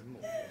start.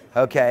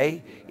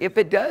 Okay? If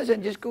it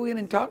doesn't, just go in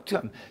and talk to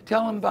him.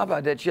 Tell him,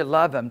 Baba, that you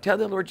love him. Tell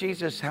the Lord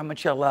Jesus how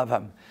much you love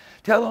him.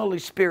 Tell the Holy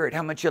Spirit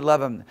how much you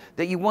love him,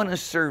 that you want to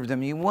serve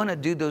them. You want to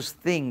do those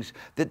things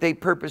that they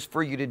purpose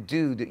for you to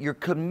do, that you're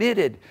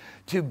committed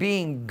to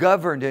being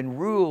governed and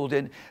ruled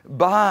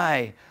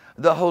by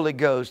the Holy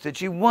Ghost, that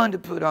you want to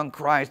put on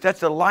Christ. That's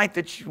the life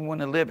that you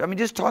want to live. I mean,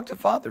 just talk to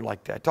Father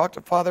like that. Talk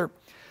to Father.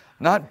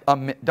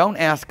 Don't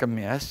ask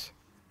amiss.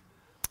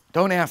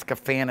 Don't ask a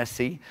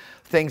fantasy,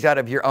 things out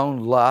of your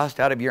own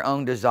lust, out of your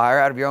own desire,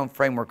 out of your own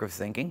framework of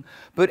thinking.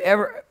 But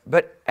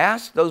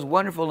ask those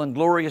wonderful and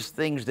glorious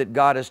things that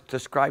God has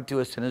described to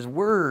us in His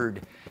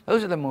Word.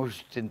 Those are the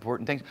most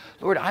important things.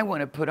 Lord, I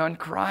want to put on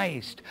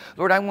Christ.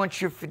 Lord, I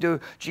want you to,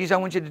 Jesus, I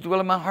want you to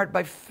dwell in my heart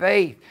by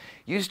faith.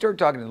 You start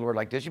talking to the Lord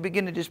like this. You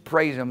begin to just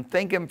praise Him.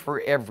 Thank Him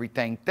for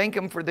everything. Thank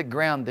Him for the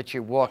ground that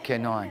you're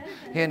walking on.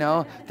 You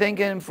know, thank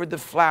Him for the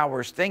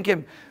flowers. Thank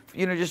Him,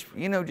 just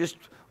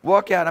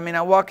Walk out. I mean,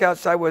 I walk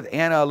outside with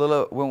Anna a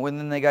little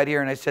when they got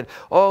here, and I said,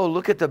 oh,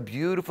 look at the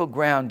beautiful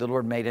ground the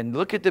Lord made, and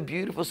look at the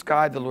beautiful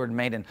sky the Lord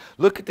made, and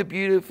look at the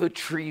beautiful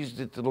trees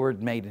that the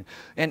Lord made.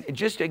 And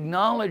just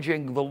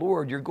acknowledging the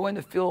Lord, you're going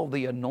to feel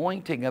the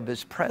anointing of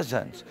His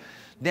presence.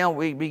 Now,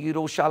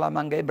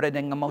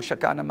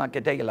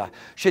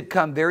 should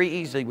come very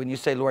easily when you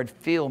say, Lord,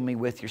 fill me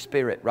with your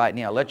Spirit right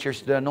now. Let your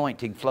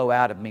anointing flow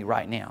out of me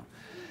right now.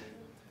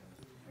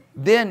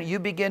 Then you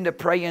begin to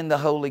pray in the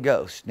Holy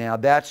Ghost. Now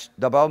that's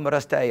Dabal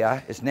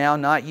Marasteya. It's now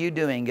not you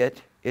doing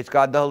it. It's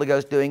God the Holy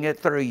Ghost doing it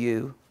through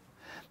you.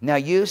 Now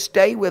you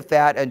stay with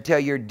that until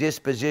your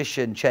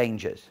disposition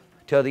changes.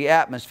 Till the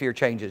atmosphere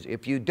changes.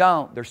 If you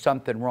don't, there's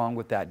something wrong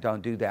with that.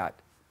 Don't do that.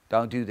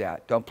 Don't do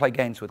that. Don't play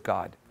games with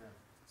God.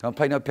 Don't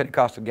play no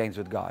Pentecostal games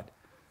with God.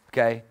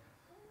 Okay?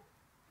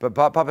 But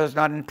Papa's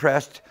not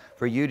impressed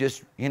for you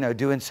just,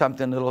 doing some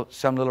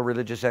little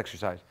religious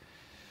exercise.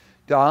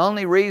 The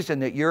only reason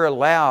that you're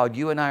allowed,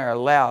 you and I are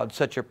allowed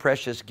such a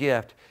precious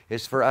gift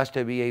is for us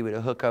to be able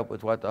to hook up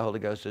with what the Holy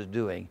Ghost is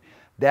doing.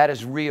 That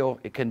is real.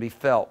 It can be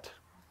felt.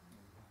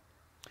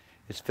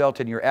 It's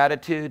felt in your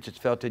attitudes. It's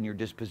felt in your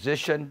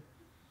disposition.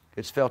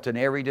 It's felt in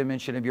every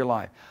dimension of your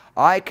life.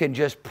 I can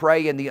just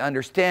pray in the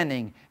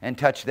understanding and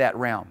touch that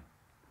realm.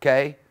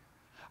 Okay?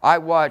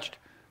 I've watched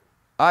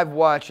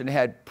and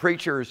had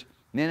preachers,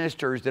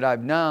 ministers that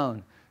I've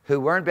known who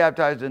weren't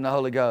baptized in the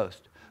Holy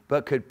Ghost,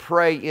 but could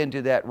pray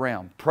into that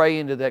realm, pray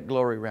into that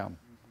glory realm.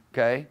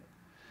 Okay?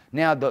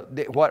 Now,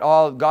 what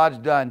all God's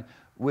done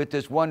with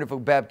this wonderful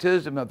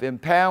baptism of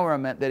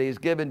empowerment that He's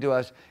given to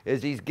us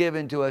is He's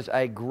given to us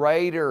a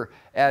greater,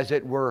 as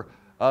it were,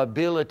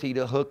 ability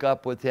to hook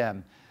up with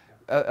Him.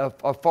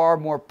 A far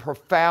more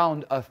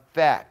profound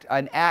effect,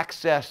 an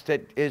access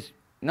that is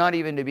not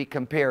even to be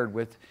compared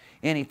with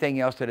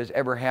anything else that has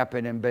ever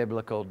happened in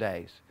biblical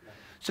days.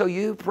 So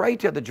you pray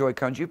till the joy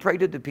comes. You pray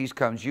till the peace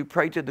comes. You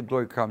pray till the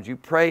glory comes. You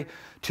pray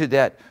till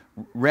that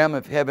realm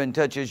of heaven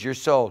touches your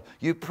soul.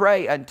 You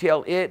pray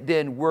until it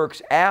then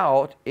works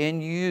out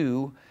in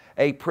you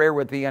a prayer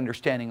with the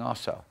understanding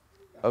also.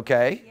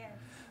 Okay? Yes.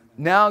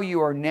 Now you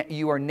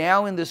are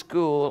now in the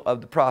school of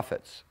the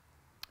prophets.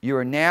 You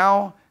are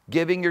now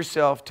giving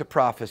yourself to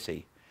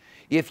prophecy.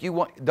 If you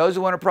want, those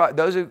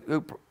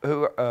who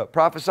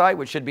prophesy,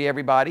 which should be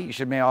everybody,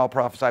 you may all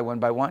prophesy one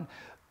by one.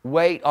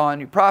 Wait on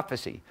your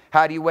prophecy.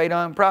 How do you wait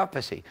on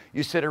prophecy?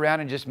 You sit around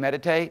and just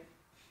meditate?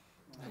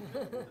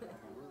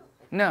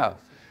 No.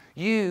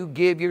 You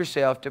give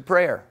yourself to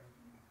prayer.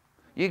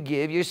 You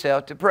give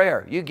yourself to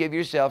prayer. You give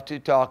yourself to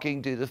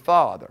talking to the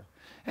Father.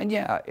 And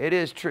yeah, it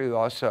is true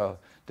also,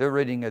 the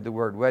reading of the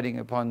Word, waiting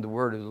upon the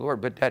Word of the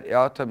Lord, but that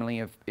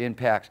ultimately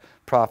impacts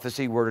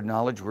prophecy, word of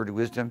knowledge, word of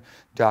wisdom,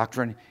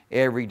 doctrine.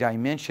 Every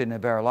dimension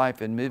of our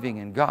life and moving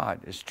in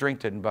God is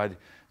strengthened by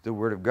the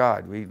Word of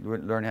God. We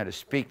learn how to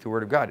speak the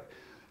Word of God.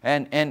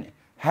 And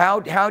how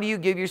do you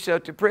give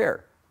yourself to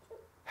prayer?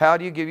 How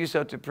do you give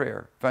yourself to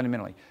prayer,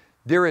 fundamentally?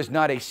 There is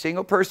not a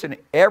single person,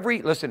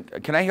 listen,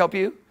 can I help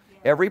you?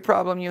 Every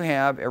problem you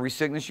have, every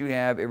sickness you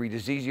have, every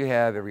disease you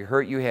have, every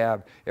hurt you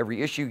have,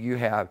 every issue you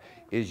have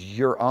is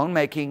your own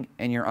making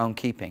and your own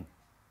keeping.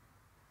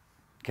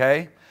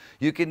 Okay?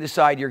 You can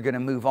decide you're going to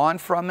move on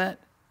from it,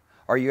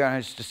 or you're going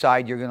to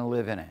decide you're going to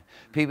live in it.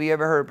 People, you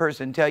ever heard a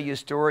person tell you a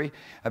story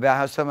about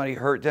how somebody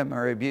hurt them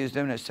or abused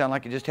them and it sounded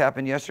like it just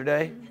happened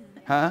yesterday?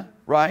 Huh?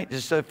 Right?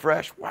 Just so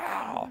fresh.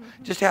 Wow.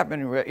 Just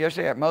happened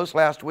yesterday, at most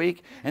last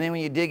week. And then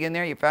when you dig in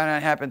there, you find out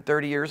it happened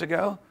 30 years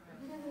ago?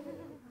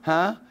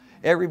 Huh?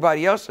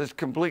 Everybody else has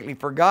completely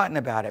forgotten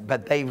about it,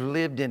 but they've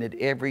lived in it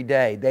every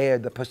day. They are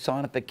the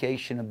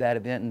personification of that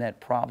event and that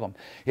problem.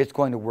 It's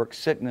going to work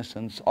sickness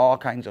and all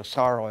kinds of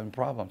sorrow and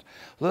problems.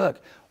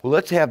 Look,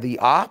 let's have the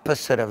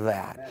opposite of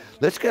that.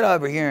 Let's get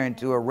over here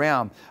into a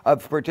realm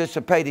of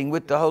participating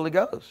with the Holy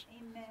Ghost.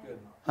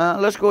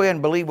 Let's go ahead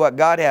and believe what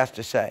God has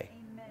to say.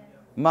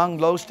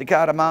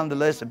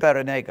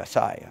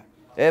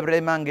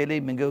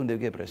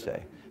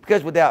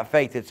 Because without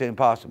faith, it's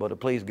impossible to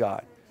please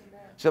God.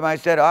 Somebody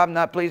said, oh, I'm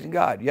not pleasing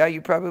God. Yeah, you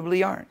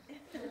probably aren't.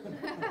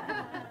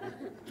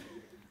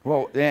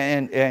 Well,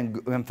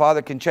 and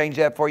Father can change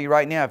that for you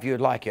right now if you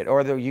would like it.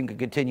 Or you can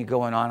continue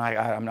going on,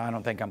 I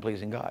don't think I'm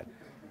pleasing God.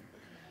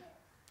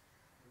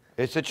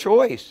 It's a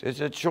choice. It's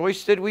a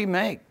choice that we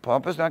make.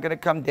 Papa's not going to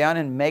come down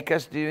and make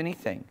us do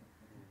anything.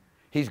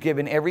 He's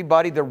given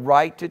everybody the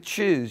right to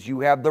choose.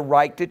 You have the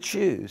right to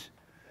choose.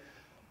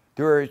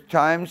 There are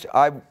times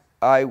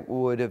I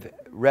would have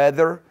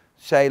rather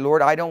say,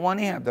 Lord, I don't want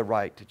to have the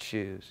right to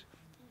choose.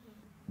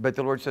 But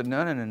the Lord said,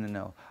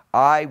 no.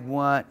 I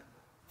want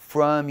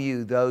from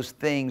you those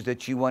things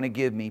that you want to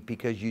give me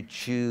because you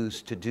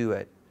choose to do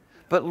it.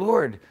 But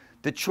Lord,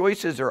 the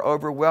choices are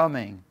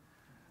overwhelming.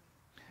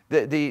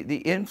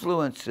 The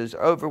influence is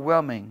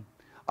overwhelming.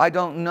 I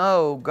don't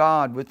know,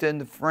 God, within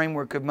the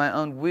framework of my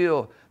own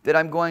will, that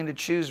I'm going to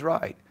choose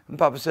right. And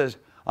Papa says,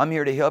 I'm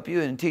here to help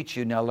you and teach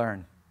you. Now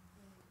learn.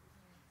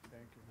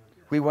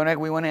 We want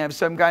to have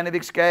some kind of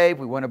escape.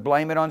 We want to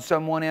blame it on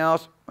someone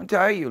else. I'll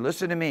tell you,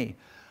 listen to me.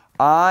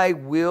 I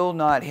will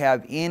not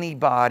have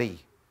anybody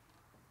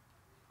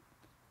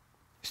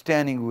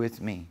standing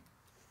with me.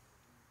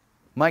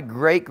 My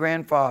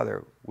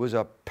great-grandfather was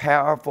a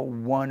powerful,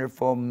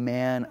 wonderful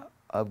man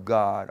of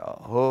God,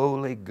 a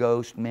Holy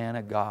Ghost man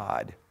of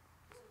God.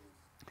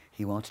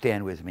 He won't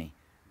stand with me.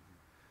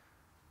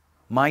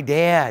 My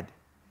dad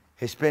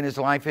has spent his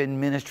life in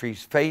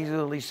ministries,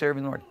 faithfully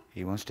serving the Lord.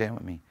 He won't stand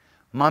with me.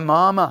 My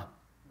mama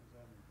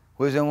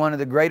was in one of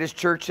the greatest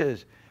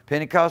churches,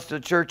 Pentecostal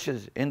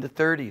churches, in the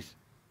 30s,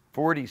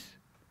 40s.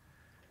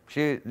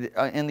 She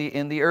in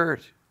the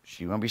earth.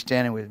 She won't be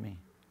standing with me.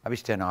 I'll be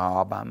standing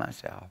all by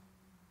myself.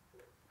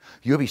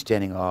 You'll be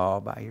standing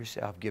all by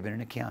yourself, giving an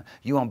account.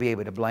 You won't be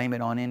able to blame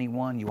it on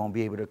anyone. You won't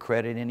be able to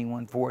credit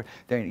anyone for it.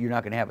 You're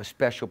not going to have a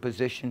special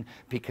position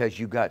because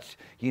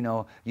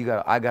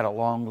I got a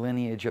long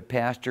lineage of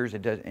pastors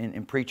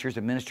and preachers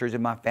and ministers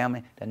in my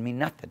family. Doesn't mean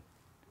nothing.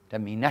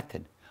 Doesn't mean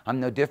nothing. I'm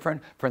no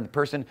different from the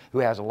person who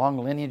has a long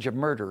lineage of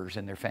murderers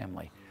in their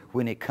family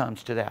when it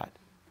comes to that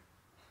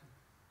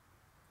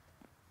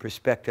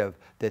perspective,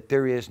 that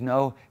there is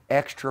no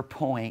extra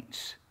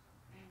points,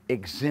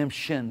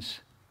 exemptions,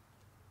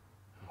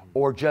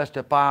 or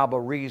justifiable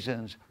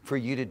reasons for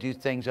you to do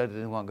things other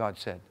than what God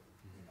said.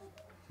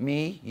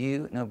 Me,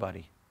 you,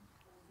 nobody.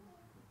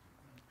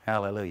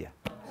 Hallelujah.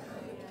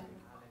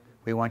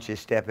 We want you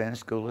to step in the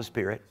school of the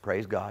Spirit.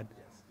 Praise God.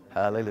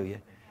 Hallelujah.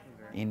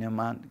 You know,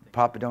 my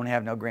Papa don't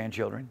have no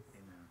grandchildren.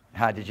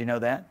 How did you know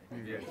that?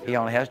 He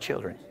only has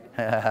children.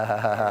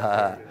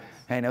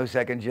 Ain't no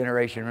second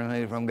generation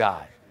removed from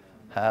God.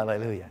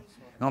 Hallelujah.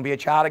 You want to be a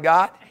child of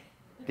God?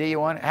 Do you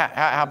want?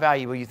 How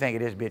valuable you think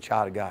it is to be a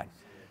child of God?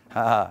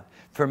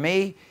 For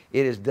me,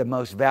 it is the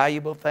most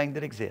valuable thing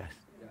that exists.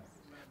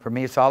 For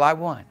me, it's all I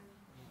want.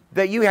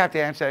 But you have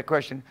to answer that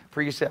question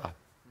for yourself.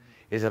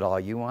 Is it all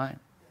you want?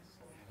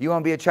 You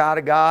want to be a child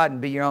of God and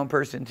be your own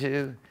person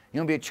too? You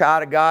want to be a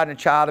child of God and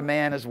a child of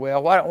man as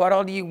well? What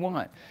all do you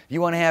want?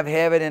 You want to have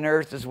heaven and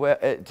earth as well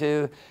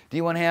too? Do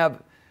you want to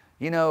have,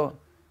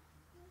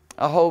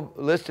 a whole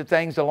list of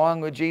things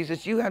along with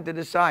Jesus? You have to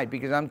decide,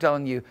 because I'm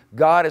telling you,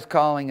 God is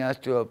calling us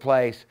to a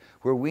place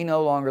where we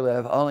no longer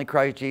live. Only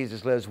Christ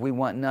Jesus lives. We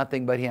want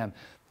nothing but Him.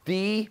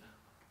 The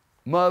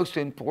most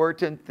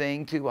important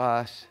thing to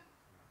us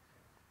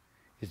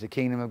is the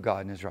kingdom of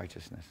God and His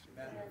righteousness.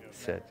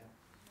 Said.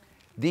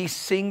 The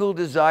single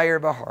desire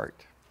of our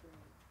heart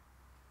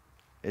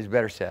is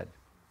better said.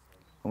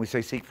 When we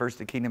say seek first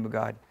the kingdom of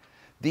God,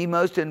 the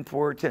most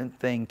important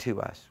thing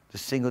to us, the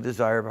single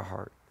desire of our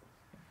heart,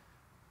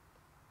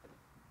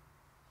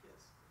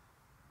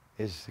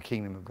 is the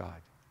kingdom of God.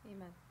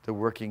 Amen. The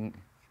working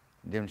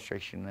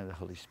demonstration of the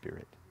Holy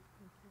Spirit.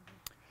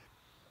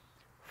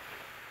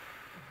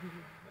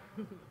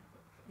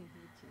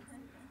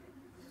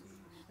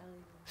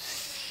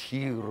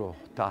 Shiro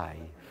tai.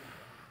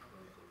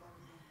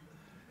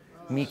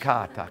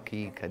 Mikata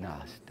ki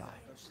kanastai.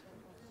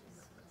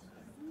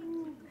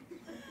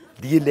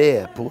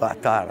 Dile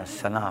puatara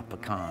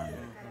sanapakan.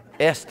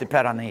 Este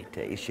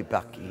peranete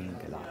ishibaki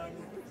ingala.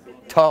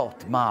 Tot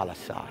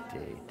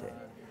malasate.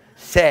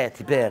 Set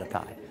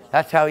bertai.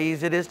 That's how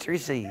easy it is to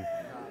receive.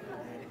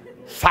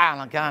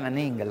 Silent kind of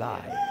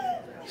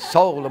ningalai.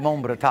 Soul of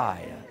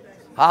mombrataya.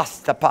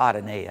 Hasta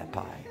paranea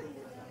pai.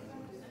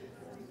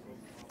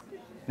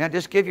 Now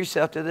just give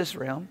yourself to this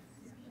realm.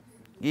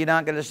 You're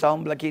not going to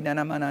sound like you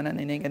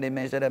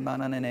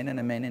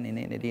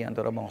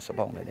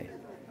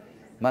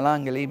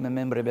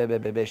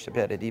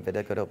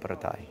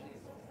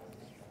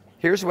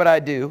Here's what I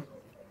do.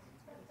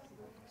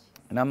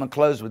 And I'm going to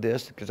close with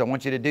this because I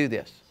want you to do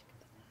this.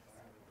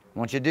 I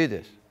want you to do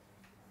this.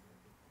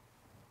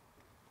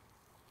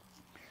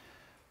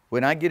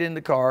 When I get in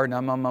the car and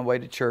I'm on my way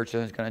to church,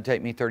 and it's going to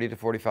take me 30 to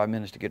 45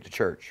 minutes to get to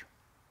church,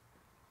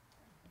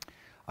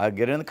 I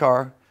get in the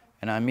car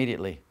and I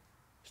immediately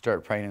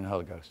start praying in the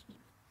Holy Ghost.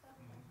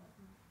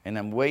 And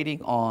I'm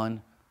waiting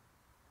on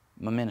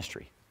my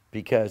ministry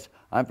because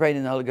I'm praying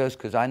in the Holy Ghost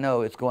because I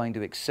know it's going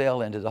to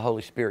excel into the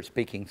Holy Spirit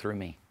speaking through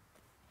me.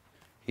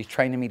 He's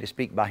training me to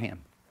speak by Him.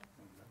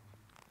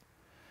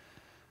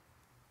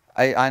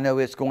 I know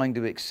it's going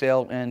to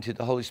excel into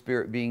the Holy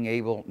Spirit being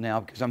able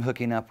now because I'm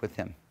hooking up with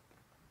Him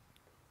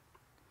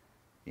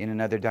in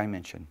another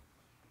dimension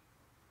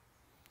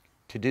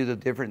to do the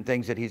different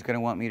things that He's going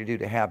to want me to do,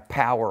 to have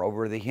power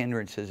over the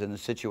hindrances and the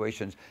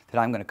situations that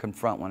I'm going to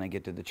confront when I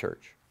get to the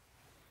church.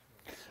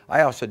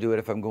 I also do it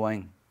if I'm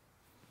going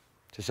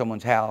to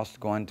someone's house,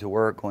 going to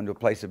work, going to a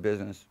place of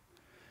business,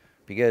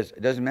 because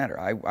it doesn't matter.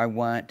 I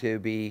want to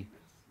be,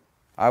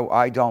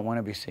 I don't want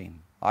to be seen.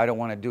 I don't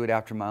want to do it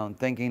after my own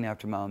thinking,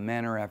 after my own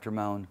manner, after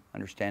my own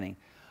understanding.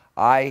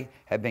 I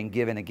have been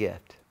given a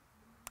gift,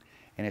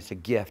 and it's a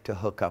gift to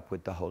hook up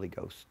with the Holy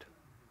Ghost.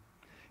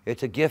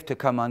 It's a gift to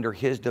come under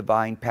His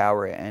divine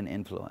power and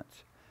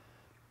influence.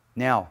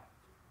 Now,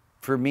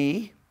 for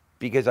me,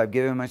 because I've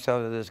given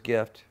myself this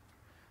gift,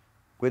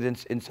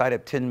 inside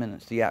of 10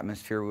 minutes, the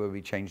atmosphere will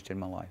be changed in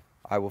my life.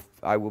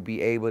 I will be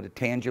able to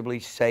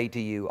tangibly say to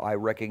you, I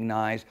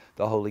recognize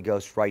the Holy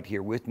Ghost right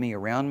here with me,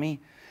 around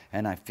me,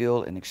 and I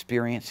feel and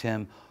experience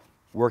Him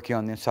working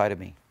on the inside of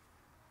me.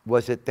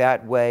 Was it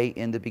that way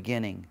in the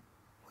beginning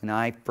when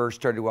I first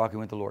started walking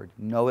with the Lord.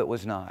 No, it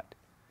was not.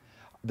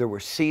 There were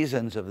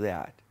seasons of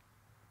that.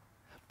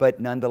 But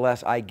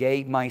nonetheless, I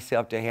gave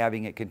myself to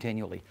having it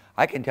continually.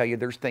 I can tell you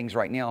there's things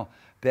right now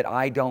that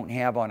I don't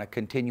have on a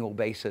continual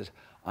basis.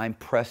 I'm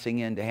pressing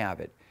in to have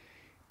it.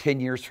 10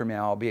 years from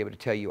now, I'll be able to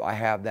tell you I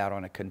have that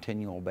on a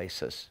continual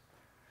basis.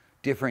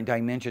 Different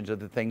dimensions of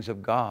the things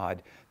of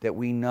God that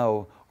we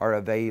know are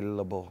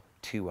available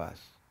to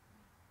us.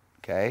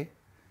 Okay?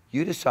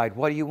 You decide,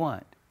 what do you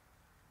want?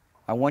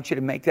 I want you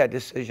to make that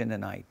decision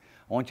tonight.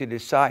 I want you to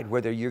decide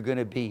whether you're going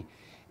to be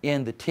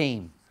in the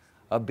team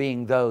of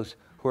being those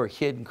who are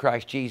hid in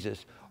Christ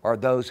Jesus or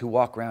those who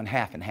walk around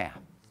half and half.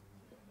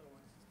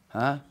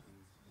 Huh?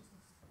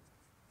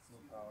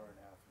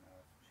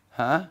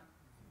 Huh?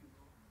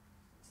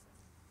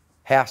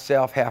 Half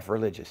self, half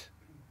religious.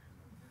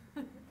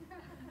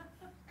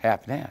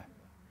 Half and half.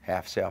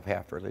 Half self,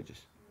 half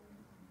religious.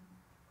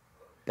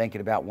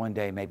 Thinking about one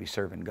day maybe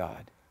serving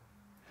God.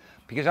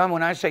 Because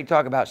when I say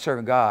talk about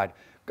serving God,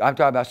 I'm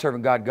talking about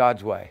serving God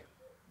God's way.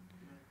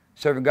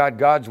 Serving God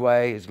God's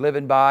way is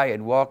living by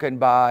and walking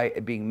by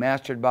and being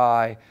mastered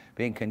by,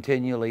 being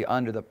continually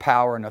under the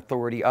power and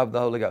authority of the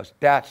Holy Ghost.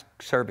 That's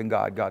serving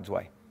God God's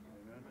way.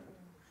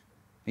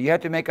 You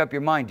have to make up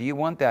your mind. Do you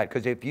want that?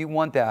 Because if you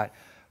want that,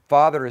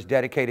 Father is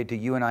dedicated to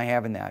you and I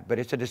having that. But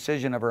it's a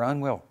decision of our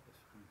own will.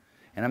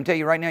 And I'm telling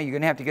you right now, you're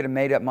going to have to get a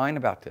made-up mind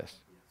about this.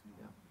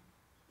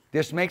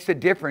 This makes a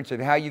difference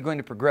of how you're going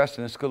to progress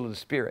in the school of the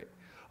Spirit,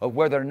 of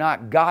whether or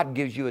not God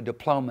gives you a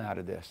diploma out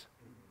of this.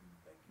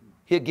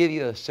 He'll give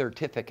you a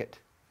certificate.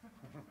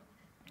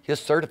 He'll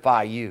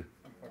certify you.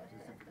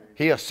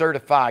 He'll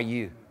certify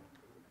you.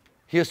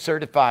 He'll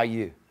certify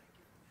you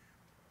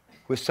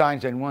with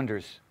signs and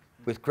wonders,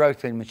 with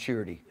growth and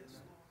maturity.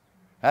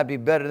 That'd be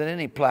better than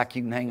any plaque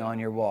you can hang on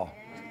your wall.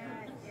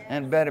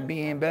 And better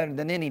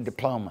than any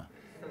diploma.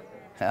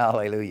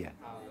 Hallelujah.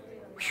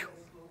 Whew.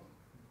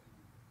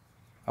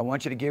 I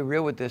want you to get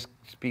real with this,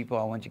 people.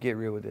 I want you to get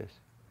real with this.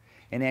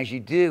 And as you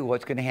do,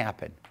 what's going to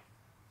happen?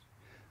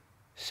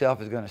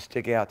 Self is going to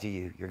stick out to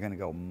you. You're going to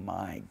go,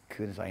 my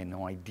goodness, I had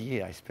no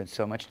idea. I spent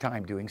so much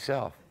time doing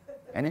self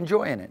and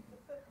enjoying it.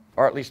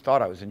 Or at least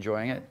thought I was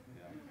enjoying it.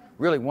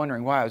 Really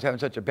wondering why I was having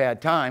such a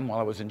bad time while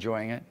I was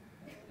enjoying it.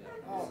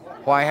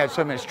 Why I had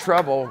so much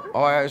trouble.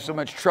 Why I had so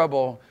much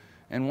trouble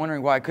and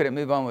wondering why I couldn't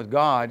move on with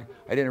God.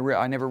 I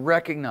never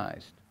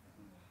recognized.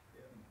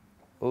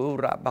 You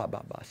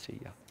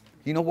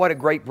know what a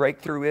great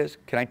breakthrough is?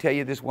 Can I tell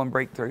you this one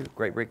breakthrough?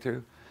 Great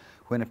breakthrough?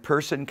 When a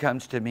person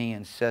comes to me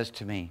and says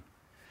to me,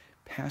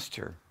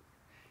 Pastor,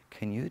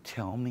 can you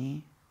tell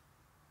me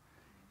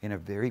in a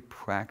very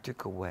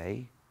practical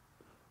way,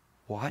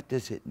 what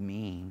does it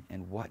mean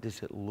and what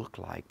does it look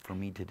like for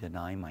me to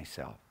deny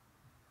myself?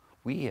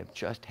 We have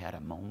just had a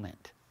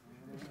moment.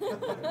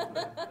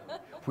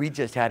 We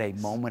just had a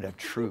moment of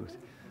truth.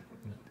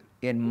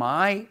 In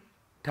my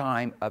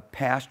time of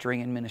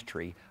pastoring and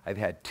ministry, I've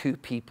had 2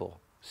 people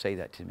say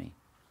that to me.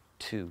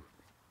 2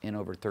 in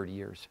over 30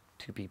 years.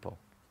 2 people.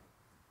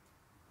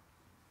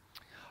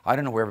 I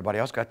don't know where everybody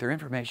else got their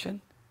information.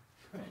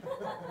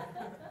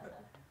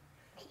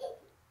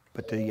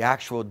 But the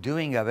actual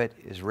doing of it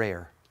is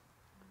rare.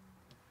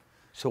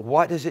 So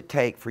what does it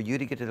take for you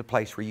to get to the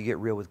place where you get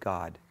real with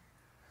God?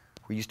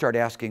 Where you start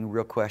asking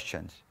real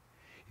questions?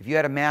 If you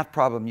had a math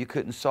problem you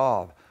couldn't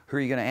solve, who are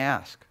you going to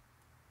ask?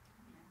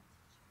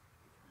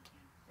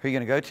 Who are you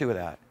going to go to with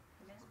that?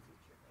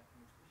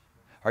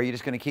 Are you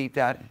just going to keep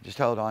that? Just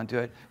hold on to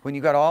it? When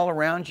you've got all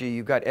around you,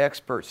 you've got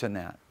experts in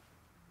that.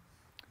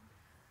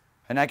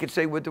 And I could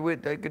say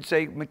I could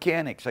say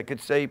mechanics, I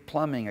could say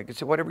plumbing, I could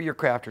say whatever your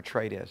craft or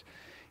trade is.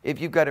 If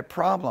you've got a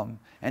problem,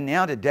 and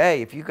now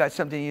today, if you've got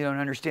something you don't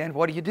understand,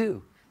 what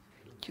do?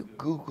 You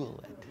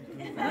Google it.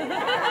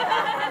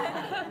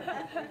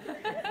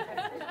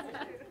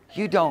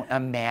 You don't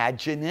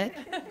imagine it.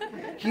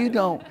 You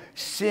don't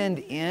send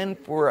in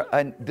for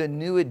the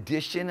new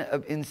edition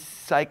of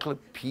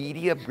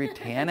Encyclopedia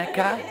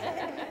Britannica.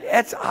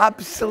 That's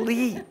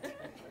obsolete.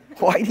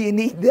 Why do you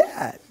need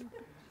that?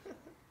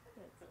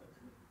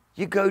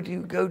 You go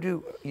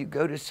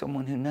to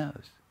someone who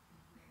knows.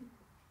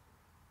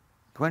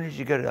 When did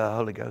you go to the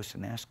Holy Ghost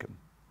and ask him?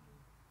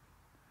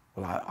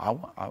 Well,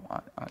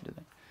 I do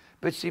that.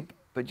 But see,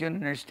 but you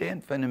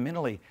understand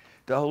fundamentally,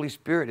 the Holy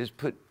Spirit has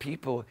put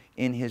people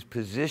in his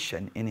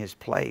position, in his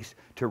place,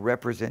 to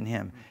represent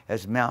him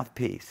as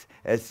mouthpiece,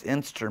 as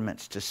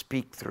instruments to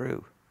speak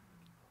through.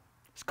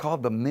 It's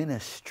called the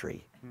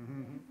ministry.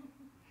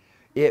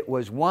 It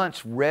was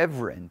once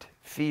reverend,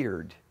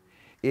 feared.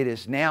 It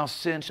is now,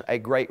 since a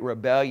great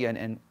rebellion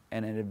and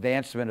an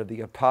advancement of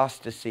the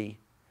apostasy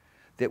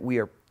that we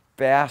are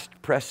fast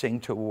pressing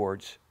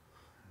towards,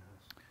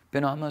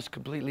 been almost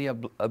completely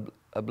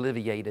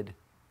obliviated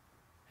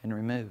and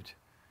removed.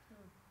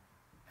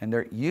 And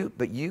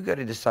but you got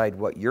to decide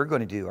what you're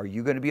going to do. Are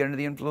you going to be under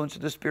the influence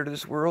of the spirit of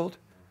this world?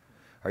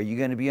 Are you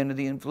going to be under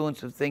the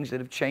influence of things that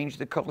have changed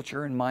the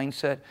culture and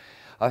mindset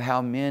of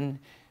how men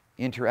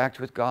interact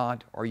with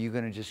God? Or are you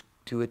going to just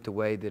do it the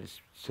way that it's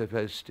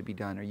supposed to be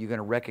done? Are you going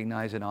to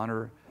recognize and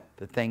honor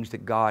the things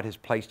that God has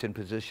placed in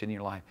position in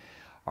your life?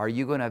 Are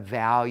you going to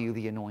value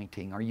the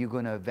anointing? Are you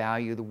going to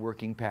value the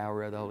working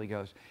power of the Holy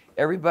Ghost?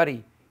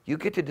 Everybody, you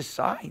get to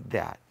decide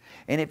that.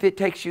 And if it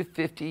takes you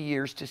 50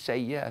 years to say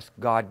yes,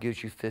 God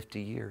gives you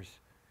 50 years.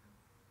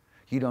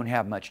 You don't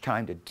have much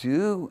time to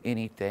do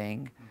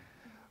anything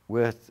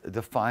with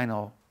the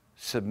final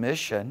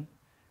submission,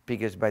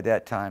 because by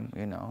that time,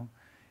 you know,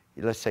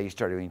 let's say you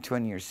start doing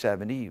 20 or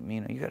 70, you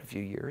know, you got a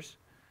few years.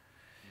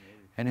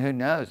 And who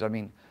knows? I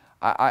mean,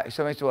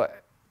 somebody said, well,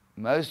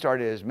 Mo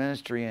started his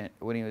ministry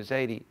when he was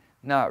 80.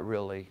 Not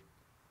really.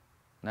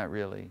 Not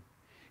really.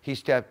 He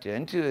stepped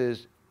into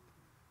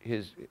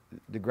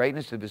the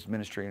greatness of his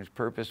ministry and his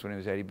purpose when he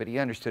was 80, but he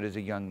understood as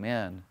a young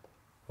man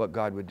what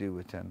God would do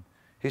with him.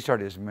 He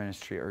started his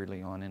ministry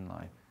early on in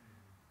life.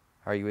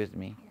 Are you with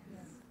me?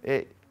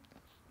 Yes.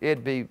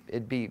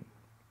 It'd be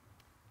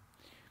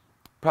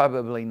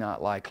probably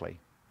not likely.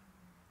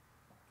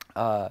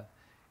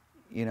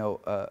 You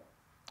know,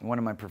 one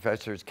of my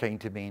professors came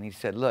to me and he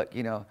said, look,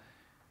 you know,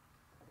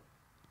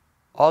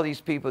 all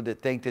these people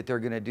that think that they're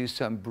going to do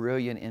some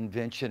brilliant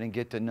invention and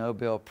get the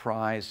Nobel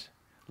Prize,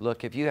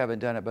 look, if you haven't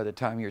done it by the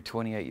time you're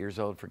 28 years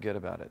old, forget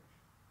about it.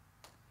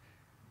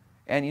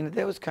 And, you know,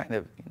 that was kind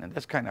of, you know,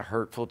 that's kind of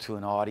hurtful to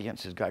an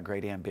audience who's got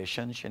great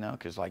ambitions, you know,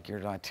 because, like, you're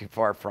not too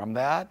far from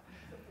that.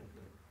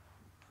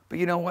 But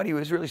you know what? He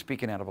was really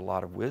speaking out of a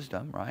lot of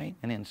wisdom, right,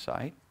 and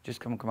insight. Just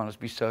come on, let's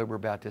be sober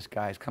about this,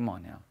 guys. Come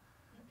on now.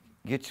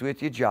 Get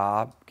with your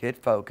job, get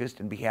focused,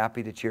 and be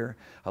happy that you're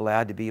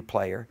allowed to be a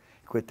player.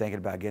 Quit thinking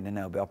about getting a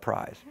Nobel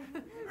Prize,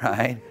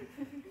 right?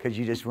 Because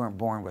you just weren't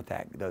born with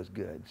those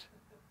goods.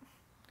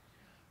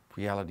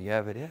 Reality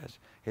of it is,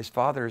 his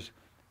Father's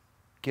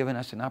given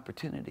us an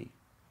opportunity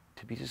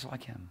to be just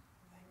like him.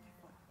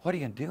 What are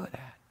you going to do with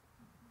that?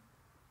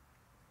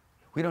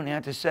 We don't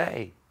have to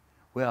say,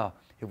 well,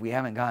 if we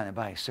haven't gotten it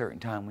by a certain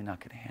time, we're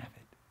not going to have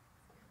it.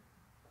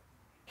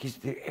 He's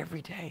there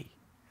every day.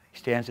 He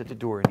stands at the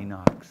door and he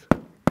knocks.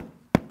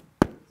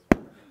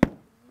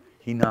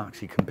 He knocks.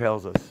 He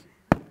compels us.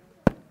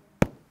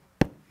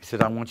 He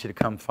said, I want you to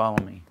come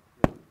follow me.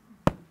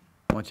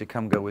 I want you to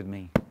come go with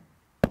me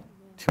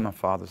to my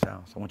Father's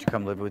house. I want you to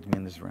come live with me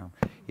in this room.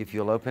 If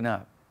you'll open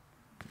up,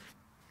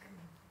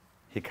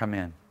 he'll come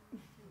in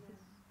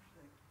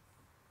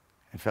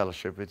and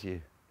fellowship with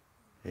you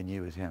and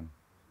you with him.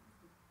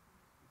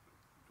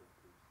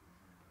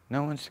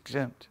 No one's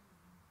exempt.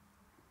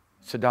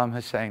 Saddam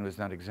Hussein was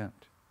not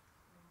exempt.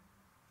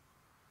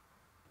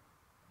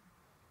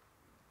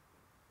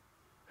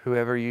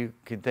 Whoever you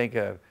can think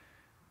of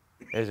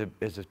as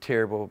a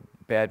terrible,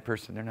 bad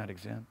person, they're not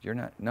exempt. You're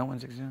not. No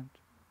one's exempt.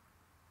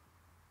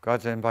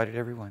 God's invited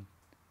everyone.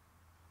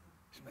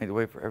 He's made the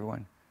way for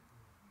everyone.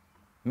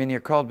 Many are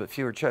called, but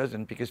few are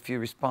chosen, because few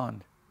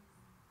respond.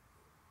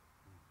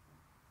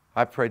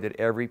 I pray that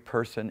every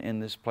person in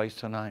this place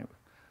tonight,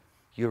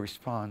 you'll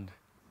respond.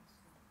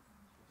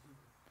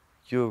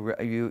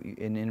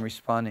 And in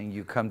responding,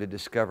 you come to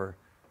discover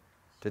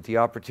that the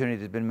opportunity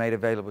that's been made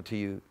available to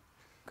you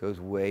goes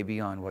way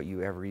beyond what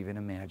you ever even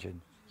imagined.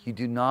 You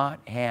do not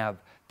have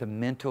the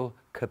mental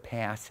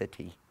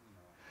capacity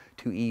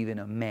to even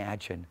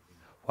imagine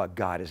what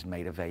God has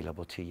made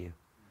available to you.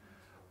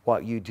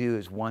 What you do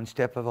is one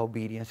step of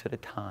obedience at a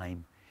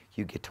time,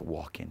 you get to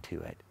walk into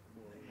it.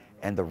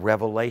 And the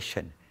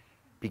revelation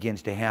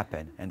begins to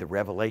happen. And the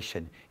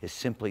revelation is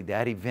simply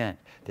that event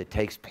that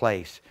takes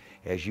place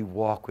as you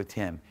walk with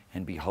him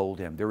and behold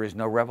him. There is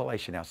no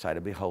revelation outside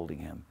of beholding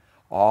him.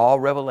 All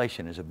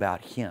revelation is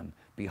about him,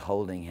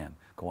 beholding him,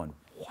 going,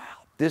 wow,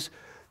 this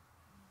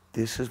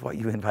is what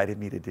you invited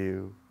me to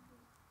do.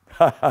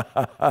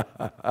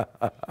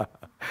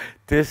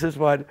 This is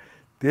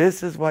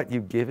what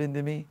you've given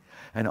to me.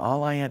 And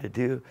all I had to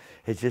do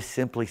is just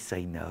simply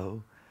say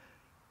no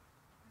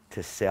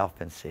to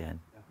self and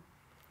sin.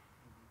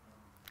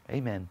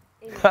 Amen.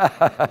 Thank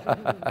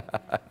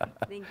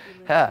you,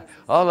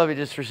 all of you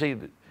just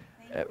receive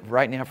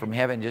right now from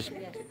heaven. Just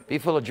be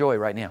full of joy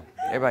right now.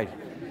 Everybody.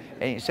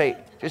 And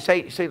just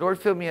say, Lord,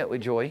 fill me up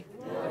with joy.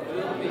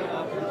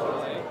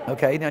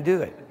 Okay, now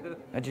do it.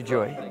 That's your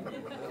joy.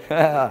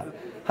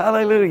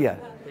 Hallelujah.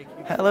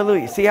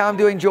 Hallelujah. See how I'm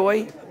doing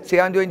joy? See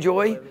how I'm doing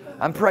joy?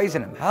 I'm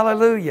praising him.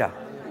 Hallelujah.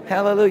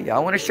 Hallelujah. I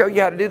want to show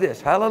you how to do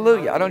this.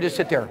 Hallelujah. I don't just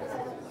sit there.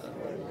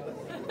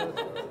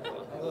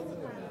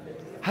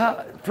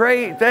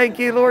 Pray. Thank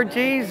you, Lord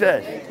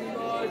Jesus.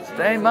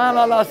 Say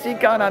malala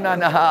sikana na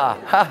na ha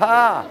ha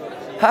ha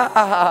ha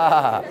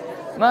ha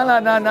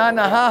malana na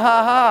na ha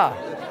ha ha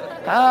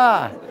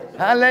ha.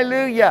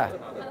 Hallelujah.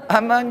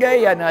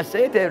 Amangeya na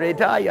sete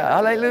retaya.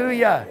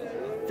 Hallelujah.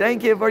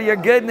 Thank you for your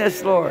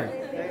goodness, Lord.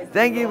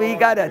 Thank you,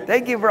 Igada.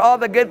 Thank you for all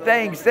the good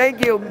things.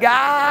 Thank you,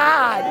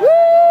 God.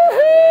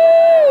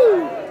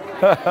 Woo-hoo!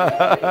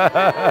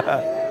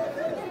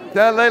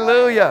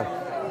 Hallelujah.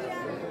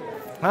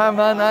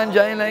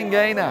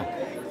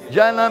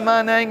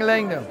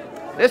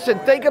 Listen,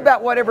 think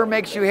about whatever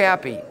makes you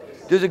happy.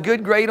 Does a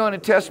good grade on a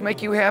test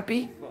make you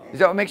happy? Is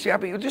that what makes you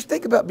happy? Just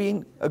think about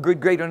being a good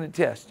grade on a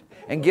test.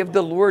 and give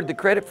the Lord the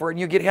credit for it, and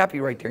you get happy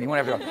right there. You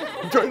won't have to go,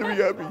 I'm trying to be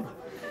happy.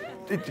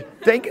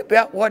 Think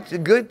about what the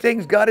good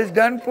things God has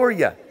done for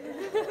you.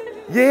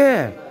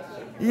 Yeah.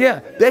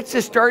 Yeah. That's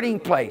the starting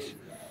place.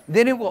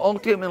 Then it will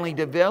ultimately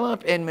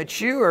develop and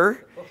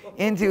mature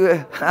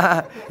into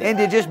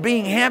just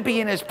being happy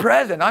in His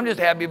presence. I'm just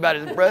happy about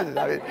His presence.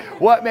 I mean,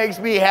 what makes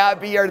me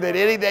happier than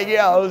anything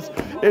else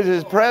is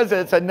His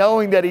presence and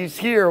knowing that He's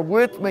here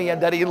with me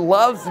and that He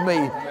loves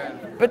me.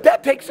 But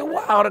that takes a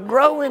while to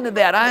grow into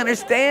that. I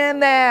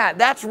understand that.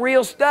 That's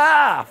real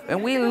stuff.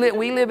 And we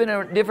live in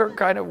a different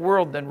kind of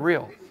world than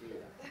real.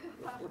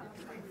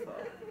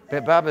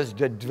 But Baba's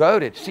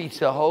devoted. See,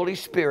 the Holy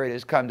Spirit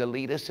has come to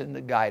lead us and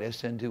to guide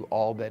us into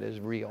all that is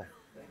real.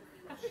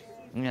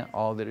 Yeah,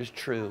 all that is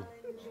true.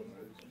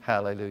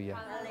 Hallelujah.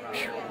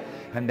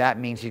 And that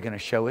means He's going to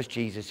show us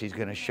Jesus. He's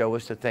going to show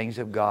us the things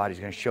of God. He's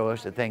going to show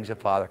us the things of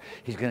Father.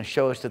 He's going to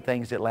show us the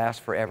things that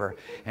last forever.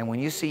 And when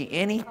you see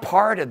any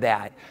part of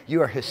that,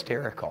 you are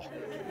hysterical.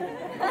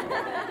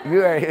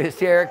 You are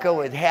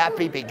hysterical and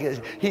happy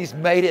because He's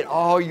made it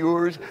all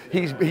yours.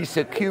 He's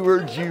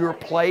secured your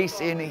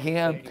place in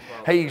Him.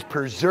 He's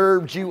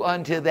preserved you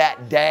unto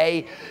that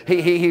day.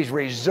 He's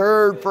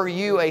reserved for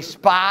you a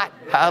spot.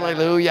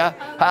 Hallelujah.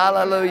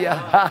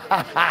 Hallelujah.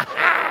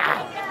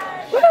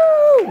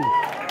 Woo!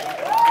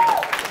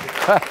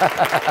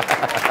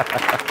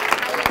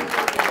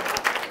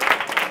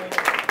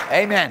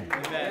 Amen.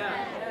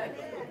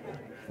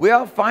 We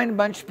all find a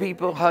bunch of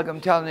people, hug them,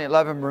 tell them they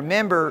love them.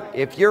 Remember,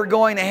 if you're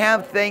going to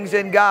have things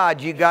in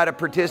God, you got to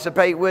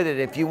participate with it.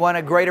 If you want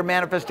a greater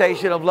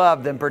manifestation of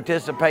love, then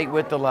participate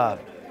with the love.